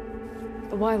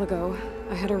 A while ago,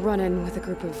 I had a run-in with a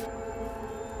group of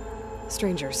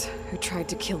strangers who tried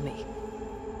to kill me.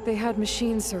 They had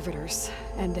machine servitors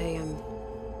and a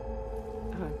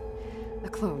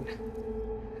clone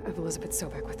of Elizabeth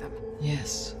Sobek with them.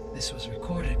 Yes, this was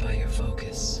recorded by your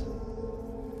focus.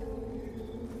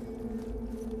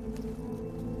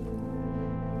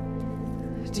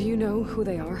 Do you know who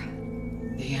they are?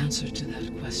 The answer to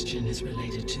that question is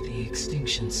related to the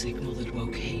extinction signal that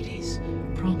woke Hades,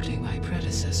 prompting my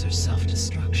predecessor's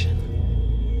self-destruction.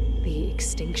 The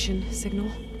extinction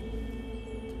signal?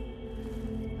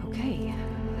 Okay,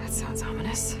 that sounds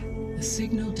ominous. The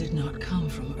signal did not come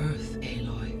from Earth,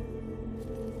 Aloy.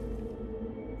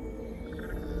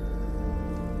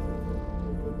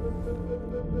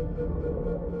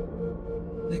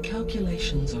 The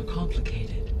calculations are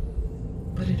complicated,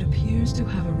 but it appears to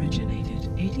have originated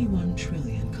 81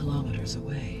 trillion kilometers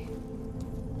away.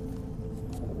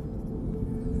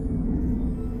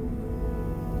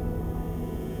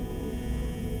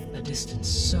 A distance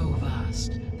so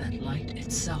vast that light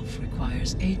itself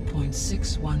requires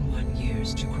 8.611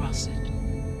 years to cross it.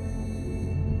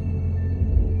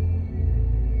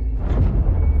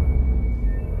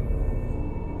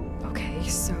 Okay,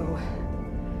 so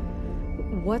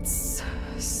what's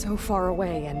so far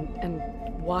away and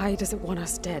why does it want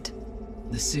us dead?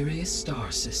 The Sirius star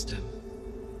system.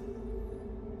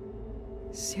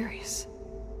 Sirius?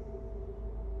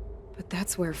 But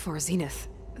that's where Far Zenith,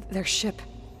 their ship...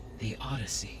 The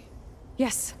Odyssey.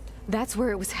 Yes, that's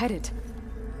where it was headed.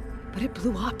 But it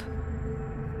blew up.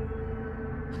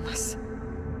 Unless...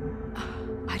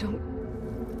 I don't...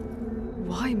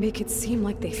 Why make it seem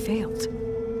like they failed?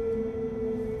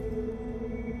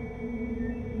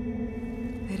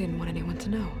 They didn't want anyone to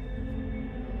know.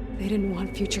 They didn't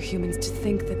want future humans to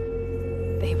think that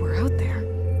they were out there.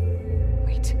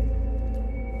 Wait.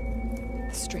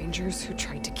 The strangers who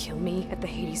tried to kill me at the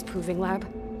Hades Proving Lab?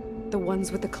 The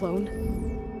ones with the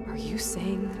clone? Are you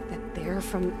saying that they're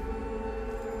from...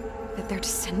 that they're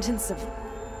descendants of...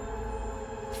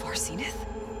 Far Zenith?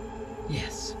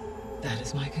 Yes, that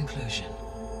is my conclusion.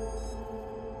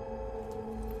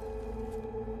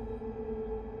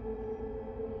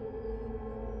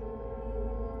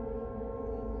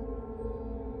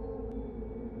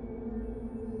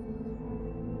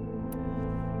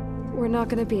 We're not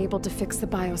gonna be able to fix the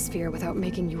biosphere without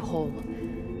making you whole.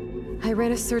 I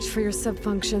ran a search for your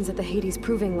subfunctions at the Hades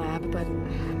Proving Lab, but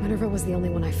Minerva was the only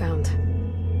one I found.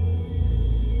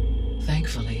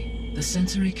 Thankfully, the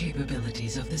sensory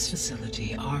capabilities of this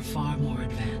facility are far more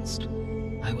advanced.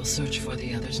 I will search for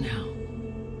the others now.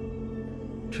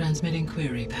 Transmitting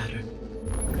query pattern.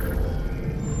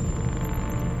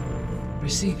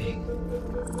 Receiving.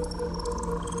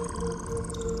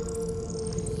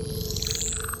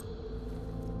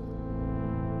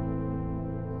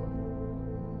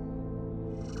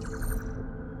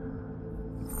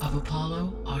 Of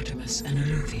Apollo, Artemis, and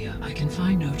Eleuthia, I can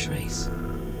find no trace.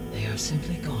 They are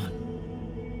simply gone.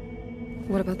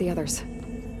 What about the others?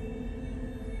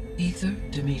 Aether,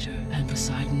 Demeter, and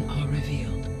Poseidon are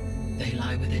revealed. They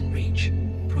lie within reach.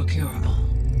 Procurable.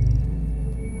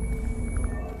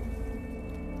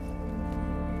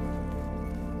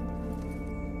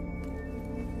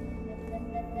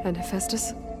 And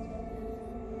Hephaestus?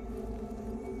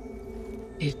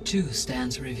 It too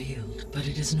stands revealed, but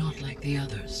it is not like the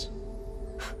others.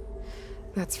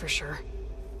 That's for sure.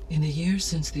 In the years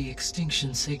since the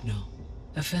extinction signal,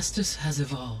 Hephaestus has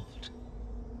evolved.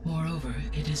 Moreover,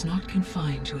 it is not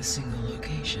confined to a single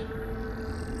location.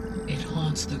 It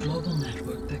haunts the global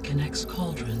network that connects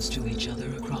cauldrons to each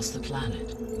other across the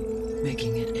planet,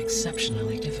 making it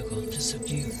exceptionally difficult to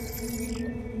subdue.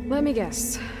 Let me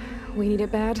guess. We need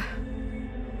it bad?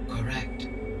 Correct.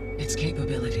 Its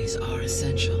capabilities are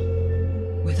essential.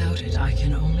 Without it, I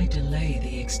can only delay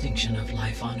the extinction of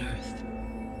life on Earth.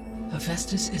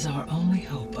 Hephaestus is our only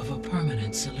hope of a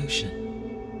permanent solution.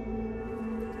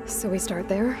 So we start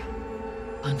there?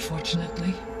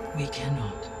 Unfortunately, we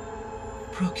cannot.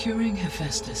 Procuring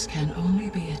Hephaestus can only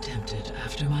be attempted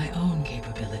after my own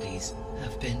capabilities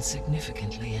have been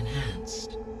significantly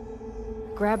enhanced.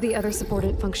 Grab the other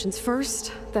subordinate functions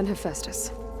first, then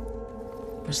Hephaestus.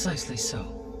 Precisely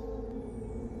so.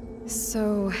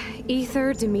 So,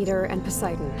 Aether, Demeter, and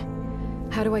Poseidon.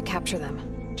 How do I capture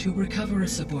them? To recover a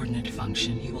subordinate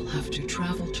function, you will have to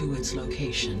travel to its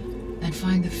location and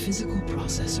find the physical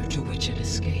processor to which it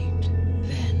escaped.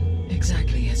 Then,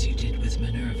 exactly as you did with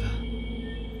Minerva,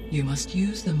 you must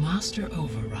use the master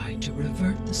override to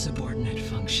revert the subordinate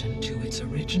function to its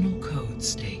original code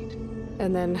state.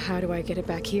 And then how do I get it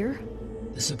back here?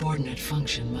 The subordinate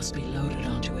function must be loaded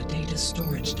onto a data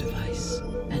storage device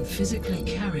and physically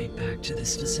carried back to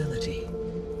this facility.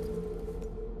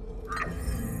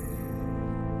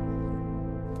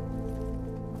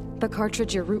 The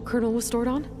cartridge your root kernel was stored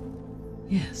on?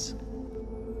 Yes.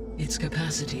 Its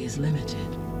capacity is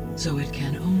limited, so it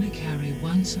can only carry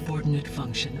one subordinate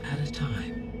function at a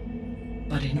time.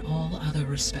 But in all other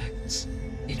respects,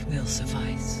 it will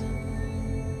suffice.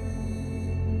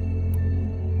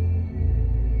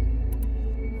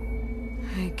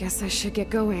 I guess I should get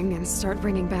going and start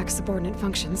bringing back subordinate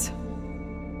functions.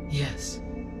 Yes.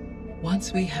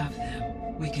 Once we have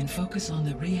them, we can focus on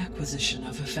the reacquisition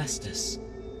of Hephaestus.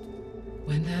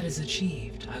 When that is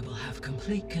achieved, I will have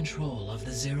complete control of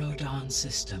the Zero Dawn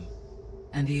system,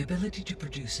 and the ability to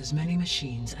produce as many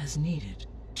machines as needed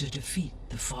to defeat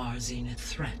the Far Zenith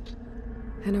threat.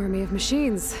 An army of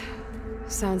machines.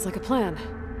 Sounds like a plan.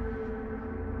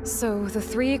 So, the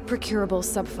 3 procurable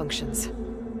sub-functions.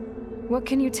 What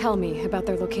can you tell me about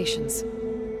their locations?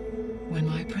 When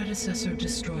my predecessor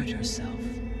destroyed herself,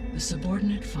 the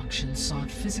subordinate functions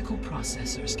sought physical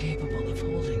processors capable of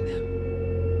holding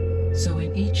them. So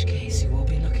in each case, you will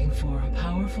be looking for a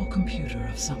powerful computer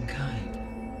of some kind.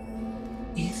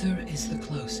 Aether is the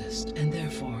closest, and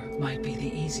therefore might be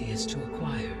the easiest to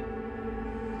acquire.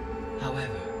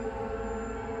 However,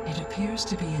 it appears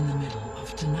to be in the middle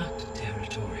of Tenakth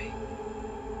territory.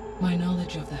 My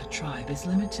knowledge of that tribe is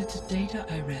limited to data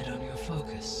I read on your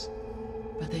focus,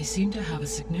 but they seem to have a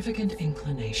significant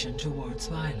inclination towards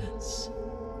violence.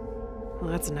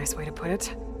 Well, that's a nice way to put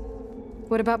it.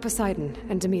 What about Poseidon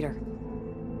and Demeter?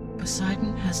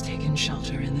 Poseidon has taken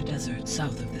shelter in the desert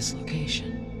south of this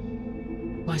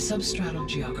location. My substratal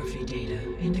geography data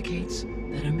indicates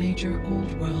that a major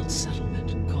old-world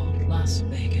settlement called Las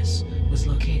Vegas was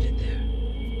located there.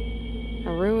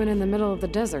 A ruin in the middle of the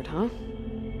desert, huh?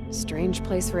 Strange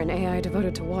place for an AI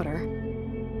devoted to water.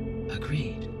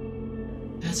 Agreed.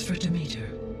 As for Demeter,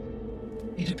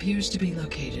 it appears to be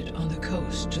located on the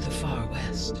coast to the far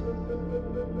west.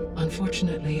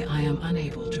 Unfortunately, I am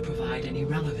unable to provide any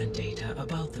relevant data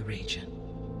about the region.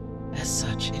 As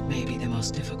such, it may be the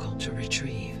most difficult to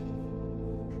retrieve.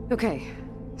 Okay,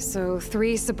 so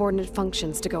 3 subordinate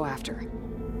functions to go after.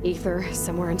 Aether,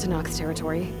 somewhere in Tenakth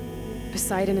territory,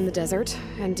 Poseidon in the desert,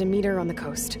 and Demeter on the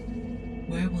coast.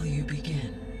 Where will you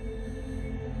begin?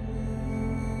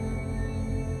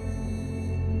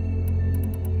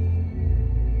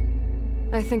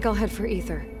 I think I'll head for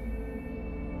Aether.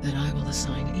 Then I will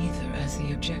assign Aether as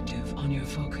the objective on your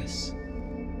focus.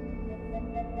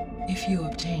 If you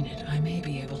obtain it, I may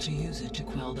be able to use it to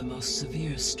quell the most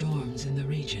severe storms in the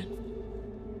region.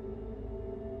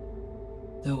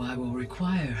 Though I will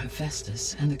require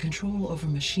Hephaestus and the control over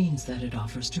machines that it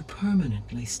offers to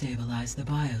permanently stabilize the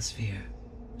biosphere.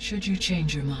 Should you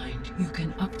change your mind, you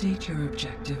can update your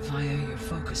objective via your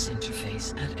focus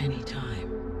interface at any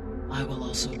time. I will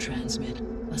also transmit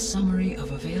a summary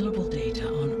of available data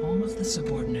on all of the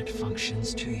subordinate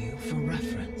functions to you for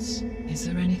reference. Is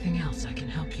there anything else I can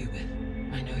help you with?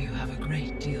 I know you have a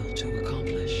great deal to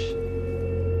accomplish.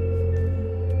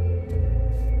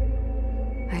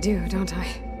 I do, don't I?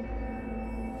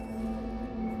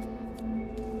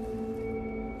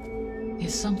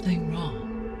 Is something wrong?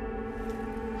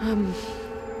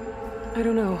 I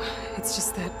don't know. It's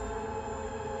just that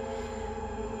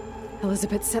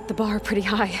Elizabeth set the bar pretty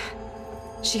high.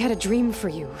 She had a dream for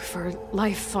you, for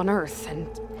life on Earth, and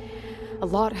a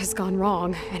lot has gone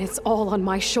wrong, and it's all on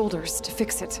my shoulders to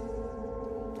fix it.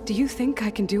 Do you think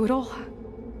I can do it all?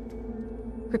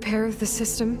 Repair the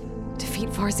system,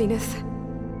 defeat Far Zenith,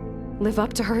 live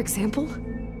up to her example?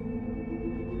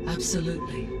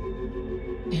 Absolutely.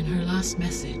 In her last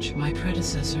message, my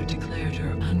predecessor declared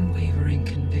her unwavering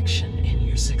conviction in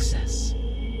your success.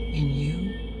 In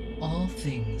you, all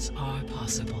things are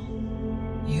possible.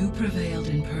 You prevailed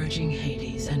in purging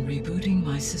Hades and rebooting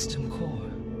my system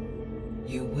core.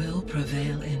 You will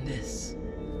prevail in this.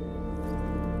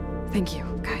 Thank you,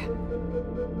 Gaia.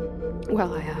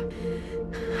 Well,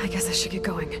 I guess I should get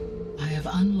going. I have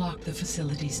unlocked the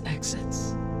facility's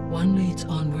exits. One leads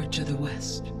onward to the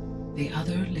west. The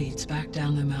other leads back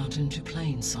down the mountain to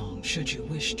Plainsong, should you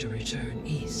wish to return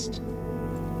east.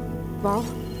 Varl?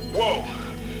 Whoa!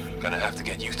 Gonna have to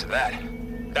get used to that.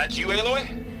 That you,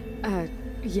 Aloy?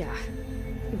 Yeah.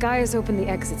 Gaia's opened the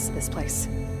exits to this place.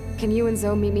 Can you and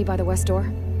Zoe meet me by the west door?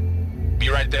 Be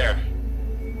right there.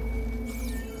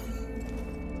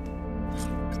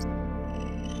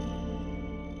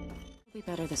 It'll be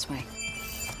better this way.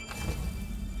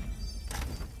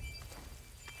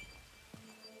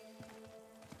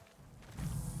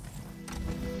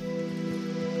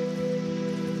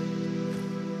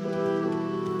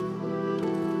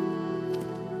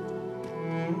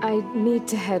 I need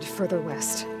to head further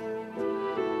west.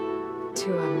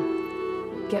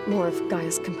 To, get more of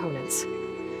Gaia's components.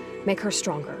 Make her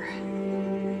stronger.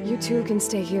 You two can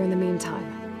stay here in the meantime.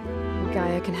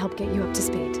 Gaia can help get you up to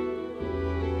speed.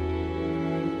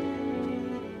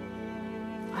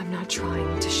 I'm not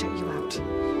trying to shut you out.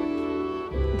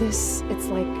 It's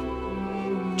like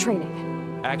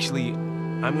training. Actually,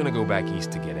 I'm gonna go back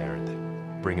east to get Erend.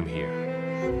 Bring him here.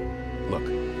 Look,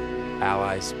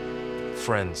 allies,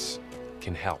 friends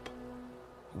can help.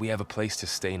 We have a place to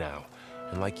stay now.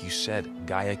 And like you said,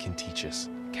 Gaia can teach us,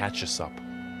 catch us up.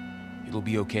 It'll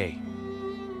be okay.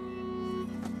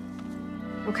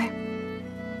 Okay.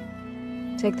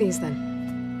 Take these then.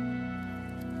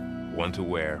 One to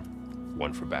wear,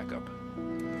 one for backup.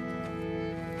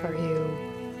 Are you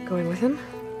going with him?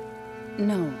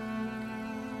 No.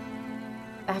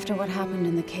 After what happened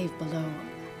in the cave below,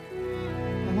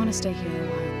 I want to stay here a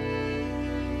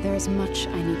while. There is much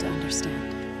I need to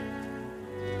understand.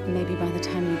 Maybe by the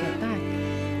time you get back,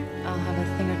 I'll have a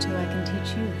thing or two I can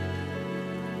teach you.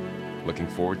 Looking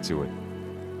forward to it.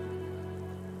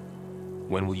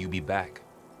 When will you be back?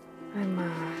 I'm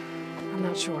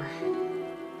not sure.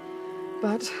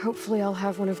 But hopefully I'll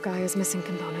have one of Gaia's missing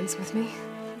components with me.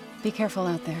 Be careful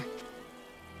out there.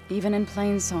 Even in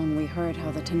Plainsong, we heard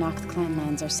how the Tenakth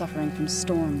clanlands are suffering from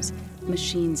storms,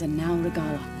 machines, and now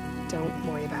Regalla. Don't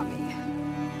worry about me.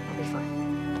 I'll be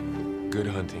fine. Good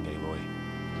hunting, Aloy.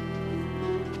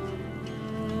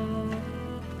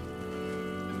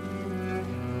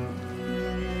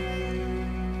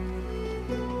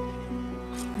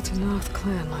 Tenakth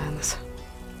clanlands.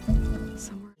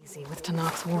 Somewhere easy with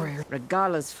Tenakth's warrior.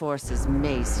 Regalla's forces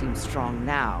may seem strong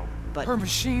now, but... Her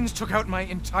machines took out my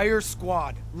entire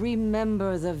squad.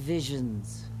 Remember the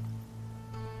visions.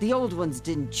 The old ones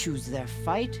didn't choose their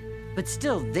fight, but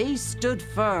still they stood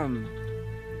firm.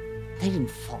 They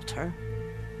didn't falter.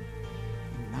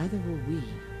 And neither will we.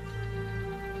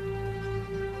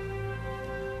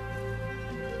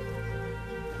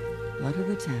 Blood of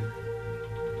the Ten.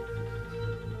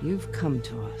 You've come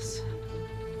to us.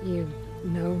 You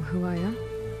know who I am?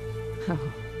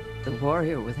 Oh, the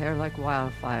warrior with hair like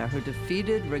wildfire who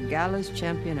defeated Regalla's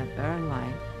champion at Barren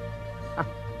Light.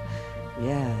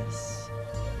 Yes,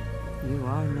 you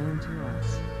are known to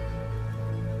us.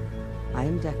 I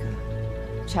am Dekka,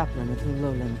 chaplain of the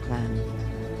Lowland clan.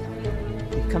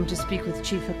 We've come to speak with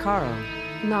Chief Hekarro.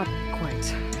 Not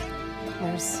quite.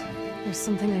 There's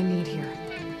something I need here.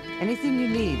 Anything you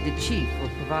need, the Chief will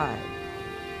provide.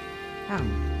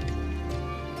 Come.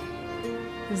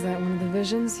 Is that one of the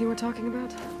visions you were talking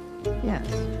about? Yes.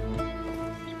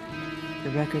 The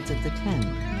records of the Ten.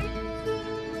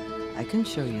 I can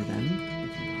show you them,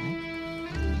 if you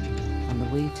like. On the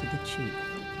way to the Chief.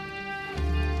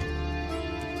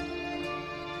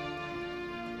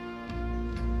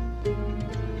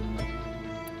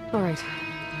 All right.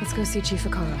 Let's go see Chief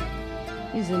Hekarro.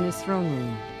 He's in his throne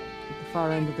room, at the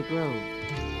far end of the grove.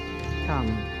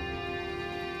 Come.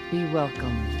 Be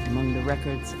welcome among the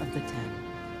records of the Ten.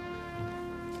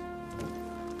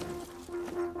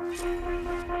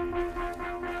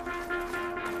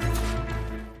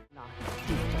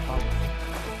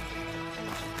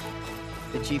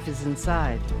 The Chief is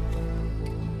inside.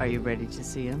 Are you ready to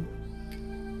see him?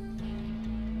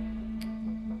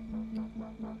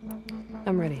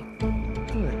 I'm ready.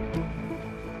 Good.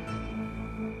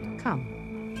 Come.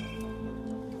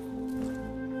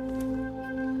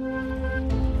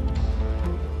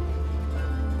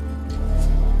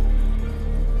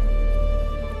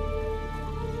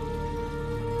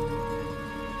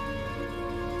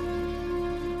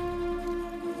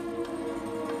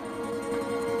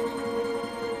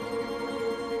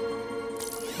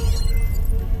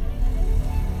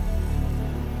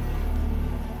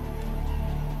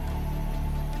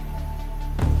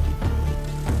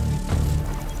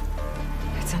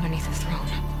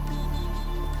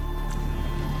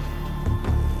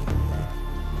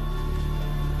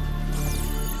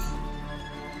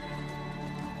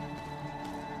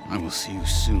 see you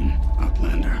soon,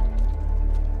 Outlander.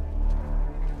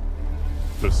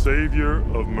 The savior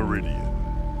of Meridian.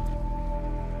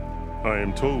 I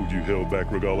am told you held back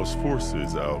Regalla's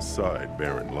forces outside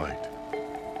Barren Light.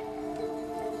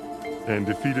 And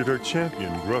defeated her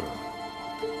champion, Grudda,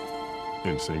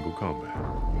 in single combat.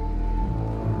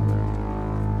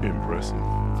 Impressive.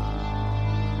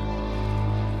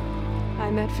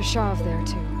 I met Fashav there,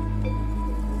 too.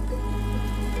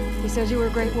 He said you were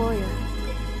a great warrior.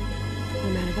 A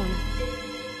man of honor.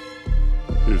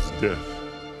 His death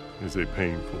is a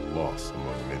painful loss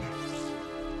among many.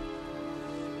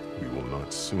 We will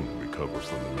not soon recover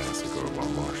from the massacre of our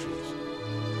marshals.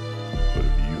 But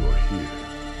if you are here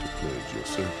to pledge your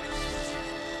service,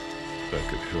 that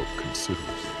could help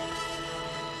considerably.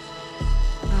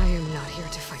 I am not here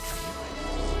to fight for you.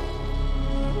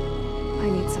 I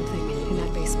need something in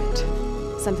that basement.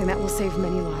 Something that will save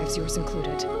many lives, yours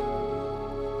included.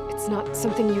 It's not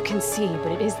something you can see,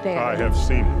 but it is there. I have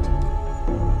seen it.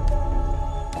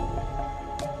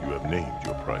 You have named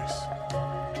your price.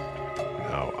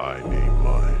 Now I name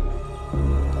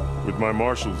mine. With my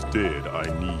marshals dead, I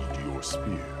need your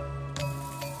spear.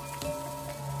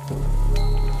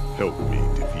 Help me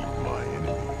defeat my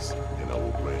enemies, and I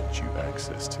will grant you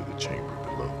access to the chamber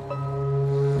below.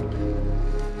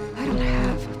 I don't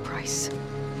have a price.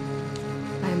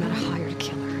 I am not a hired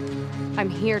killer. I'm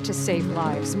here to save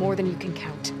lives, more than you can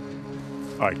count.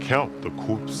 I count the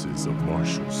corpses of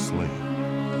marshals slain.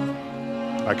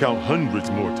 I count hundreds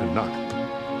more tonight,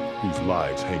 whose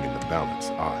lives hang in the balance.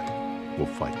 I will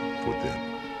fight for them.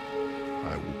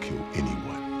 I will kill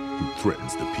anyone who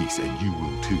threatens the peace, and you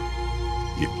will too,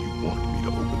 if you want me to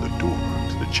open the door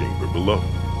to the chamber below.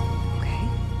 Okay.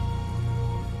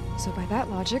 So by that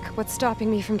logic, what's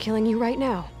stopping me from killing you right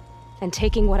now? And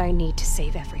taking what I need to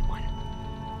save everyone?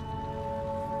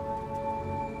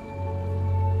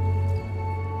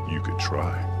 You could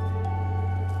try.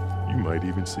 You might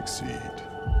even succeed.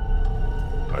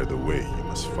 Either way, you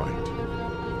must fight.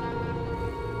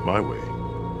 My way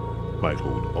might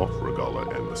hold off Regalla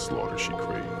and the slaughter she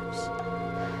craves.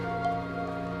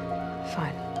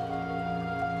 Fine.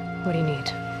 What do you need?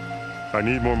 I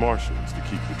need more marshals to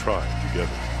keep the tribe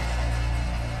together.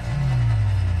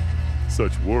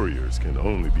 Such warriors can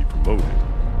only be promoted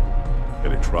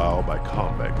at a trial by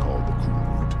combat called the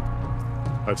Kulrut.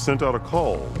 I've sent out a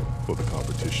call for the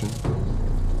competition.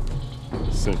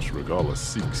 Since Regalla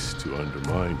seeks to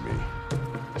undermine me,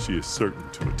 she is certain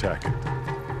to attack it.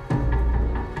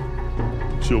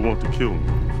 She'll want to kill me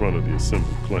in front of the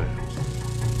assembled clans.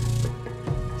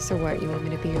 So what, you want me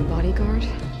to be your bodyguard?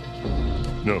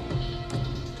 No.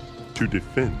 To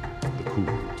defend the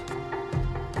Kulrut.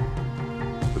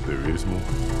 But there is more.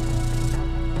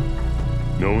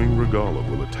 Knowing Regalla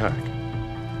will attack,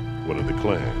 one of the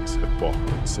clans have balked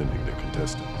in sending their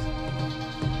contestants.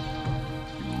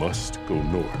 You must go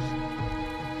north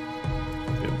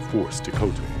and force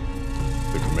Tekotteh,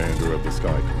 the commander of the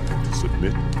Sky Clan, to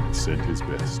submit and send his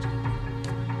best.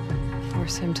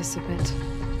 Force him to submit.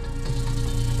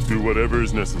 Do whatever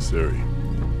is necessary.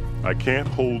 I can't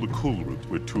hold the Kulrut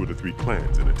with 2 of the 3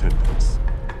 clans in attendance.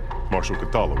 Marshal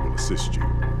Kathala will assist you.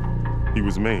 He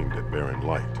was maimed at Barren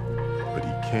Light, but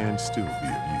he can still be of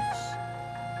use.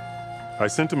 I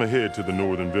sent him ahead to the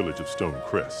northern village of Stone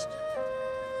Crest.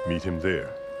 Meet him there,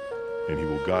 and he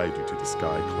will guide you to the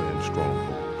Sky Clan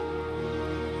stronghold.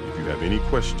 If you have any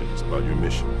questions about your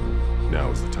mission, now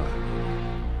is the time.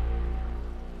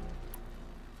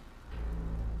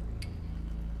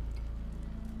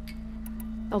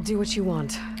 I'll do what you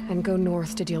want, and go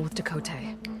north to deal with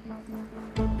Tekotteh.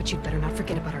 But you'd better not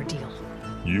forget about our deal.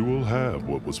 You will have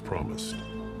what was promised,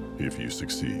 if you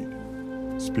succeed.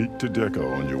 Speak to Dekka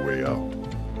on your way out.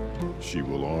 She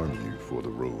will arm you for the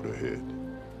road ahead.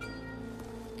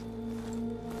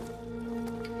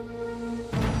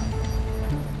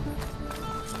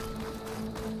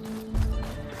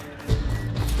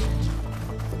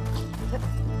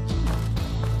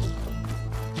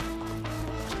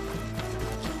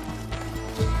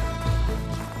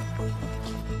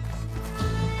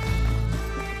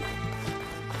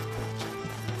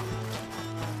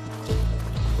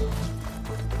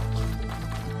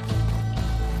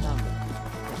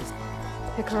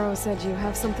 Hekarro said you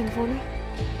have something for me?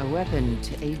 A weapon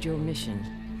to aid your mission.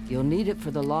 You'll need it for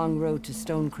the long road to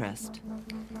Stonecrest.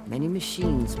 Many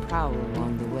machines prowl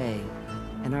along the way,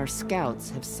 and our scouts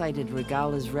have sighted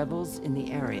Regalla's rebels in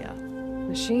the area.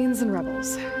 Machines and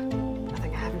rebels.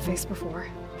 Nothing I haven't faced before.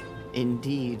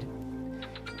 Indeed.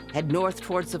 Head north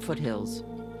towards the foothills.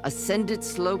 Ascend its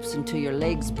slopes until your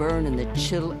legs burn and the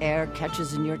chill air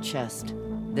catches in your chest.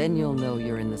 Then you'll know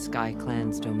you're in the Sky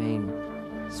Clan's domain.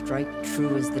 Strike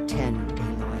true as the 10,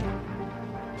 Aloy.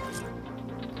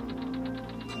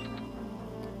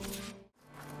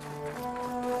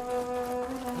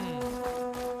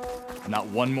 Not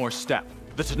one more step.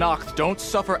 The Tenakth don't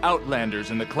suffer outlanders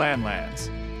in the Clanlands.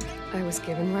 I was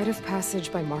given rite of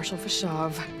passage by Marshal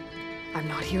Fashav. I'm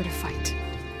not here to fight.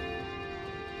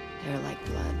 They're like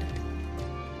blood.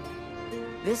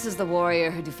 This is the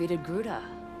warrior who defeated Gruda,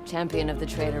 champion of the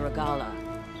traitor Regalla.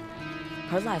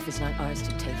 Her life is not ours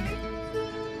to take.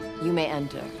 You may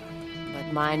enter,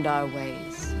 but mind our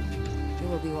ways. You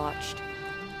will be watched.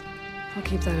 I'll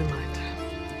keep that in mind.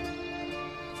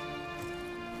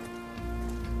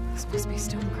 This must be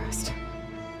Stonecrest.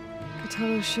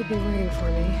 Kotallo should be waiting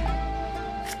for me.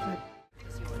 But...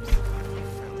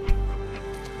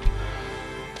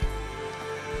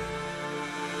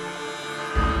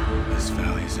 This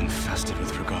valley is infested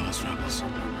with Regalla's rebels.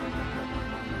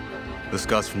 The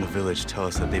scouts from the village tell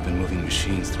us that they've been moving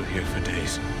machines through here for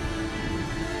days.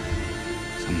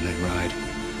 Some they ride,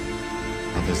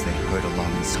 others they herd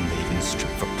along, and some they even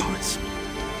strip for parts.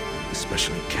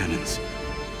 Especially cannons.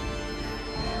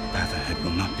 Path ahead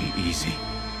will not be easy.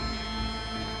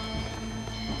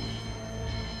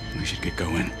 We should get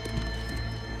going.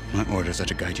 My orders are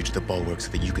to guide you to the bulwark so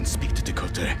that you can speak to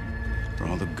Tekotteh. For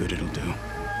all the good it'll do.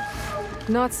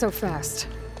 Not so fast.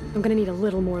 I'm gonna need a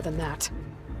little more than that.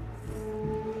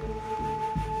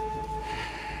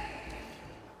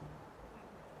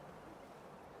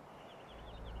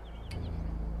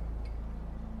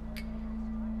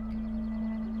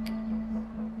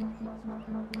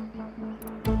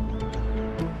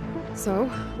 So,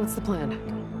 what's the plan?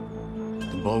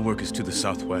 The bulwark is to the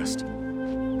southwest,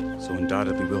 so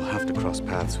undoubtedly we'll have to cross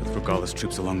paths with Regalla's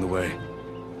troops along the way.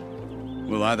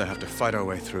 We'll either have to fight our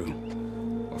way through,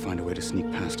 or find a way to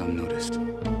sneak past unnoticed.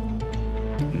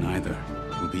 Neither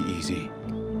will be easy.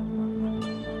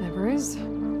 Never is.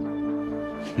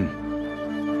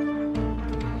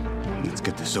 Let's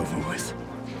get this over with.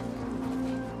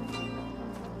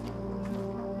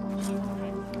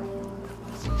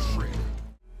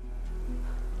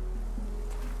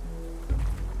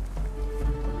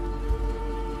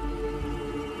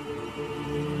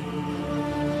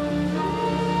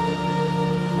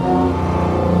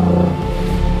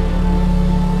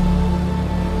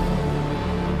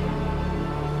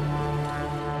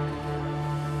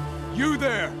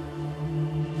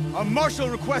 Marshal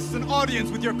requests an audience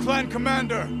with your clan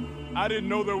commander. I didn't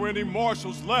know there were any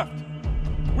marshals left.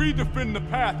 We defend the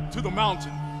path to the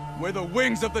mountain. Where the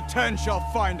wings of the 10 shall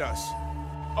find us.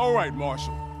 All right,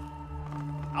 Marshal.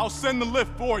 I'll send the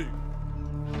lift for you.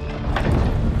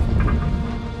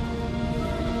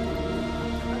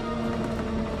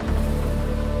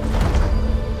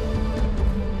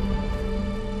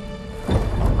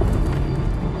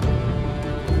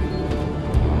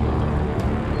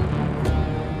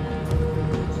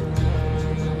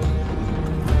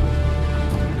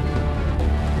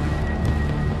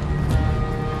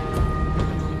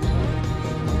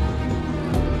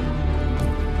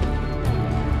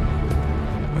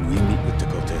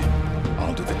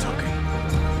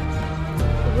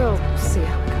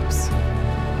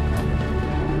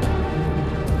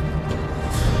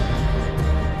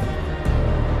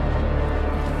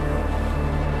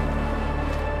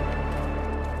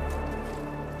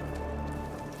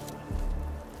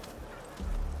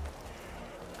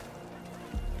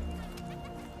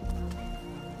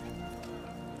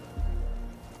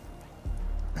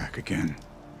 Again.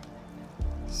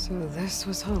 So this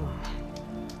was home.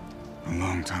 A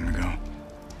long time ago.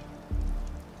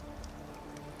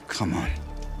 Come on.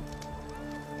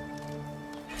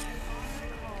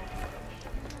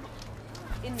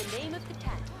 In the name of the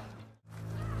 10.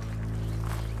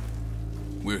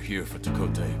 We're here for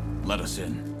Tekotteh. Let us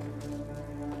in.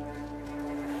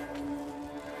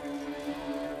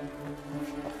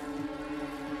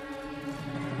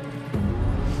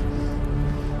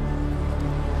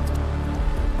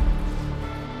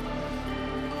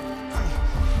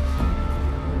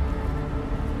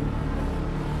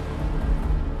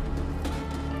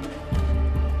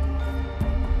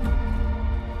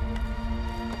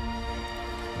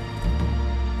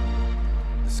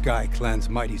 Sky Clan's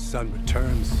mighty son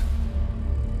returns.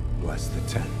 Bless the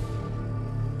 10.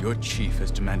 Your chief has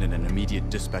demanded an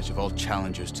immediate dispatch of all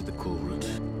challengers to the Kulrut.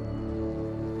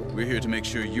 We're here to make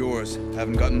sure yours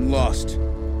haven't gotten lost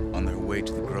on their way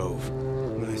to the Grove.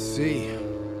 I see.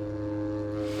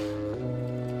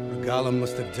 Regalla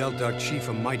must have dealt our chief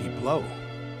a mighty blow,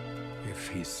 if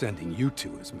he's sending you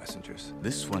two as messengers.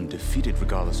 This one defeated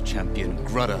Regalla's champion,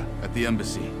 Gruda, at the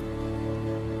embassy.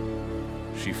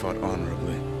 She fought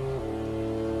honorably.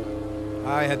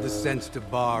 I had the sense to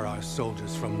bar our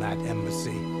soldiers from that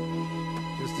embassy.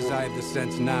 Just as I have the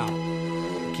sense now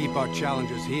to keep our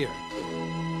challengers here.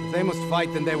 If they must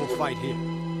fight, then they will fight here.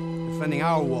 Defending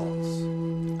our walls.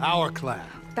 Our clan.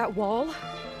 That wall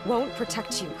won't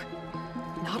protect you.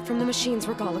 Not from the machines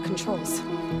Regalla controls.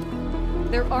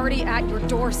 They're already at your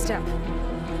doorstep.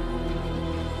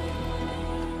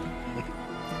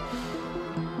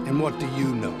 And what do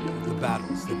you know of the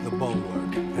battles that the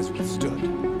Bulwark has withstood?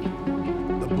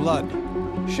 The blood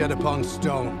shed upon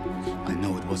stone. I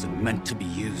know it wasn't meant to be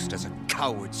used as a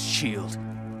coward's shield.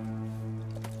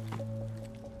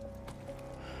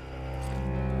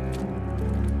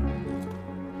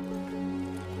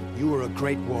 You were a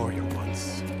great warrior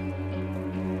once.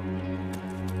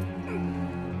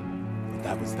 But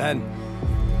that was then.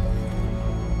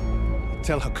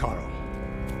 Tell Hekarro,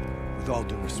 with all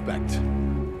due respect,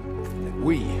 that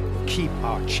we keep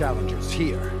our challengers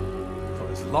here for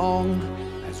as long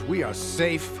as we are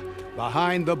safe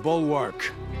behind the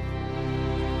Bulwark.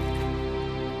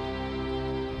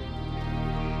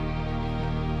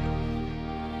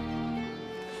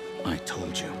 I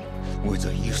told you, words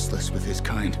are useless with his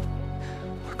kind.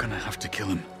 We're gonna have to kill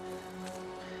him.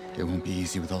 It won't be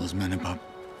easy with all his men about.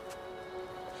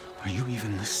 Are you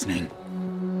even listening?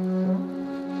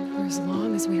 For as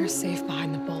long as we are safe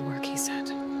behind the Bulwark, he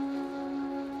said.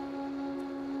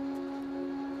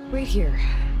 Wait here.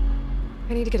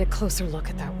 I need to get a closer look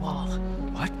at that wall.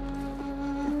 What?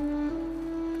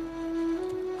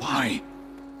 Why?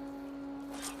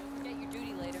 Get your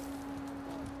duty later.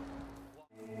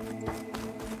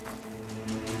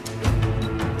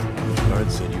 The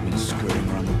guard said you've been skirting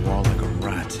around the wall like a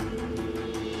rat.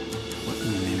 What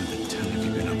in the name of the town have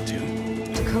you been up to?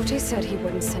 Tekotteh said he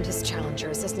wouldn't send his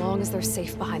challengers as long as they're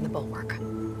safe behind the Bulwark,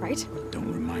 right? Don't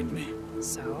remind me.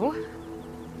 So,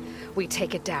 we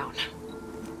take it down.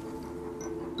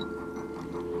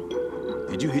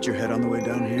 Did you hit your head on the way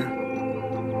down here?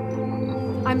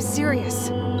 I'm serious.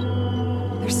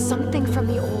 There's something from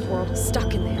the old world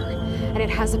stuck in there, and it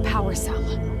has a power cell.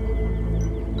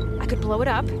 I could blow it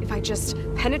up if I just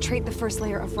penetrate the first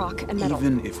layer of rock and metal.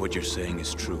 Even if what you're saying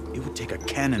is true, it would take a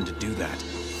cannon to do that.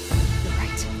 You're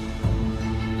right.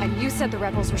 And you said the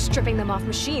rebels were stripping them off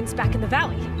machines back in the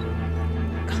valley.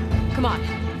 Come on.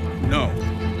 No.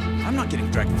 I'm not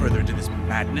getting dragged further into this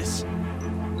madness.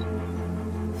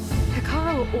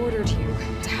 Hekarro ordered you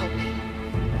to help me.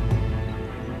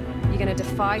 You gonna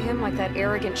defy him like that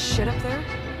arrogant shit up there?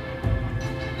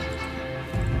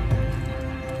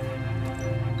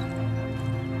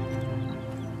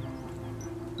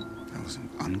 That was an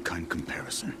unkind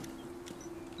comparison.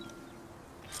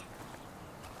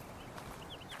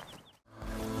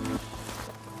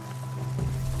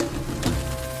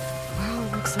 Well,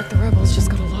 looks like the rebels just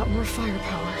got a lot more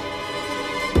firepower.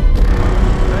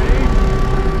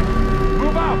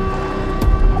 Move out!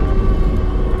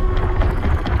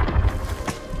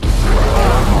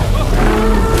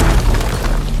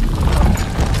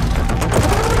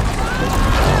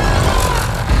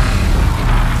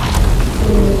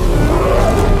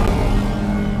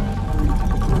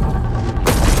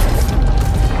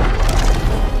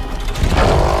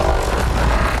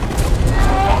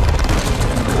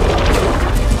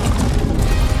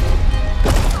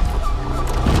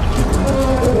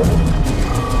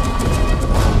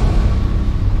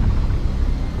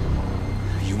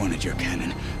 Your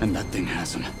cannon, and that thing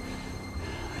has him.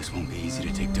 This won't be easy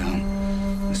to take down,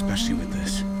 especially with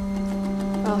this.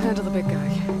 I'll handle the big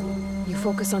guy. You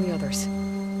focus on the others.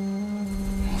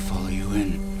 I'll follow you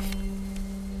in.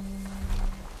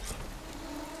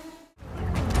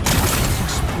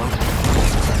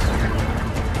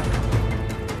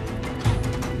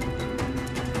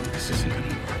 This isn't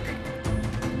gonna work.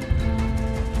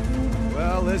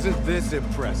 Well, isn't this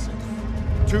impressive?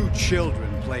 2 children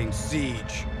playing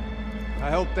siege. I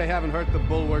hope they haven't hurt the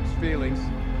Bulwark's feelings.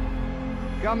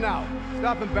 Come now,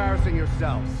 stop embarrassing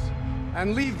yourselves.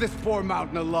 And leave this poor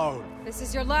mountain alone. This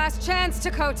is your last chance,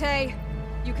 Tekotteh.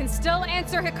 You can still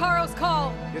answer Hekarro's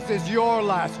call. This is your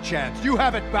last chance. You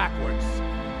have it backwards.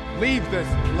 Leave this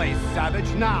place,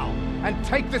 Savage, now. And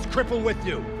take this cripple with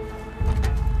you.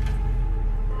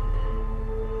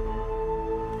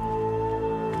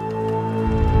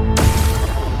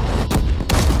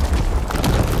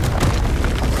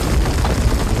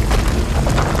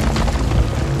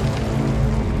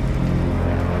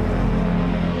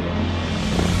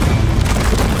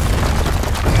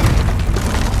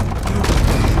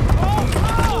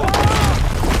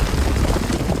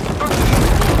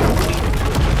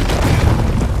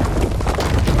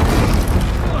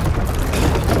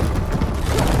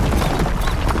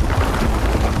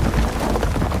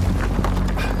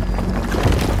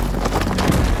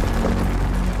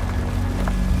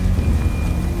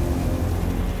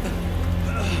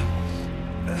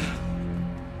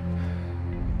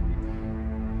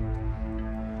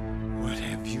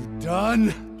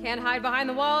 Run! Can't hide behind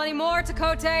the wall anymore,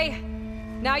 Tekote.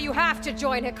 Now you have to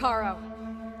join Hekarro.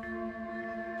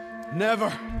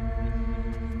 Never.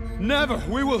 Never!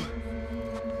 We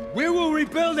will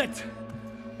rebuild it!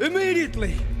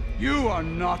 Immediately! You are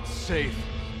not safe.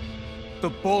 The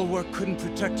bulwark couldn't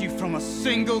protect you from a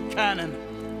single cannon,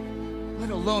 let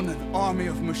alone an army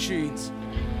of machines.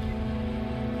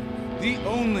 The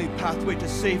only pathway to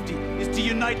safety is to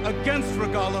unite against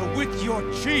Regalla with your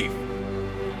chief.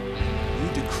 You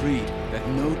decreed that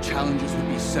no challengers would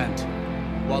be sent,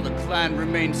 while the clan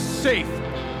remained safe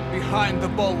behind the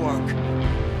bulwark.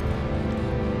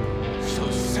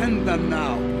 So send them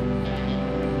now,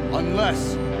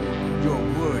 unless your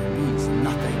word means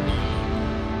nothing.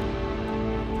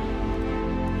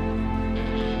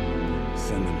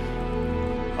 Send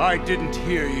them. I didn't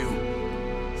hear you.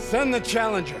 Send the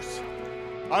challengers.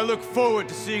 I look forward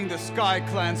to seeing the Sky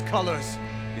Clan's colors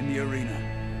in the arena.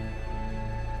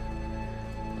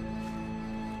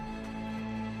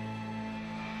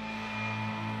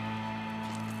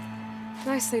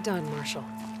 Nicely done, Marshal.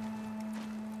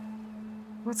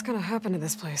 What's gonna happen to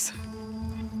this place?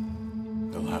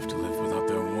 They'll have to live without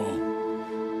their wall.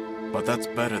 But that's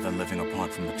better than living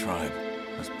apart from the tribe,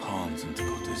 as pawns in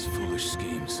Tekote's foolish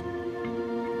schemes.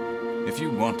 If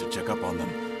you want to check up on them,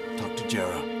 talk to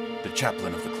Jera, the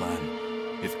chaplain of the clan.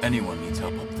 If anyone needs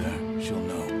help up there, she'll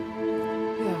know.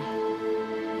 Yeah,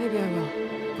 maybe I will.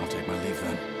 I'll take my leave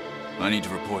then. I need to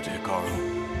report to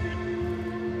Hekarro.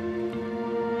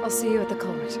 I'll see you at the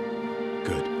culvert.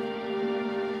 Good.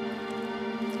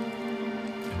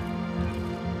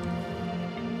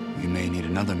 We may need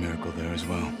another miracle there as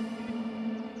well.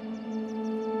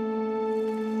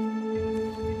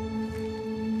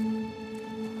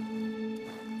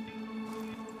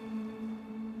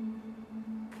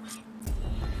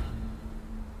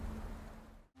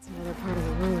 It's another part of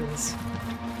the ruins.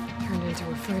 Turned into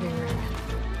a fighting ring.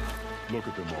 Look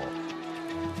at them all.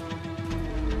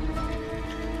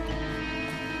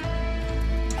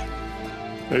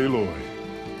 Aloy,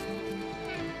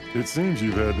 it seems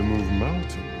you've had to move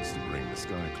mountains to bring the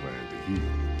Sky Clan to heel.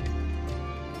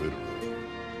 Literally.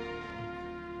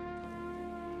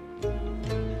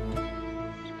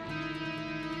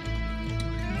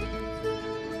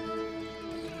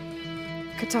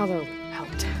 Kotallo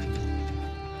helped.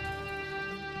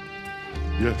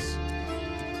 Yes.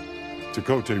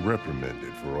 Tekote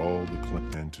reprimanded for all the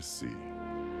clan to see.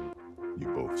 You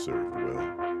both served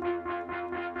well.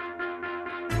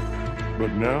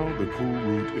 But now the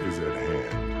Kulrut is at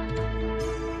hand.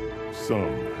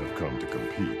 Some have come to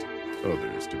compete,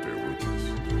 others to bear witness.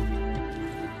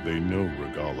 They know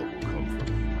Regalla will come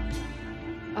from you.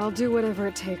 I'll do whatever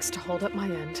it takes to hold up my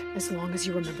end, as long as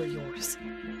you remember yours.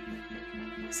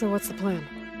 So what's the plan?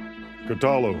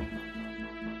 Kotallo.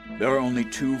 There are only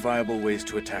two viable ways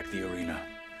to attack the arena.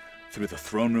 Through the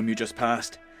throne room you just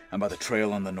passed, and by the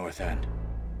trail on the north end.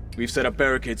 We've set up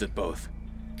barricades at both.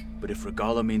 But if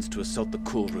Regalla means to assault the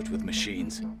Kulrut with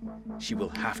machines, she will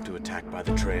have to attack by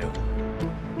the trail.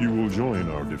 You will join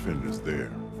our defenders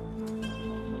there.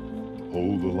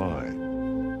 Hold the line,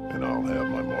 and I'll have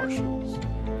my marshals.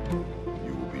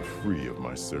 You will be free of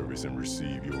my service and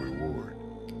receive your reward.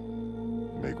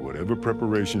 Make whatever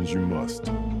preparations you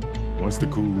must. Once the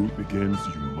Kulrut begins,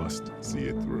 you must see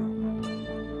it through.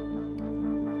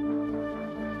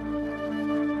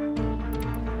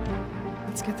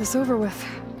 Let's get this over with.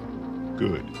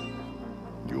 Good.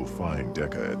 You'll find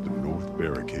Dekka at the north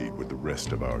barricade with the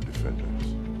rest of our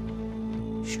defenders.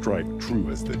 Strike true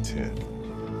as the 10.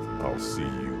 I'll see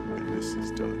you when this is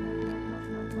done.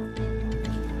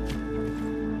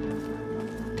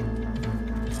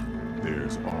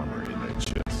 There's armor in that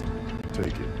chest.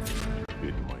 Take it.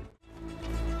 It might.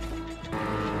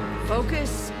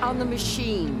 Focus on the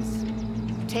machines.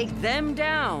 Take them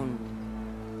down.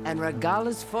 And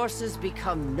Regalla's forces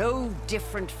become no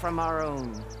different from our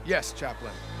own. Yes,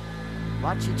 Chaplain.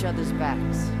 Watch each other's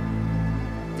backs.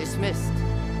 Dismissed.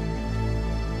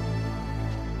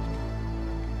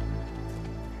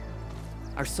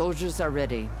 Our soldiers are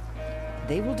ready.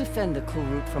 They will defend the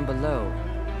Kulrut from below.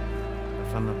 Or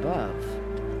from above.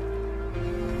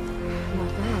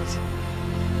 Not bad.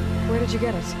 Where did you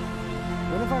get it?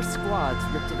 One of our squads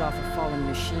ripped it off a fallen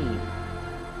machine.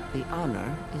 The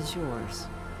honor is yours.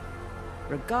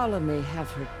 Regalla may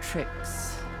have her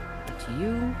tricks, but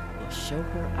you will show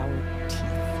her our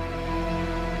teeth.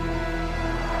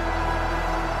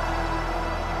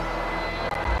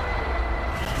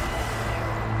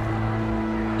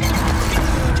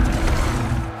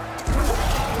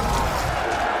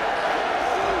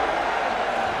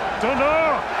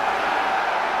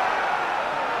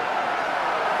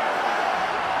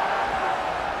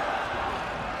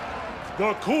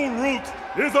 The Kulrut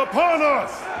is upon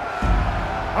us!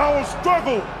 Our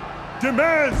struggle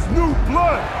demands new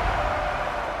blood!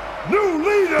 New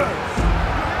leaders!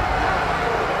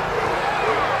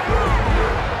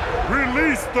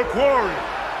 Release the quarry!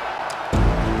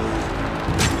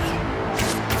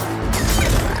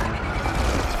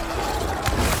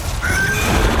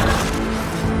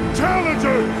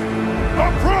 Challengers,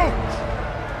 approach!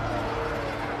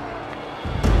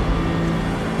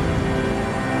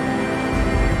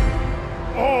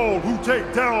 All who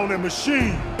take down a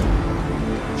machine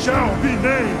shall be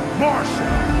named Marshal.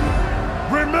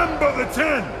 Remember the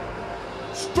 10.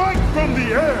 Strike from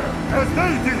the air as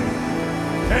they did,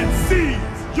 and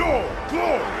seize your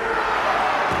glory.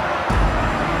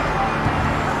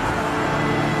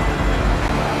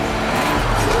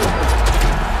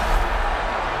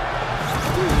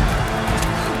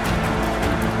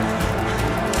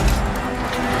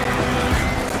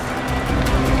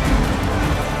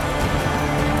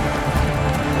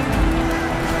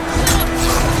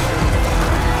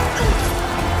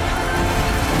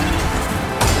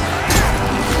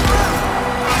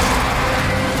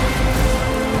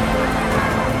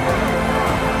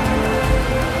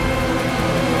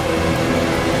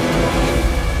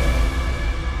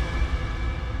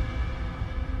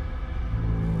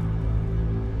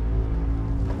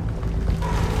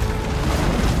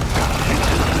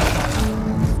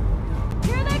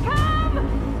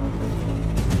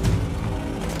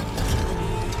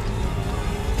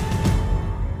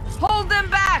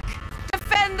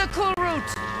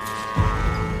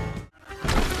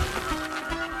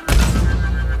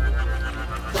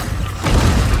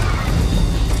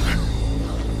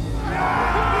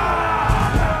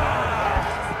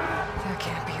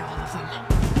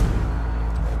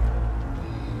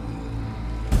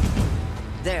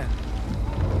 There.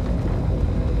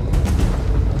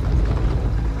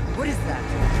 What is that?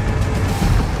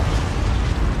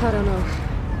 I don't know.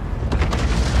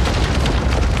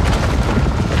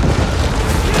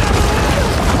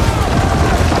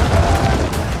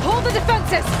 Hold the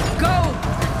defenses! Go!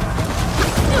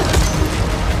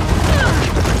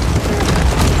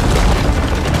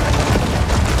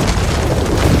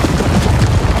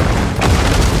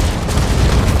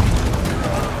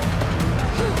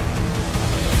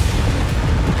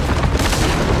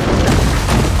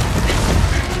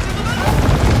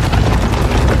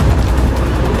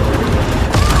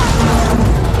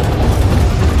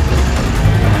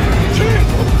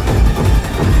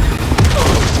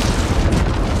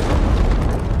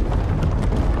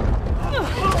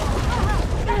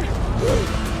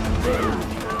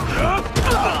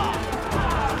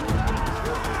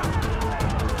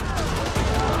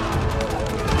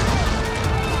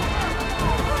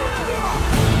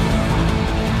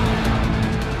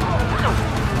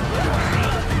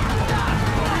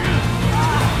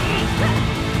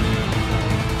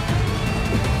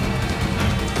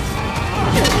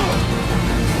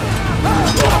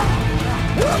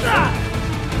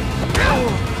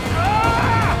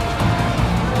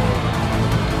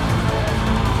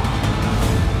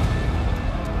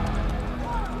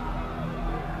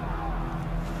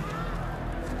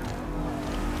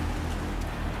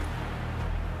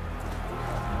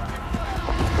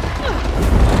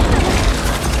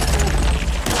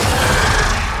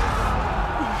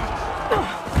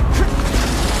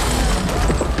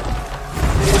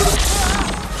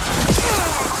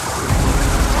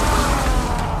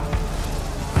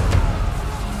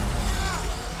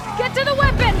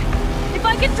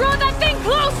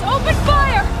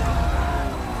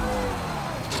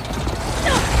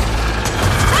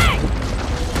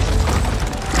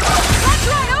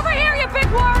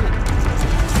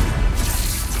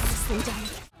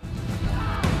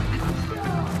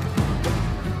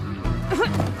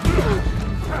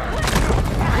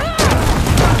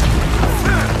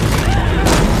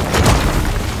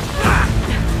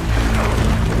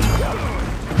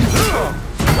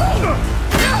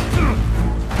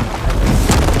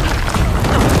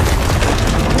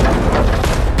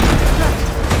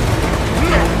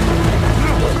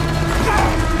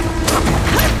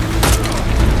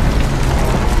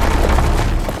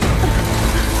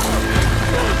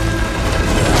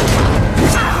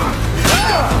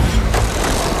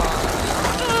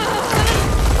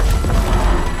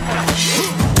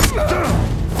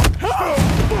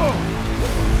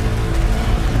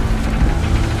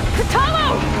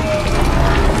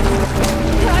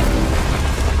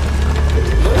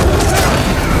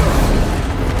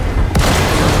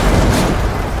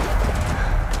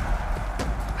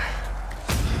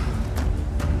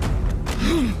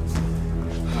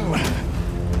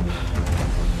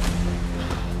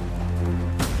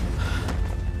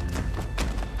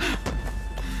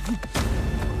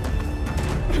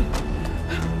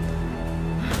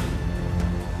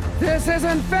 this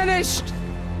isn't finished,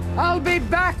 I'll be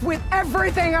back with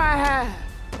everything I have.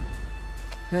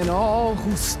 And all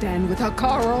who stand with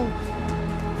Hekarro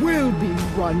will be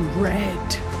run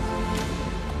red.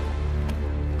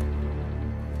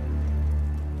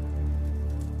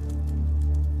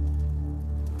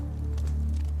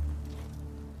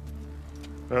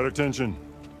 At attention.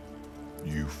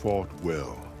 You fought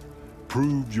well.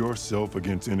 Proved yourself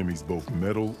against enemies both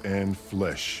metal and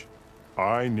flesh.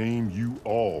 I name you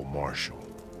all Marshal.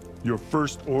 Your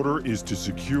first order is to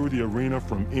secure the arena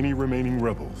from any remaining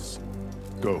rebels.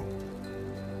 Go.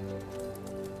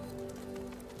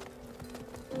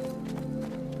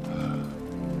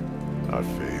 I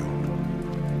failed.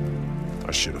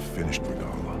 I should have finished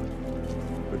Regalla.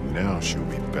 But now she'll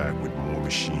be back with more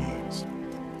machines.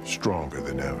 Stronger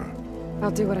than ever.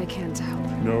 I'll do what I can to help.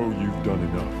 No, you've done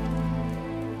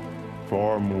enough.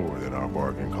 Far more than our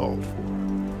bargain called for.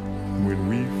 When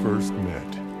we first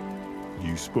met,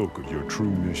 you spoke of your true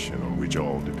mission on which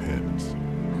all depends.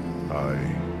 I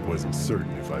wasn't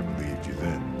certain if I believed you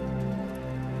then.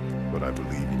 But I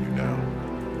believe in you now.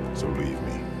 So leave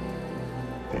me.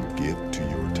 And get to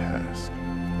your task.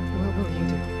 What will you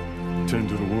do? Tend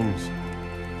to the wounds.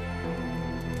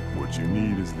 What you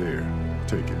need is there.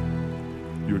 Take it.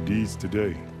 Your deeds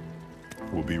today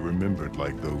will be remembered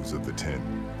like those of the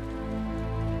 10.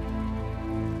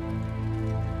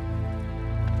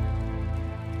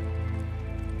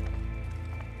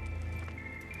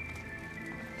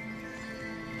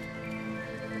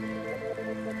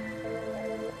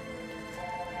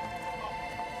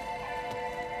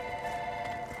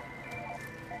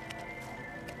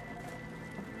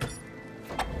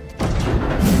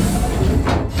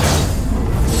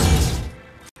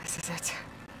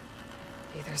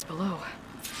 Below.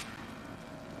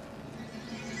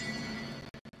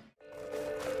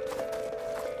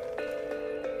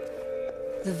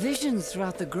 The visions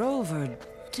throughout the grove are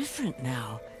different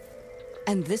now.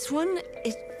 And this one,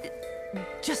 it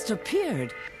just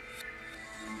appeared.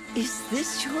 Is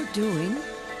this your doing?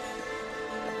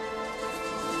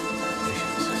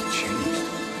 Visions have changed.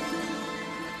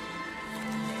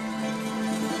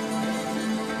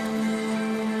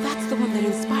 That's the one that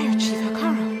inspired Chief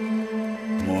Hekarro.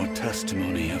 More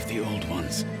testimony of the old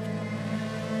ones.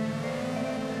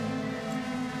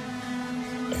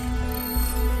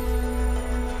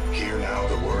 Hear now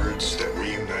the words that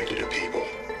reunited a people.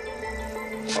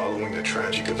 Following the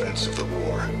tragic events of the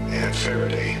war, Anne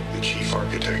Faraday, the chief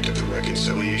architect of the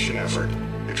reconciliation effort,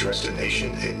 addressed a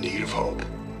nation in need of hope.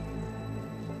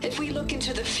 If we look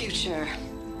into the future,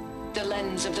 the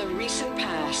lens of the recent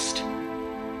past,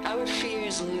 our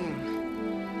fears loom.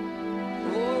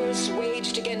 Wars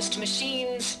waged against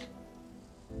machines,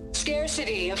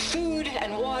 scarcity of food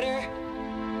and water,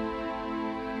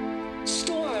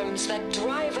 storms that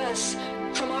drive us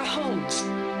from our homes.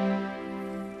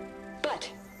 But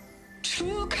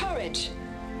true courage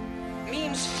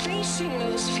means facing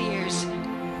those fears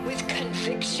with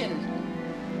conviction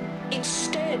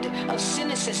instead of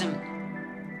cynicism.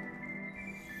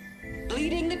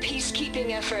 Leading the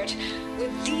peacekeeping effort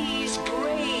with these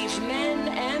brave men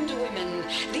and women,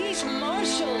 these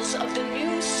marshals of the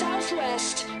new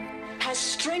Southwest, has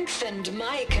strengthened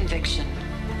my conviction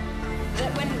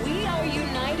that when we are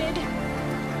united,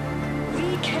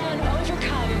 we can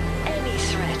overcome any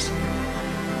threat.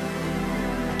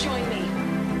 Join me.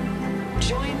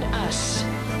 Join us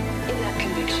in that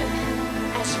conviction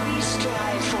as we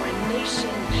strive for a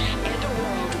nation and a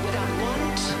world without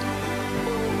want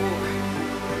or war.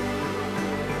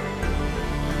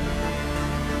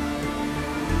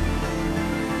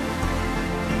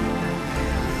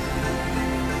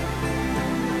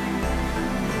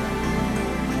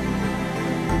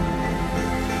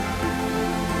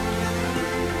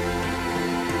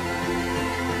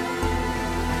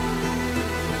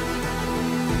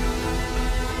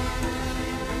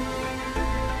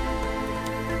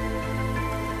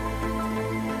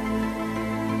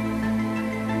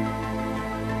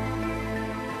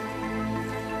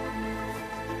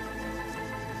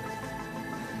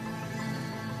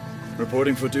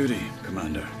 Reporting for duty,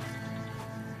 Commander.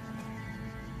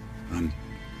 I'm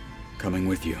coming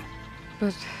with you.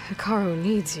 But Hekarro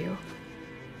needs you.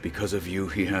 Because of you,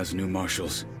 he has new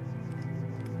marshals.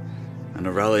 And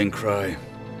a rallying cry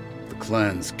the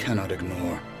clans cannot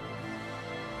ignore.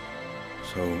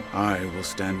 So I will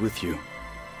stand with you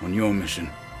on your mission.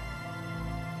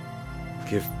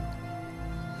 Give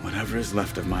whatever is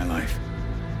left of my life.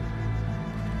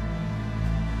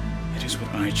 It is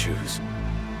what I choose.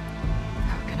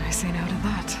 I say no to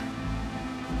that.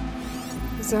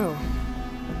 So,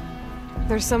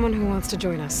 there's someone who wants to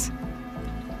join us.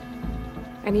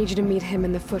 I need you to meet him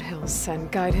in the foothills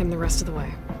and guide him the rest of the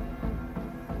way.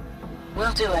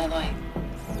 Will do, Aloy.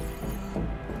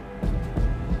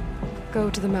 Go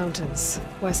to the mountains,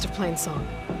 west of Plainsong.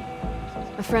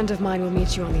 A friend of mine will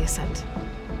meet you on the ascent.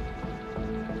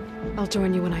 I'll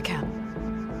join you when I can.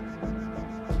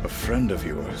 A friend of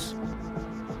yours?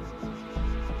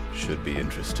 Should be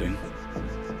interesting.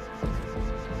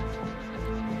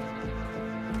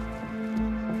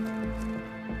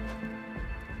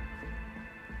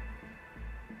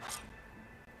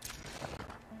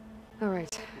 All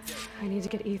right. I need to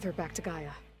get Ether back to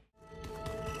Gaia.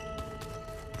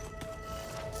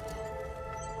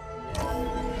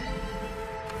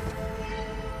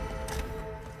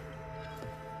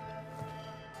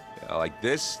 Like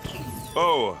this?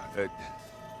 Oh,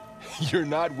 You're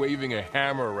not waving a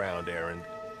hammer around, Erend.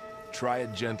 Try a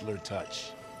gentler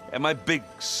touch. And my big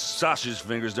sausage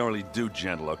fingers don't really do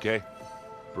gentle, okay?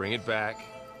 Bring it back.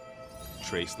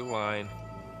 Trace the line.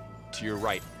 To your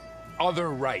right. Other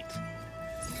right.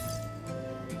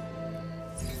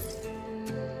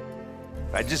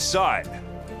 I just saw it.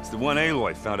 It's the one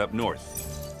Aloy found up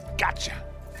north. Gotcha!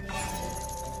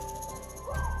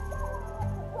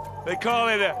 They call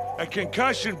it a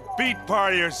concussion beat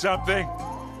party or something.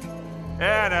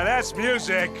 Yeah, now that's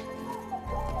music.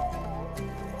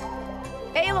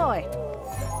 Aloy!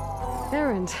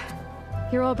 Erend,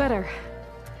 you're all better.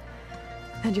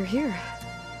 And you're here.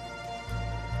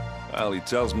 Well, he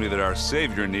tells me that our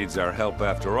savior needs our help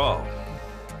after all.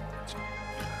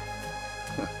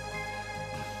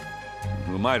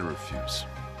 Who am I to refuse?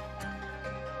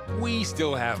 We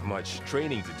still have much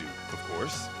training to do, of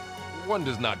course. One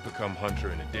does not become hunter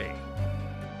in a day.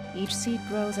 Each seed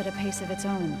grows at a pace of its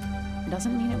own.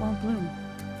 Doesn't mean it won't bloom.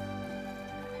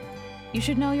 You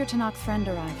should know your Tenakth friend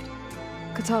arrived.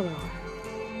 Kotallo.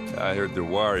 I heard their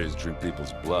warriors drink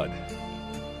people's blood.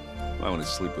 I want to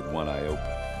sleep with one eye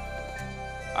open.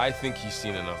 I think he's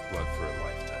seen enough blood for a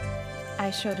lifetime.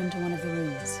 I showed him to one of the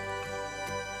rooms.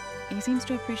 He seems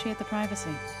to appreciate the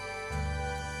privacy.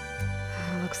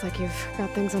 Looks like you've got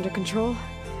things under control.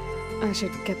 I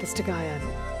should get this to Gaia.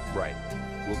 Right.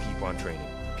 We'll keep on training.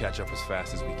 Catch up as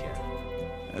fast as we can.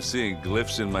 I'm seeing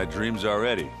glyphs in my dreams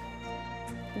already.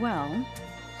 Well,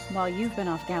 while you've been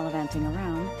off gallivanting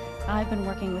around, I've been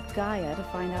working with Gaia to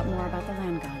find out more about the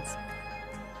land gods.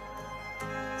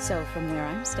 So from where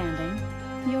I'm standing,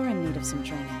 you're in need of some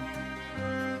training.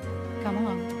 Come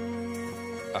along.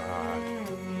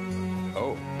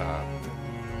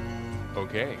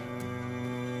 Okay.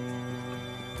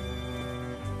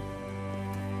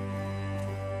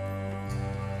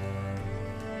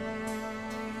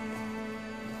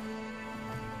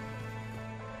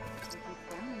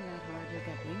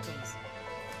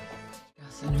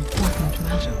 That's an important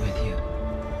matter with you.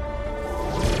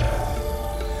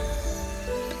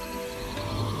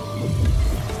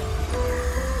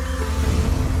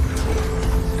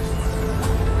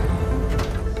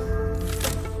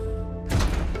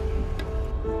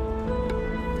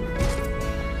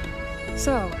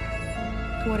 So,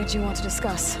 what did you want to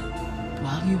discuss?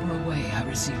 While you were away, I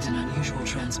received an unusual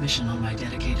transmission on my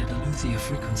dedicated Aletheia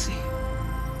frequency.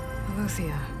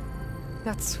 Aletheia.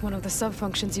 That's one of the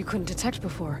sub-functions you couldn't detect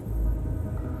before.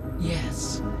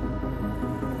 Yes.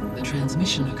 The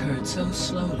transmission occurred so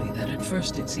slowly that at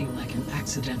first it seemed like an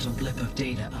accidental blip of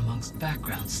data amongst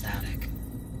background static.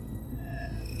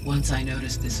 Once I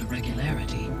noticed this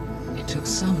irregularity, it took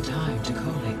some time to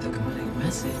collate the complete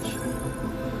message.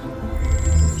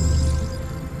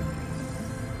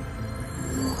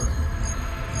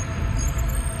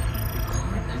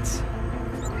 Coordinates.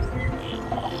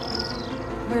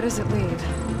 Where does it lead?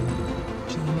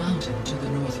 To a mountain to the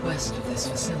northwest of this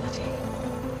facility.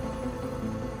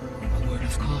 A word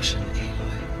of caution,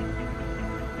 Aloy.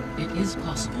 It is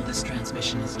possible this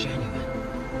transmission is genuine.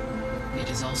 It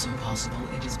is also possible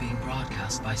it is being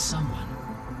broadcast by someone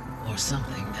or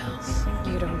something else.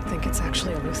 You don't think it's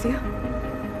actually Aletheia?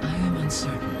 I am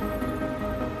uncertain.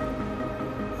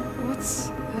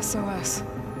 What's SOS?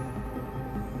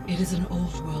 It is an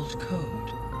old world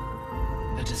code.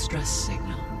 A distress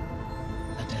signal.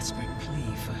 A desperate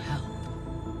plea for help.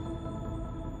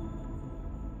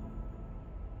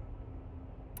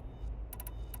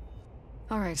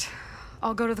 All right.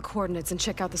 I'll go to the coordinates and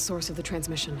check out the source of the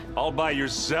transmission. All by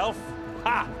yourself?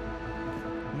 Ha!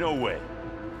 No way.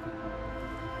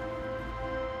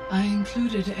 I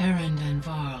included Erend and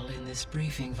Varl in this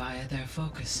briefing via their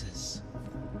focuses.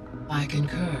 I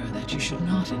concur that you should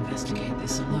not investigate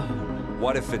this alone.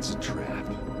 What if it's a trap?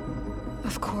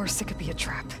 Of course it could be a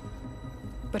trap.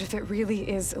 But if it really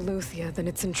is Aletheia, then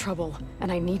it's in trouble,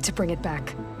 and I need to bring it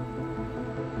back.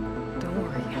 Don't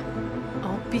worry.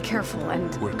 I'll Be careful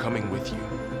and... We're coming with you.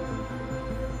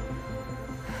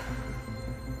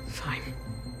 Fine.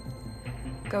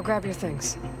 Go grab your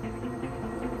things.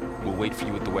 We'll wait for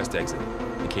you at the west exit,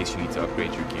 in case you need to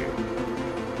upgrade your gear.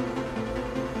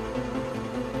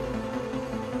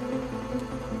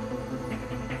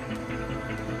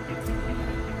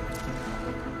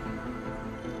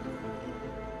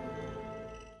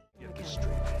 Get this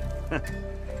straight.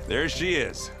 There she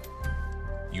is.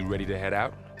 You ready to head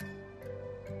out?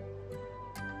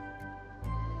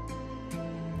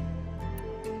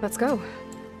 Let's go.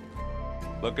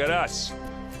 Look at us.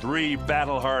 3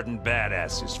 battle-hardened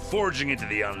badasses forging into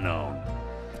the unknown.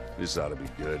 This ought to be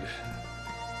good.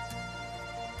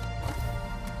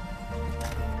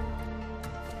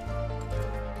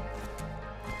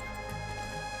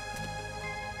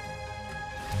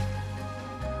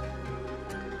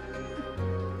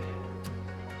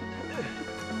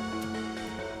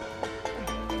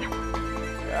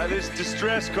 This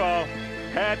distress call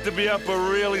had to be up a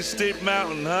really steep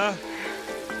mountain, huh?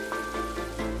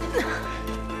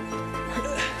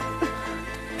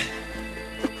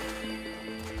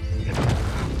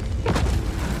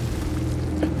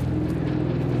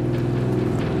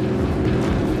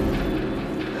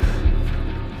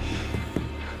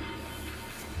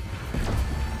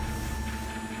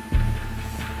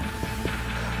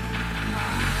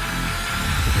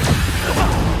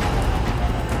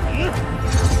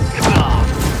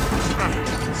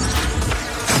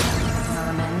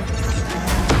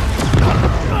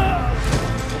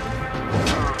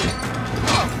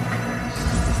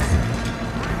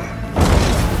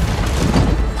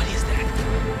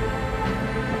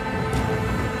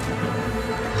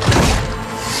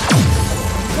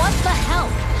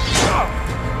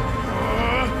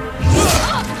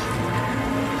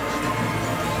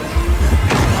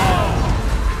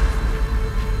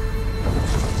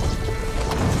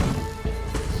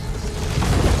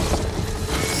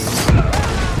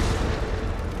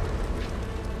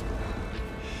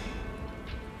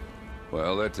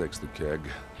 Well, that takes the keg.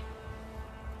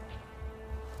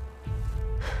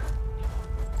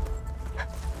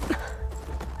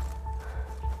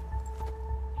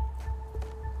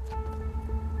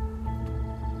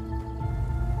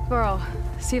 Varl,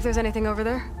 see if there's anything over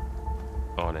there.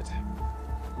 On it.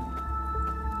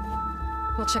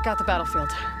 We'll check out the battlefield.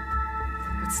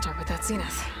 Let's start with that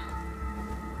Zenith.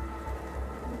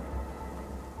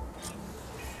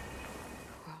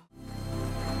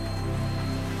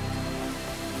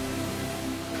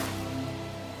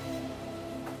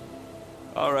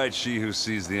 All right, she who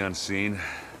sees the unseen.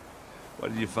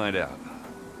 What did you find out?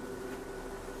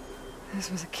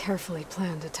 This was a carefully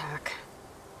planned attack.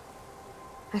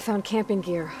 I found camping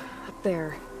gear up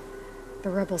there. The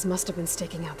rebels must have been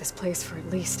staking out this place for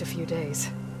at least a few days.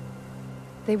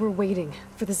 They were waiting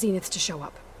for the Zeniths to show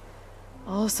up,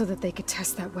 all so that they could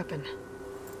test that weapon.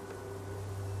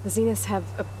 The Zeniths have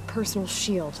a personal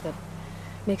shield that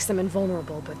makes them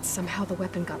invulnerable, but somehow the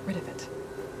weapon got rid of it.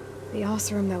 The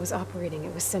Oseram that was operating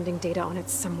it was sending data on it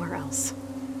somewhere else.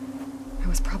 It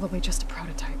was probably just a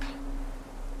prototype.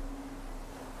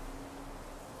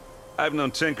 I've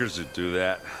known tinkers that do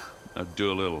that. I'd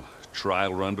do a little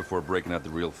trial run before breaking out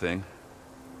the real thing.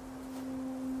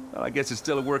 Well, I guess it's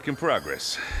still a work in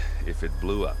progress, if it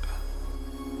blew up.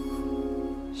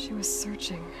 She was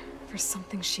searching for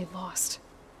something she lost.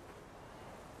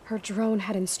 Her drone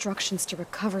had instructions to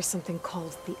recover something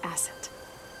called the Asset.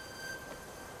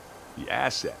 The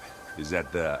Asset? Is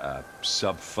that the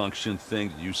sub-function thing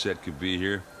that you said could be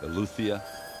here? The Luthia?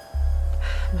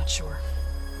 I'm not sure.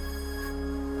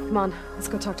 Come on, let's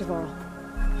go talk to Varl.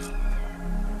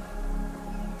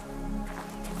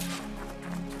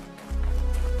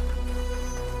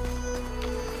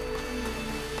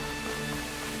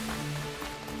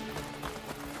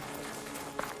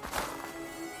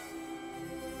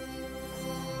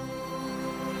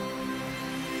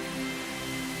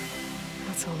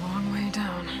 That's a long way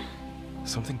down.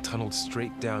 Something tunneled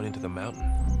straight down into the mountain.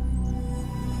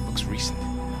 Looks recent.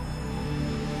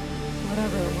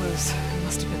 Whatever it was, it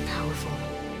must have been powerful.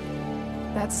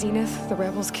 That Zenith the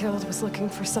rebels killed was looking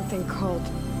for something called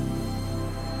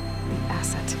the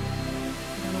Asset.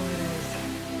 I don't know what it is,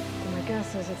 but my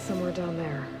guess is it's somewhere down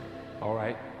there. All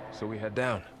right, so we head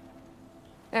down.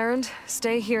 Erend,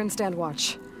 stay here and stand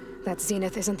watch. That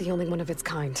Zenith isn't the only one of its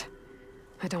kind.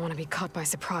 I don't want to be caught by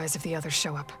surprise if the others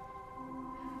show up.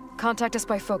 Contact us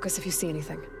by focus if you see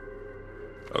anything.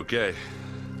 Okay.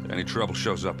 Any trouble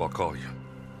shows up, I'll call you.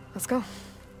 Let's go.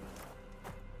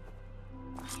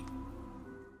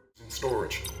 In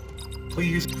storage.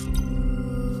 Please.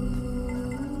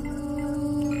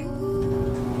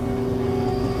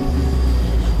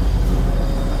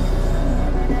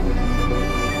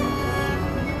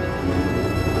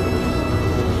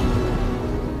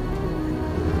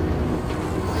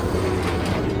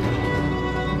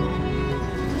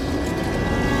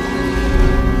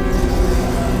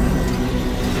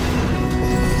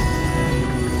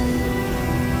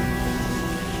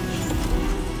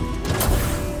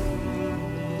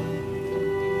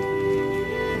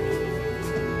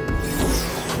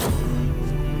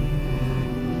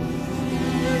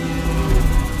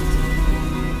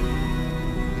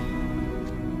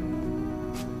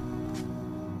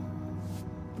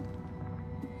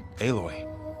 Aloy.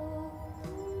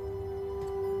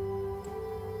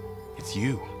 It's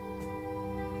you.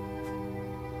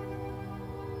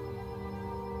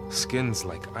 Skin's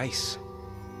like ice.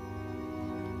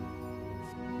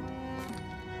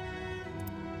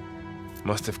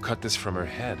 Must have cut this from her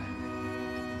head.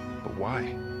 But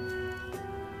why?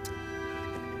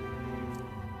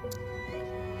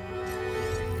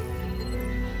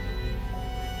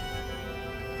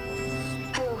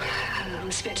 Hello,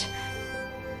 Elizabeth.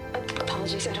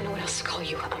 Apologies, I don't know what else to call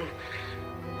you.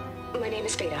 My name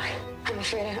is Beta. I'm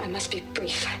afraid I must be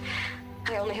brief.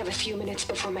 I only have a few minutes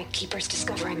before my keepers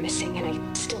discover I'm missing, and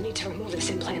I still need to remove this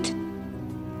implant.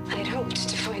 I had hoped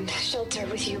to find shelter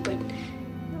with you, but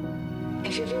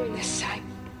if you're viewing this, I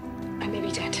may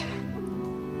be dead.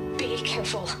 Be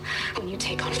careful when you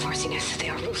take on Far Zenith. They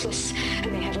are ruthless,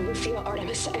 and they have Eleuthia,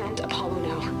 Artemis, and Apollo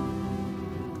now.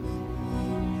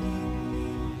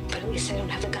 But at least I don't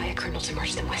have the Gaia kernel to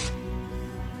merge them with.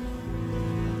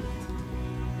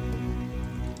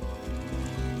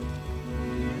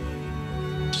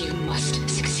 You must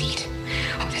succeed,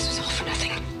 or this was all for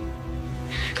nothing.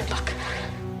 Good luck,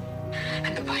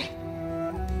 and goodbye.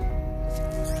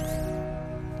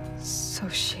 So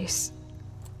she's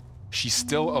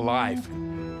still alive.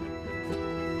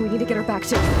 We need to get her back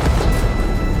to...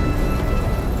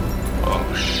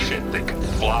 Oh shit, they can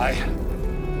fly?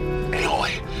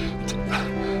 Aloy!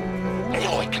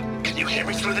 Aloy, can you hear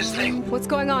me through this thing? What's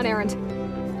going on, Erend?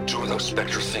 2 of those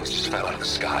Spectre things just fell out of the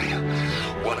sky.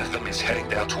 One of them is heading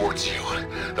down towards you.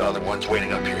 The other one's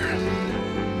waiting up here.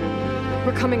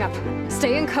 We're coming up.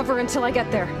 Stay in cover until I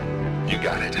get there. You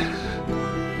got it.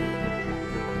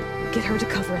 Get her to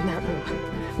cover in that room.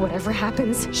 Whatever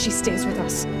happens, she stays with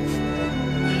us.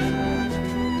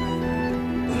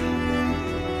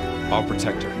 I'll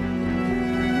protect her.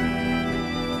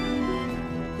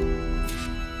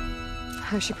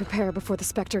 I should prepare before the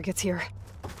Spectre gets here.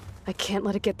 I can't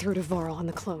let it get through to Varl and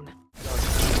the clone.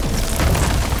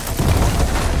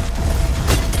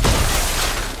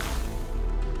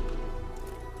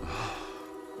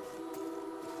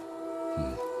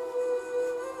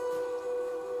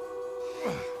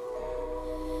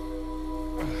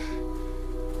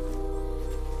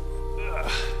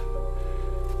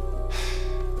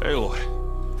 Aloy,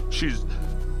 she's...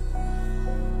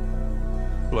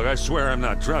 Look, I swear I'm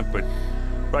not drunk, but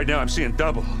right now I'm seeing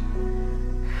double.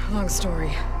 Long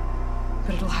story,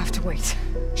 but it'll have to wait.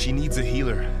 She needs a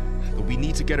healer, but we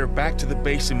need to get her back to the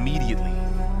base immediately.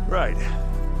 Right.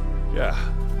 Yeah.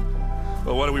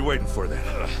 Well, what are we waiting for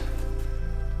then?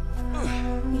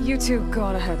 You two go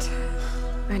on ahead.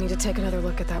 I need to take another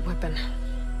look at that weapon.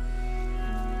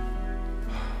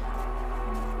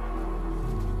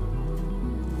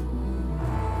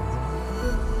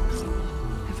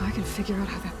 If I can figure out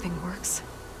how that thing works,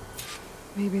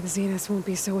 maybe the Zeniths won't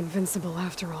be so invincible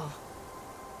after all.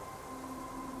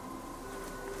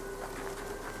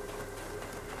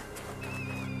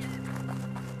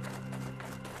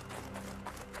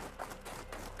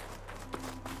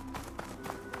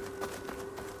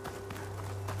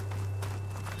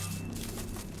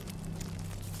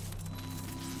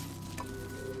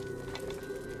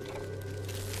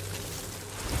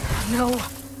 No.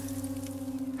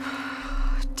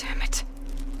 Damn it.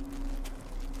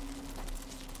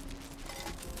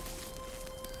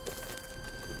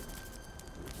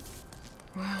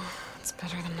 Well, it's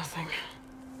better than nothing.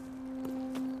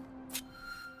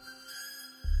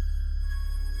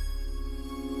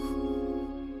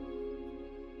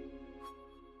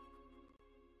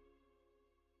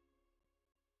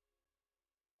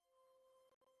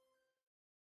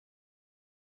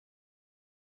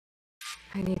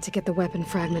 I need to get the weapon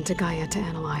fragment to Gaia to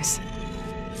analyze.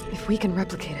 If we can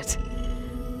replicate it,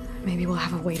 maybe we'll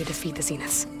have a way to defeat the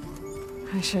Zeniths.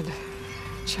 I should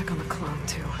check on the clone,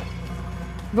 too.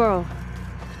 Varl,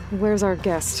 where's our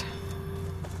guest?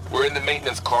 We're in the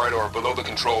maintenance corridor below the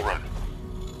control room.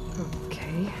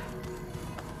 Okay.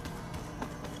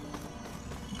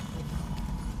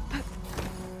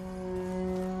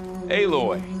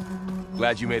 Aloy!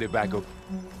 Glad you made it back up.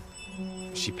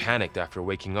 She panicked after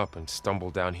waking up and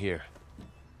stumbled down here.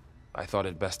 I thought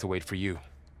it best to wait for you.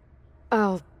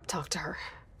 I'll talk to her.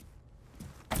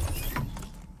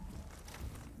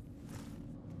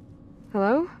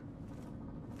 Hello?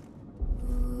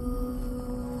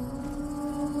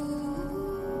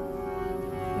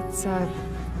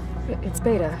 It's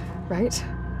Beta, right?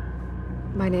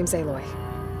 My name's Aloy.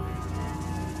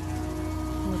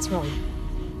 What's wrong?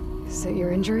 Is it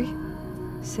your injury?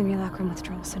 Simulacrum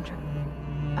withdrawal syndrome.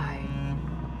 I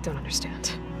don't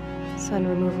understand. Sudden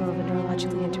removal of a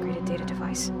neurologically integrated data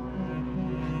device.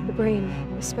 The brain,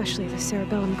 especially the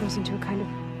cerebellum, goes into a kind of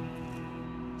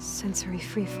sensory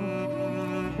freefall.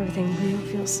 Everything real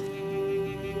feels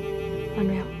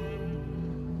unreal.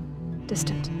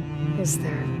 Distant. Is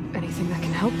there anything that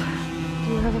can help?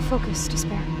 Do you have a focus to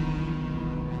spare?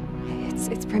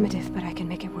 It's primitive, but I can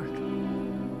make it work.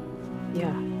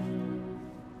 Yeah.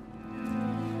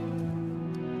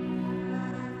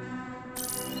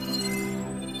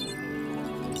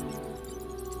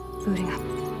 Booting up.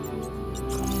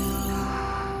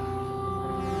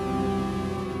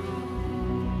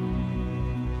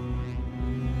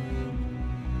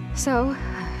 So,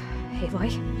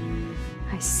 Aloy,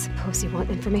 I suppose you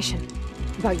want information.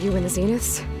 About you and the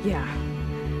Zeniths? Yeah.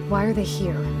 Why are they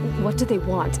here? What do they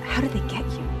want? How did they get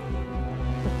you?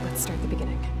 Let's start at the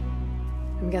beginning.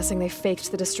 I'm guessing they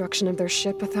faked the destruction of their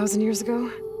ship 1,000 years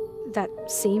ago? That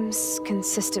seems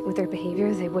consistent with their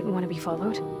behavior. They wouldn't want to be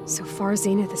followed. So far,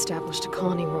 Zenith established a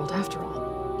colony world after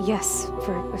all. Yes,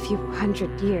 for a few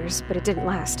hundred years, but it didn't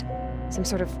last. Some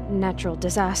sort of natural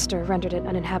disaster rendered it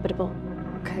uninhabitable.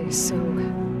 Okay, so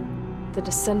the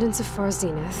descendants of Far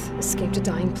Zenith escaped a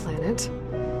dying planet,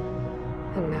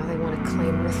 and now they want to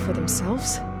claim Earth for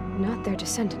themselves? Not their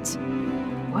descendants.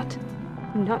 What?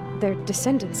 Not their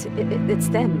descendants. It's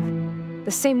them.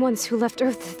 The same ones who left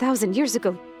Earth 1,000 years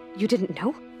ago. You didn't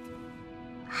know?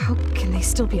 How can they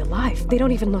still be alive? They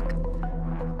don't even look...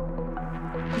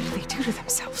 What do they do to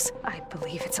themselves? I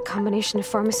believe it's a combination of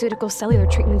pharmaceutical, cellular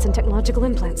treatments, and technological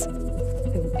implants.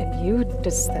 And you?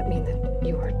 Does that mean that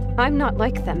you are... I'm not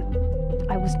like them.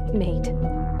 I was made.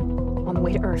 On the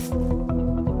way to Earth.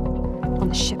 On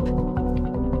the ship.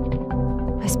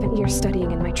 I spent years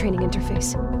studying in my training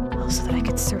interface, all so that I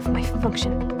could serve my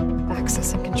function.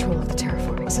 Access and control of the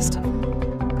terraforming system.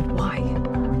 But why?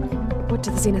 What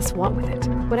do the Zeniths want with it?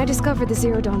 When I discovered the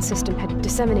Zero Dawn system had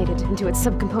disseminated into its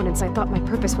subcomponents, I thought my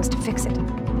purpose was to fix it.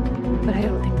 But I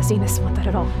don't think the Zeniths want that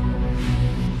at all.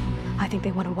 I think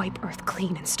they want to wipe Earth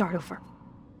clean and start over.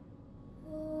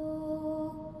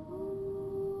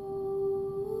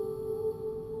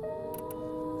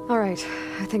 Alright,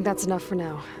 I think that's enough for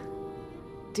now.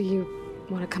 Do you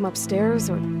want to come upstairs,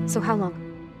 or... So how long?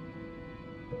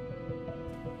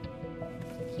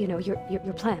 You know, your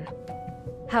plan.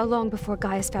 How long before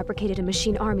Gaius fabricated a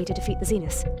machine army to defeat the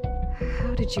Zeniths?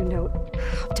 How did you know?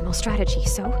 Optimal strategy,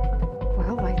 so?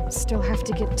 Well, I still have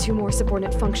to get 2 more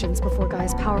subordinate functions before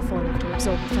Gaia's powerful enough to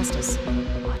absorb Hephaestus.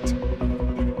 What?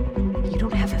 You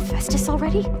don't have Hephaestus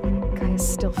already? Gaia's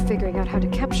still figuring out how to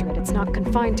capture it. It's not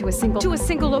confined to a single... To a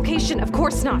single location, of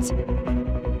course not!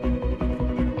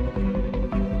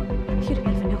 You don't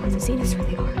even know who the Zeniths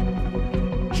really are.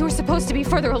 You were supposed to be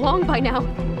further along by now.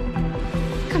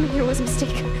 Coming here was a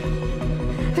mistake.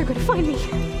 They're gonna find me.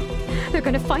 They're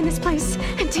gonna find this place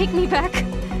and take me back.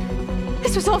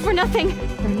 This was all for nothing.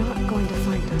 They're not going to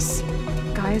find us.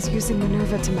 Gaia's using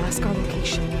Minerva to mask our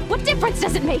location. What difference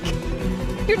does it make?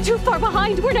 You're too far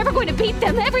behind. We're never going to beat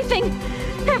them. Everything.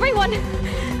 Everyone.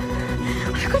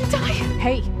 They're gonna die.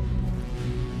 Hey.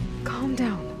 Calm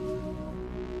down.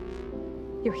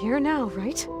 You're here now,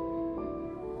 right?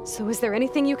 So is there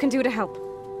anything you can do to help?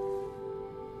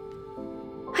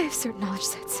 I have certain knowledge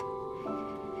sets.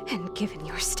 And given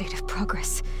your state of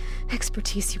progress,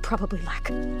 expertise you probably lack.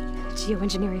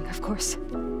 Geoengineering, of course.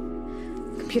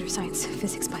 Computer science,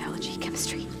 physics, biology,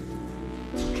 chemistry.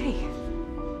 Okay.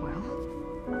 Well,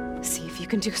 see if you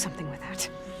can do something with that.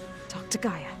 Talk to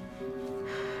Gaia.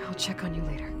 I'll check on you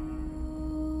later.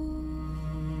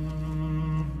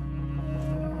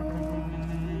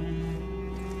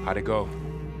 How'd it go?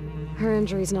 Her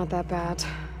injury's not that bad,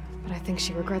 but I think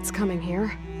she regrets coming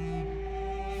here.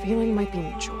 Feeling might be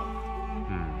mutual.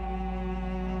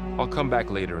 I'll come back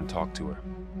later and talk to her.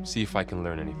 See if I can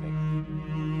learn anything.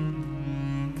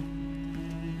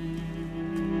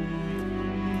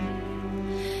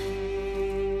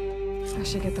 I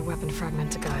should get the weapon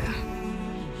fragment to Gaia.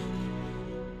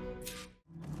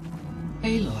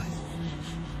 Aloy,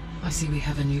 I see we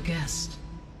have a new guest.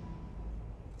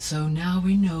 So now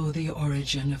we know the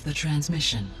origin of the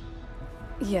transmission.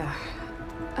 Yeah.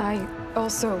 I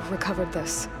also recovered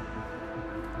this.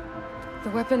 The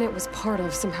weapon it was part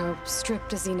of somehow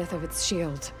stripped a Zenith of its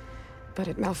shield, but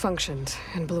it malfunctioned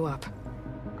and blew up.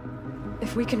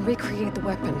 If we can recreate the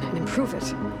weapon and improve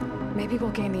it, maybe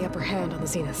we'll gain the upper hand on the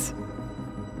Zeniths.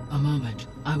 A moment.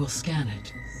 I will scan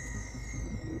it.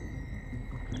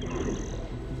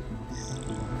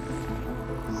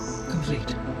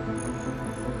 Complete.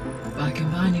 By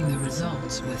combining the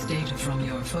results with data from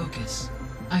your focus,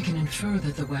 I can infer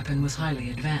that the weapon was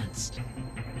highly advanced,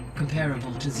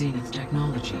 comparable to Zenith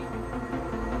technology,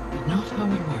 but not how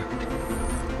it worked.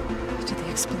 Do they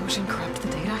explosion corrupt the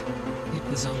data? It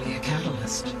was only a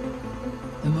catalyst.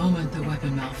 The moment the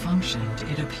weapon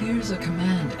malfunctioned, it appears a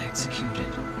command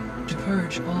executed to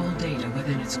purge all data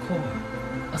within its core.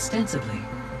 Ostensibly,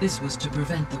 this was to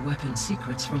prevent the weapon's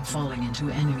secrets from falling into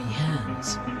enemy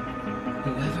hands.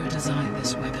 Whoever designed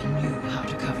this weapon knew how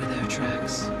to cover their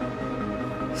tracks.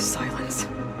 Silence.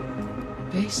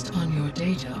 Based on your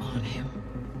data on him,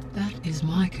 that is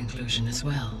my conclusion as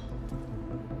well.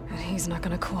 And he's not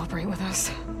gonna cooperate with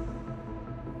us.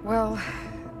 Well,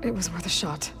 it was worth a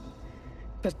shot.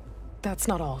 But that's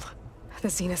not all. The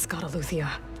Zenith got Eleuthia,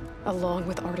 along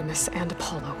with Artemis and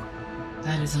Apollo.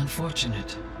 That is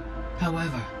unfortunate.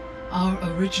 However, our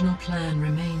original plan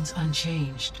remains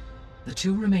unchanged. The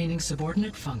 2 remaining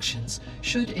subordinate functions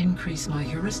should increase my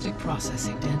heuristic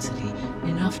processing density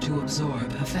enough to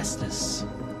absorb Hephaestus.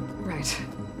 Right.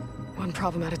 One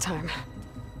problem at a time.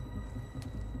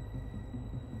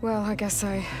 Well, I guess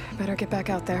I better get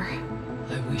back out there.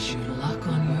 I wish you luck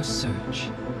on your search.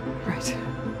 Right.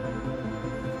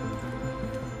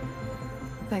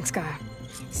 Thanks, Gaia.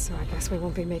 So I guess we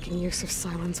won't be making use of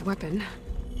Sylens' weapon.